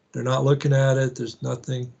care. They're not looking at it. There's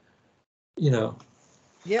nothing, you know.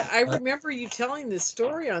 Yeah, I remember you telling this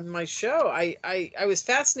story on my show. I was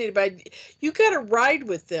fascinated by it. You got a ride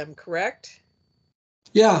with them, correct?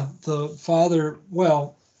 Yeah, the father.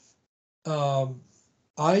 Well, um,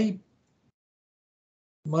 I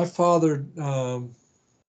My father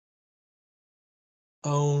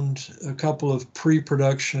owned a couple of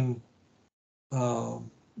pre-production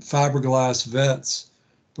fiberglass vets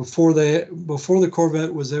before the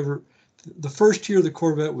Corvette was ever. The first year the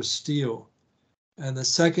Corvette was steel, and the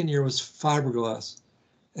second year was fiberglass.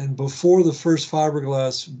 And before the first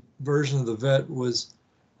fiberglass version of the vet was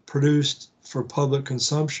produced for public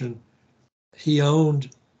consumption, he owned,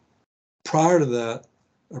 prior to that,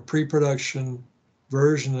 a pre-production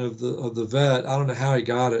version of the vet. I don't know how he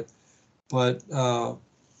got it, but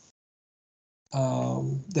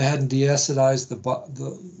they hadn't de-acidized the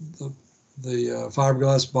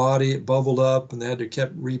fiberglass body. It bubbled up, and they had to keep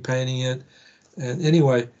repainting it. And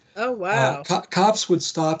anyway, Oh, wow. cops would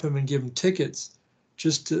stop him and give him tickets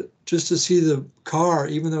just to see the car,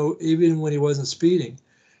 even when he wasn't speeding,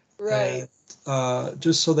 Right. and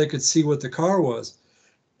just so they could see what the car was.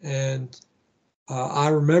 And I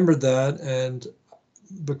remembered that, and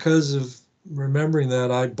because of remembering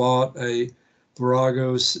that, I bought a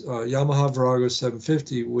Yamaha Virago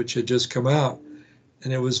 750, which had just come out,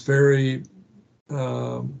 and it was very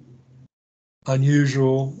um,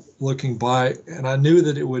 unusual looking bike, and I knew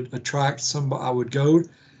that it would attract somebody. I would go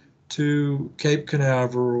to Cape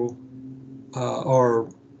Canaveral or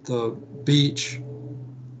the beach.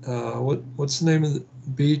 What's the name of the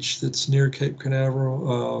beach that's near Cape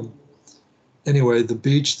Canaveral? Anyway, the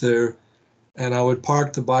beach there, and I would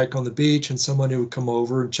park the bike on the beach, and somebody would come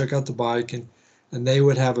over and check out the bike, and they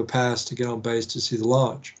would have a pass to get on base to see the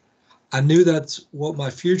launch. I knew that's what my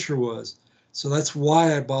future was, so that's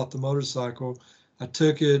why I bought the motorcycle. I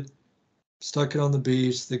took it, stuck it on the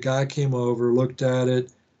beach. The guy came over, looked at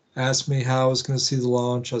it, asked me how I was going to see the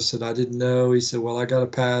launch. I said I didn't know. He said, "Well, I got a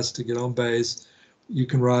pass to get on base. You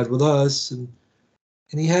can ride with us." And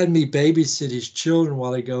he had me babysit his children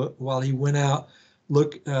while he went out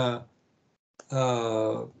look uh,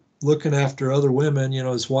 looking after other women. You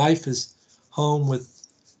know, his wife is home with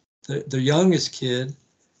the youngest kid,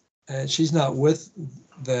 and she's not with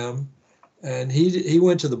them. And he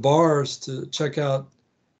went to the bars to check out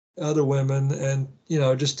other women, and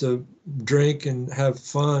just to drink and have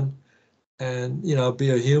fun, and be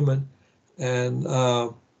a human, and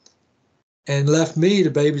left me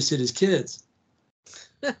to babysit his kids.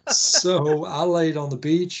 So I laid on the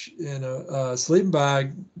beach in a sleeping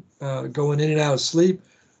bag, going in and out of sleep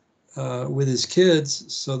with his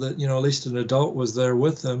kids, so that at least an adult was there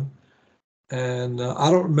with them. And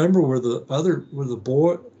I don't remember where the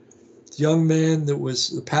boy, the young man that was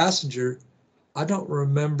the passenger. I don't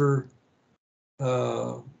remember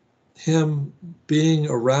uh, him being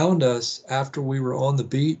around us after we were on the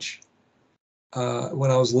beach.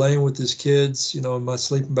 When I was laying with his kids, in my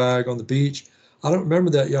sleeping bag on the beach, I don't remember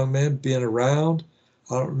that young man being around.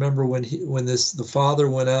 I don't remember when the father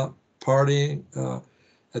went out partying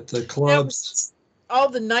at the Now, was clubs. this all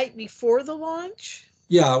the night before the launch?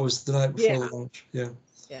 Yeah, it was the night before Yeah. the launch. Yeah,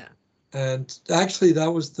 Yeah. and actually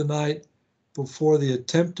that was the night before the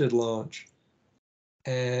attempted launch,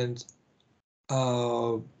 and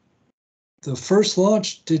uh, the first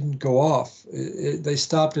launch didn't go off. They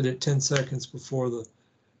stopped it at 10 seconds Oh,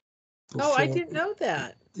 I before didn't know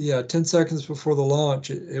that. yeah, 10 seconds before the launch.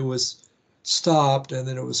 It was stopped, and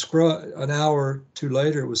then it was scrubbed. An hour or two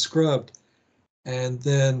later, it was scrubbed, and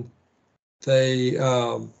then they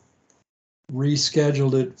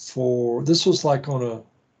rescheduled it for. This was like on a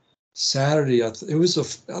Saturday. It was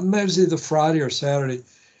maybe it was either Friday or Saturday,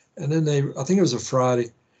 and then I think it was a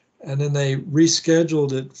Friday, and then they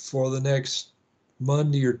rescheduled it for the next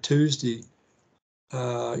Monday or Tuesday. 3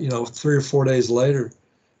 or 4 days later,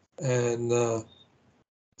 and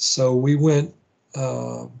so we went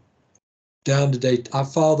uh, down to I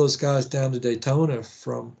followed those guys down to Daytona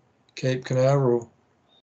from Cape Canaveral,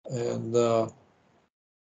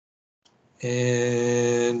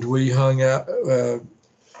 and we hung out,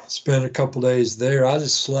 spent a couple days there. I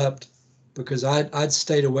just slept because I'd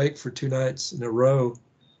stayed awake for 2 nights in a row,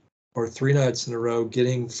 or 3 nights in a row,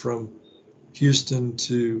 getting from Houston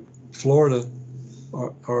to Florida,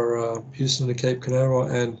 or Houston to Cape Canaveral,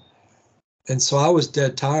 and so I was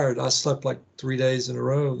dead tired. I slept like 3 days in a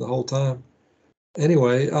row the whole time.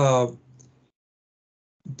 Anyway,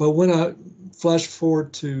 but when I flash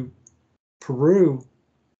forward to Peru,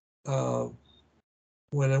 uh,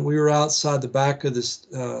 when we were outside the back of this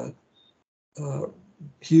uh,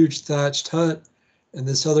 huge thatched hut, and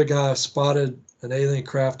this other guy spotted an alien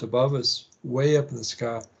craft above us, way up in the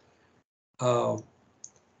sky. Um,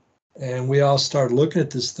 and we all started looking at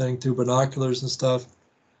this thing through binoculars and stuff.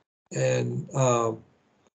 And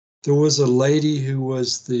there was a lady who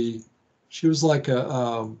was she was like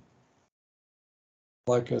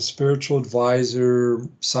like a spiritual advisor,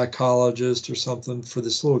 psychologist or something for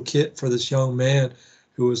this little kid, for this young man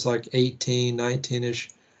who was like 18, 19-ish,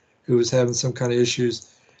 who was having some kind of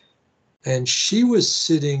issues. And she was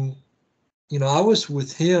sitting, I was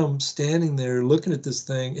with him standing there looking at this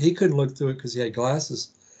thing. He couldn't look through it because he had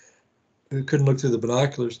glasses. He couldn't look through the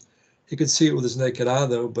binoculars. He could see it with his naked eye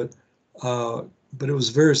though, but it was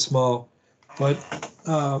very small. But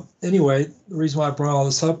anyway, the reason why I brought all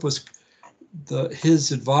this up was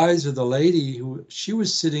his advisor, the lady, who she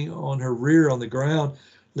was sitting on her rear on the ground,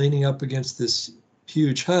 leaning up against this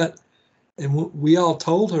huge hut, and we all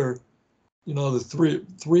told her, the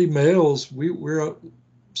three males, we're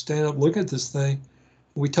standing up looking at this thing.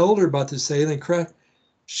 We told her about this alien craft.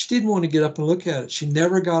 She didn't want to get up and look at it. She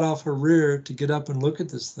never got off her rear to get up and look at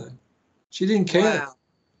this thing. She didn't care. Wow.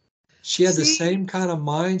 She had the same kind of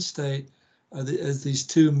mind state as these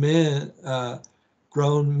two men,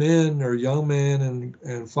 grown men or young man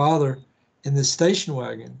and father, in this station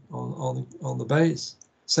wagon on the base.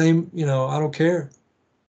 Same, I don't care.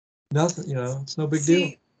 Nothing, it's no big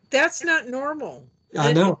deal. That's not normal.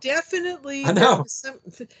 I know. Definitely, I know.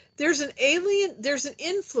 there's an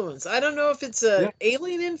influence. I don't know if it's a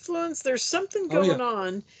alien influence. There's something going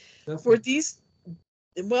on where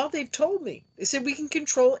they've told me. They said we can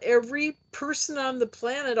control every person on the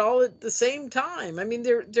planet all at the same time. I mean,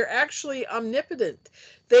 they're actually omnipotent.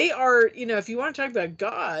 They are, if you want to talk about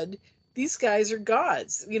God, these guys are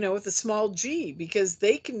gods, with a small g, because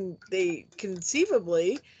they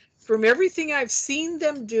conceivably, from everything I've seen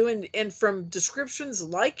them do and from descriptions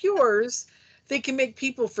like yours, they can make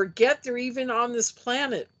people forget they're even on this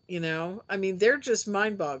planet, I mean, they're just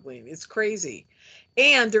mind-boggling. It's crazy.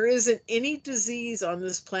 And there isn't any disease on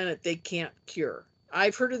this planet they can't cure.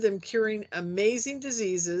 I've heard of them curing amazing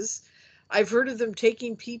diseases. I've heard of them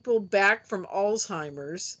taking people back from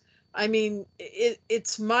Alzheimer's. I mean,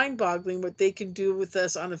 it's mind-boggling what they can do with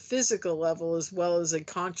us on a physical level as well as a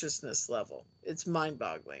consciousness level. It's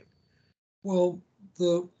mind-boggling. Well,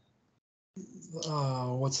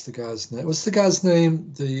 what's the guy's name? What's the guy's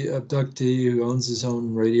name? The abductee who owns his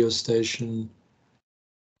own radio station.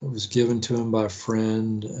 It was given to him by a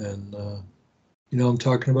friend, and you know what I'm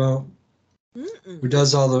talking about? Mm-mm. Who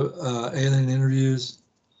does all the alien interviews?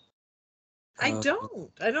 I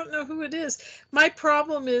don't know who it is. My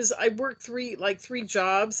problem is I work three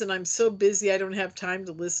jobs, and I'm so busy I don't have time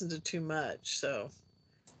to listen to too much. So,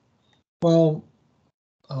 well,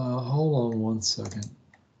 hold on one second.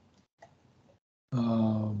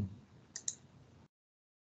 Joe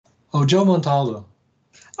Montaldo.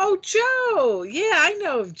 Oh, Joe. Yeah, I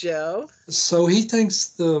know of Joe. So he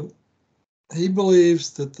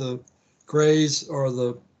believes that the Greys are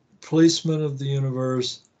the policemen of the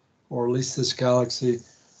universe, or at least this galaxy,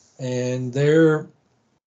 and they're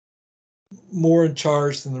more in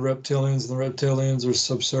charge than the reptilians. The reptilians are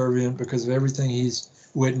subservient because of everything he's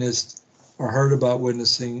witnessed or heard about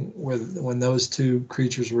witnessing when those two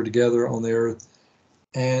creatures were together on the Earth.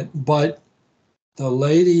 But the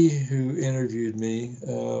lady who interviewed me,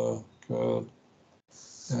 God,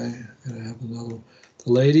 I gotta have another one.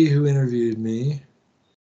 The lady who interviewed me,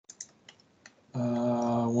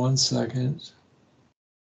 one second.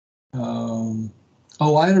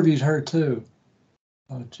 I interviewed her too.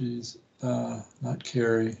 Oh, geez. Not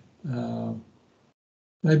Carrie.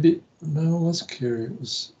 Maybe, no, it wasn't Carrie. It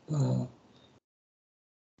was the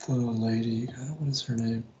lady. What is her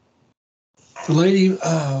name? The lady,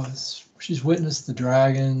 she's witnessed the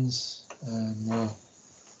dragons. And,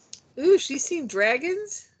 Ooh, she's seen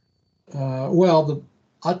dragons?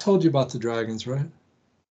 I told you about the dragons, right?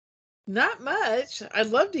 Not much. I'd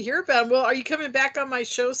love to hear about them. Well, are you coming back on my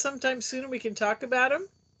show sometime soon and we can talk about them?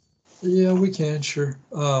 Yeah, we can, sure.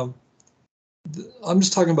 I'm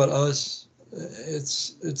just talking about us.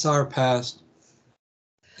 It's our past.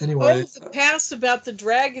 Anyway. Oh, the past about the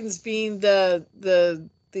dragons being the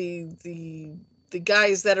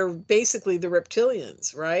guys that are basically the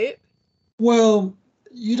reptilians, right? Well,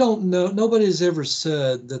 you don't know. Nobody's ever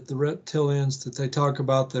said that the reptilians that they talk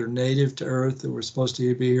about that are native to Earth, that were supposed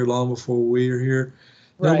to be here long before we are here.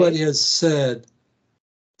 Right. Nobody has said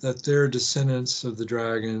that they're descendants of the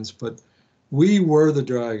dragons, but we were the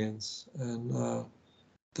dragons, and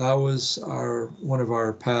that was one of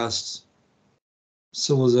our past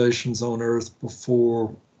civilizations on Earth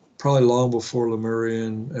before, probably long before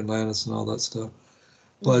Lemurian, Atlantis, and all that stuff.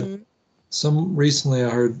 But recently I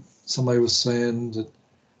heard somebody was saying that,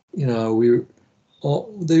 we've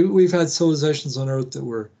had civilizations on Earth that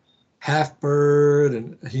were half bird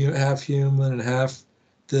and half human and half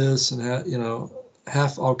this and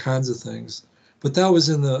half all kinds of things. But that was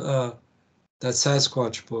in that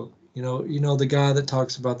Sasquatch book. You know the guy that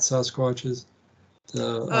talks about the Sasquatches.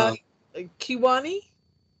 The Kiwani?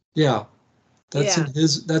 Yeah, Yeah.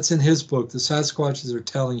 that's in his book. The Sasquatches are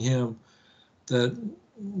telling him that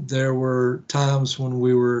there were times when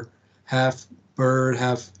we were half bird,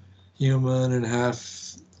 half human, and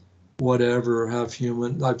half whatever, half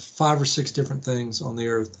human, like 5 or 6 different things on the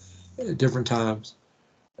earth at different times.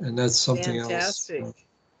 And that's something else. Fantastic.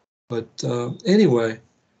 But anyway,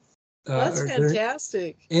 Well, that's are there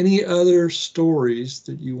fantastic. any other stories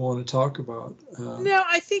that you want to talk about? No,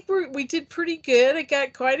 I think we did pretty good. I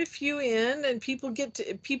got quite a few in, and people get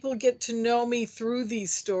to know me through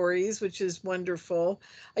these stories, which is wonderful.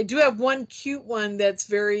 I do have one cute one that's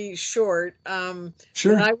very short. When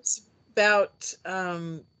Sure. I was about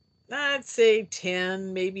I'd say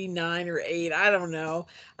 10, maybe 9 or 8, I don't know.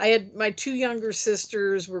 I had my two younger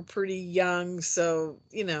sisters were pretty young, so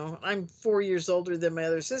I'm 4 years older than my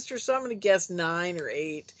other sister, so I'm going to guess 9 or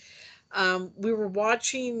 8. We were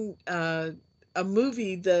watching a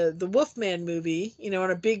movie, the Wolfman movie,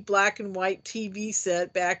 on a big black and white TV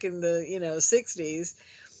set back in the 60s,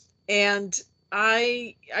 and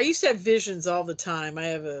I used to have visions all the time. I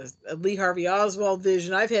have a Lee Harvey Oswald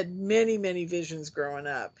vision. I've had many visions growing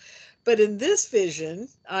up. But in this vision,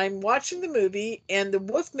 I'm watching the movie, and the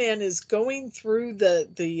Wolfman is going through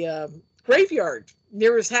the graveyard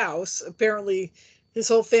near his house. Apparently, his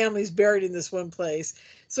whole family's buried in this one place.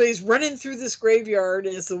 So he's running through this graveyard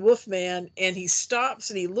as the Wolfman, and he stops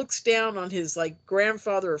and he looks down on his like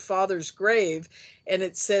grandfather or father's grave, and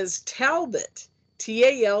it says Talbot.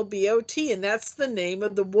 Talbot, and that's the name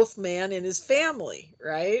of the Wolfman and his family,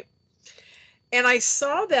 right? And I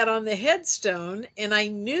saw that on the headstone, and I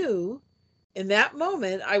knew in that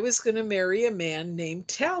moment I was going to marry a man named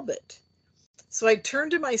Talbot. So I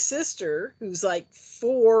turned to my sister, who's like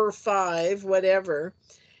 4 or 5, whatever,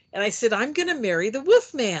 and I said, I'm going to marry the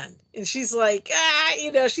Wolfman. And she's like,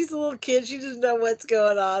 she's a little kid. She doesn't know what's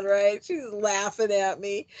going on, right? She's laughing at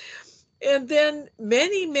me. And then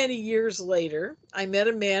many years later, I met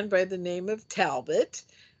a man by the name of Talbot.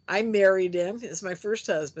 I married him as my first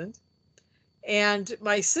husband. And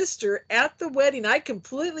my sister at the wedding, I'd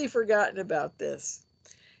completely forgotten about this.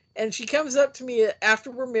 And she comes up to me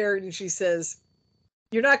after we're married and she says,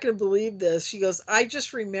 "You're not going to believe this." She goes, "I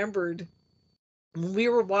just remembered when we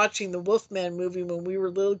were watching the Wolfman movie when we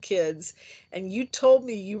were little kids, and you told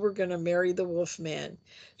me you were going to marry the Wolfman."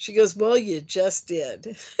 She goes, "Well, you just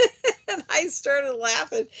did." And I started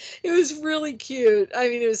laughing. It was really cute. I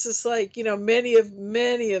mean, it was just like, many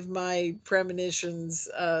of my premonitions,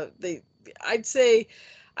 I'd say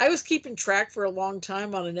I was keeping track for a long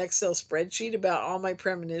time on an Excel spreadsheet about all my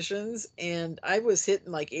premonitions, and I was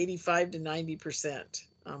hitting like 85 to 90%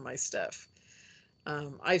 on my stuff.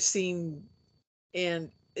 I've seen,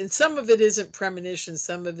 and some of it isn't premonition,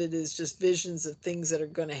 some of it is just visions of things that are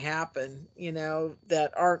going to happen,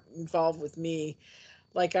 that aren't involved with me.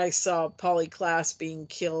 Like I saw Polly Klaas being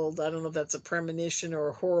killed. I don't know if that's a premonition or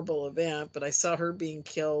a horrible event, but I saw her being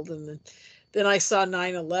killed. And then I saw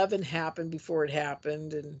 9/11 happen before it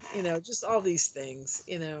happened. And, just all these things,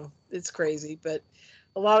 it's crazy. But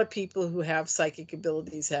a lot of people who have psychic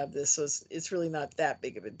abilities have this. So it's really not that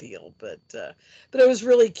big of a deal. But it was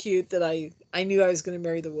really cute that I knew I was going to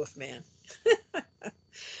marry the Wolfman.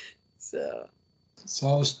 So. So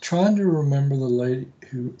I was trying to remember the lady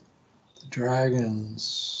who, the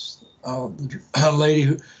dragons. Oh, the lady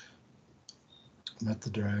who met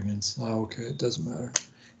the dragons. Oh, okay, it doesn't matter.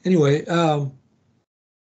 Anyway,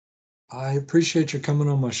 I appreciate you coming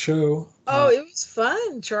on my show. Oh, it was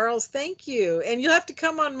fun, Charles. Thank you. And you'll have to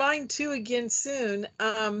come on mine too again soon.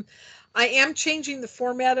 I am changing the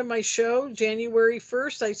format of my show. January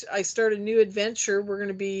 1st, I start a new adventure. We're going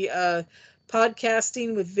to be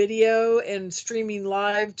podcasting with video and streaming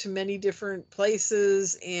live to many different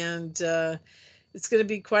places. And it's going to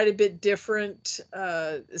be quite a bit different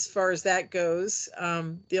as far as that goes.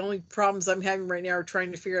 The only problems I'm having right now are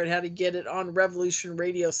trying to figure out how to get it on Revolution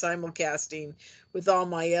Radio simulcasting with all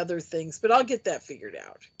my other things, but I'll get that figured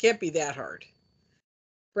out. Can't be that hard,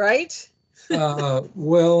 right?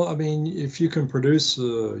 Well, I mean, if you can produce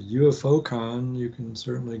a UFO con, you can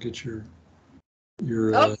certainly get your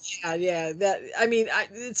Oh yeah. That, I mean,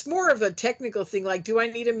 it's more of a technical thing. Like, do I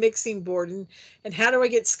need a mixing board, and how do I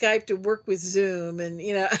get Skype to work with Zoom? And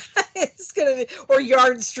it's gonna be, or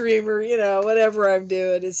Yard Stream, or whatever I'm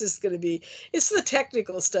doing. It's just gonna be. It's the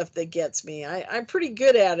technical stuff that gets me. I'm pretty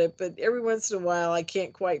good at it, but every once in a while I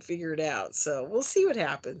can't quite figure it out. So we'll see what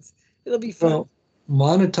happens. It'll be fun. Well,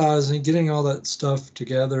 monetizing, getting all that stuff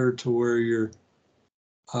together to where you're,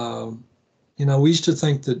 we used to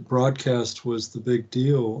think that broadcast was the big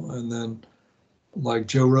deal, and then like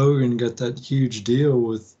Joe Rogan got that huge deal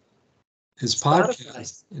with his Spotify.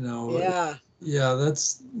 podcast. You know, Yeah. yeah,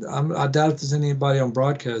 I doubt if there's anybody on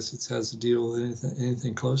broadcast that has to deal with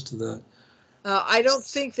anything close to that. I don't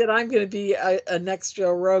think that I'm going to be a next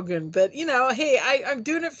Joe Rogan, but hey, I'm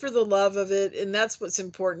doing it for the love of it, and that's what's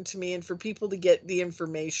important to me, and for people to get the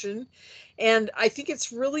information. And I think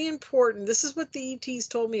it's really important. This is what the ETs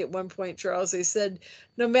told me at one point, Charles. They said,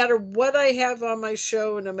 no matter what I have on my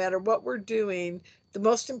show, and no matter what we're doing, the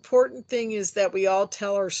most important thing is that we all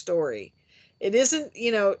tell our story. It isn't,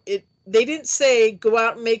 it. They didn't say go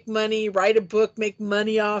out and make money, write a book, make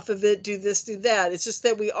money off of it, do this, do that. It's just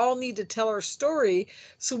that we all need to tell our story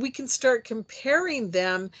so we can start comparing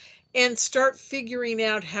them and start figuring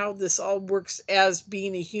out how this all works as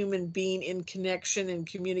being a human being in connection and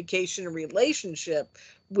communication and relationship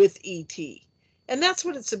with ET. And that's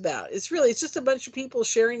what it's about. It's just a bunch of people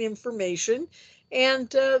sharing information, and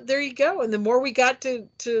there you go. And the more we got to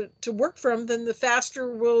work from, then the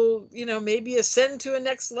faster we'll maybe ascend to a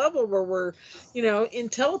next level where we're in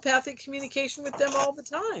telepathic communication with them all the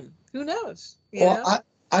time. Who knows? Well,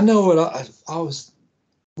 I know what I was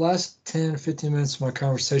last 10 or 15 minutes of my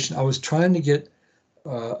conversation. I was trying to get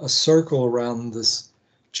a circle around this.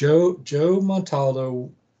 Joe Montaldo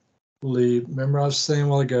believed. Remember, I was saying a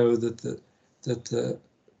while ago that the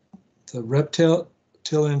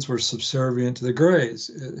reptilians were subservient to the Greys,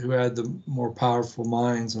 who had the more powerful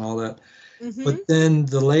minds and all that. Mm-hmm. But then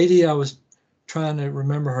the lady, I was trying to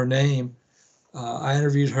remember her name. I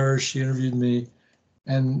interviewed her. She interviewed me,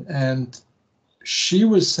 and she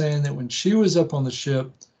was saying that when she was up on the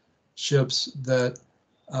ships that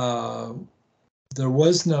there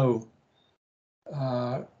was no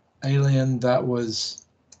alien that was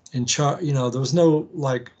in charge. There was no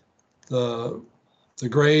like the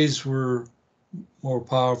Greys were more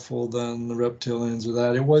powerful than the reptilians or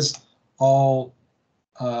that. It was all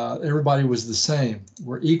everybody was the same.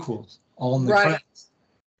 We're equals on the craft.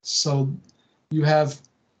 So you have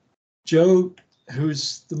Joe,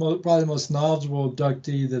 who's probably the most knowledgeable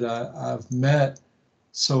abductee that I've met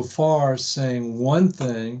so far, saying one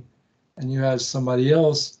thing, and you have somebody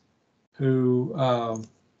else who I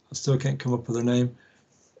still can't come up with their name,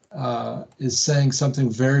 is saying something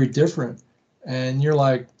very different. And you're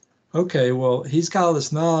like, okay, well, he's got all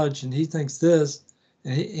this knowledge and he thinks this,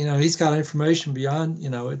 and he's got information beyond,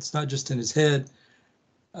 it's not just in his head.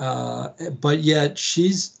 But yet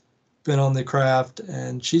she's been on the craft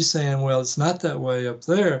and she's saying, well, it's not that way up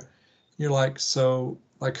there. You're like, so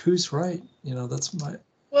like, who's right? That's my.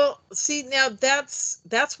 Well, see, now that's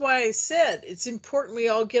why I said it's important we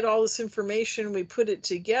all get all this information, we put it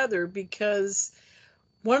together, because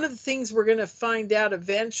one of the things we're going to find out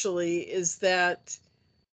eventually is that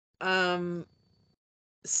some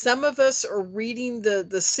of us are reading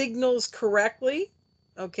the signals correctly,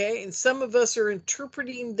 okay, and some of us are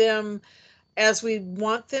interpreting them as we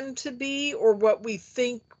want them to be, or what we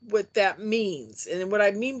think what that means. And what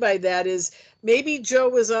I mean by that is, maybe Joe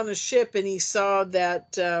was on a ship and he saw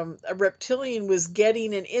that a reptilian was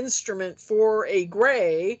getting an instrument for a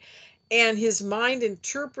Gray, and his mind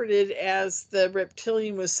interpreted as the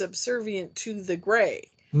reptilian was subservient to the Gray.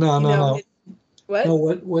 No. What? No,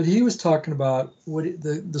 what he was talking about,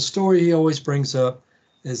 the story he always brings up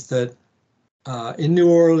is that in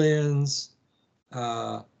New Orleans,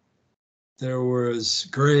 there was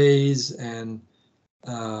Greys and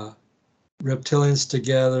reptilians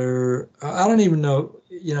together. I don't even know,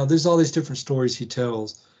 there's all these different stories he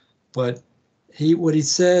tells, but what he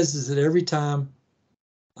says is that every time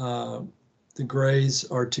the Greys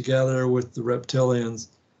are together with the reptilians,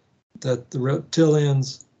 that the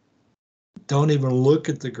reptilians don't even look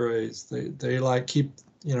at the Greys. They like keep,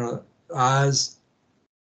 eyes,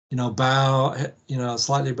 bow,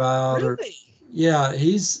 slightly bowed. Really? Or yeah,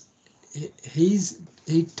 he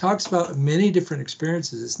talks about many different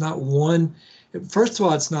experiences. It's not one. First of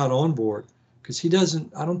all, it's not on board, because he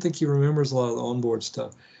doesn't. I don't think he remembers a lot of the onboard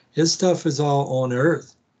stuff. His stuff is all on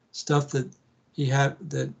Earth, stuff that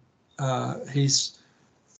he's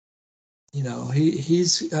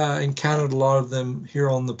he's encountered a lot of them here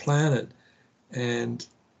on the planet, and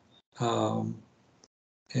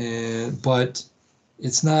but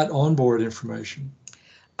it's not onboard information.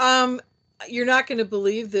 You're not going to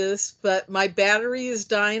believe this, but my battery is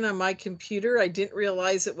dying on my computer. I didn't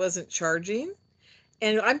realize it wasn't charging,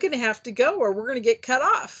 and I'm going to have to go, or we're going to get cut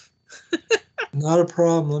off. Not a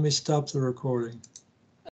problem. Let me stop the recording.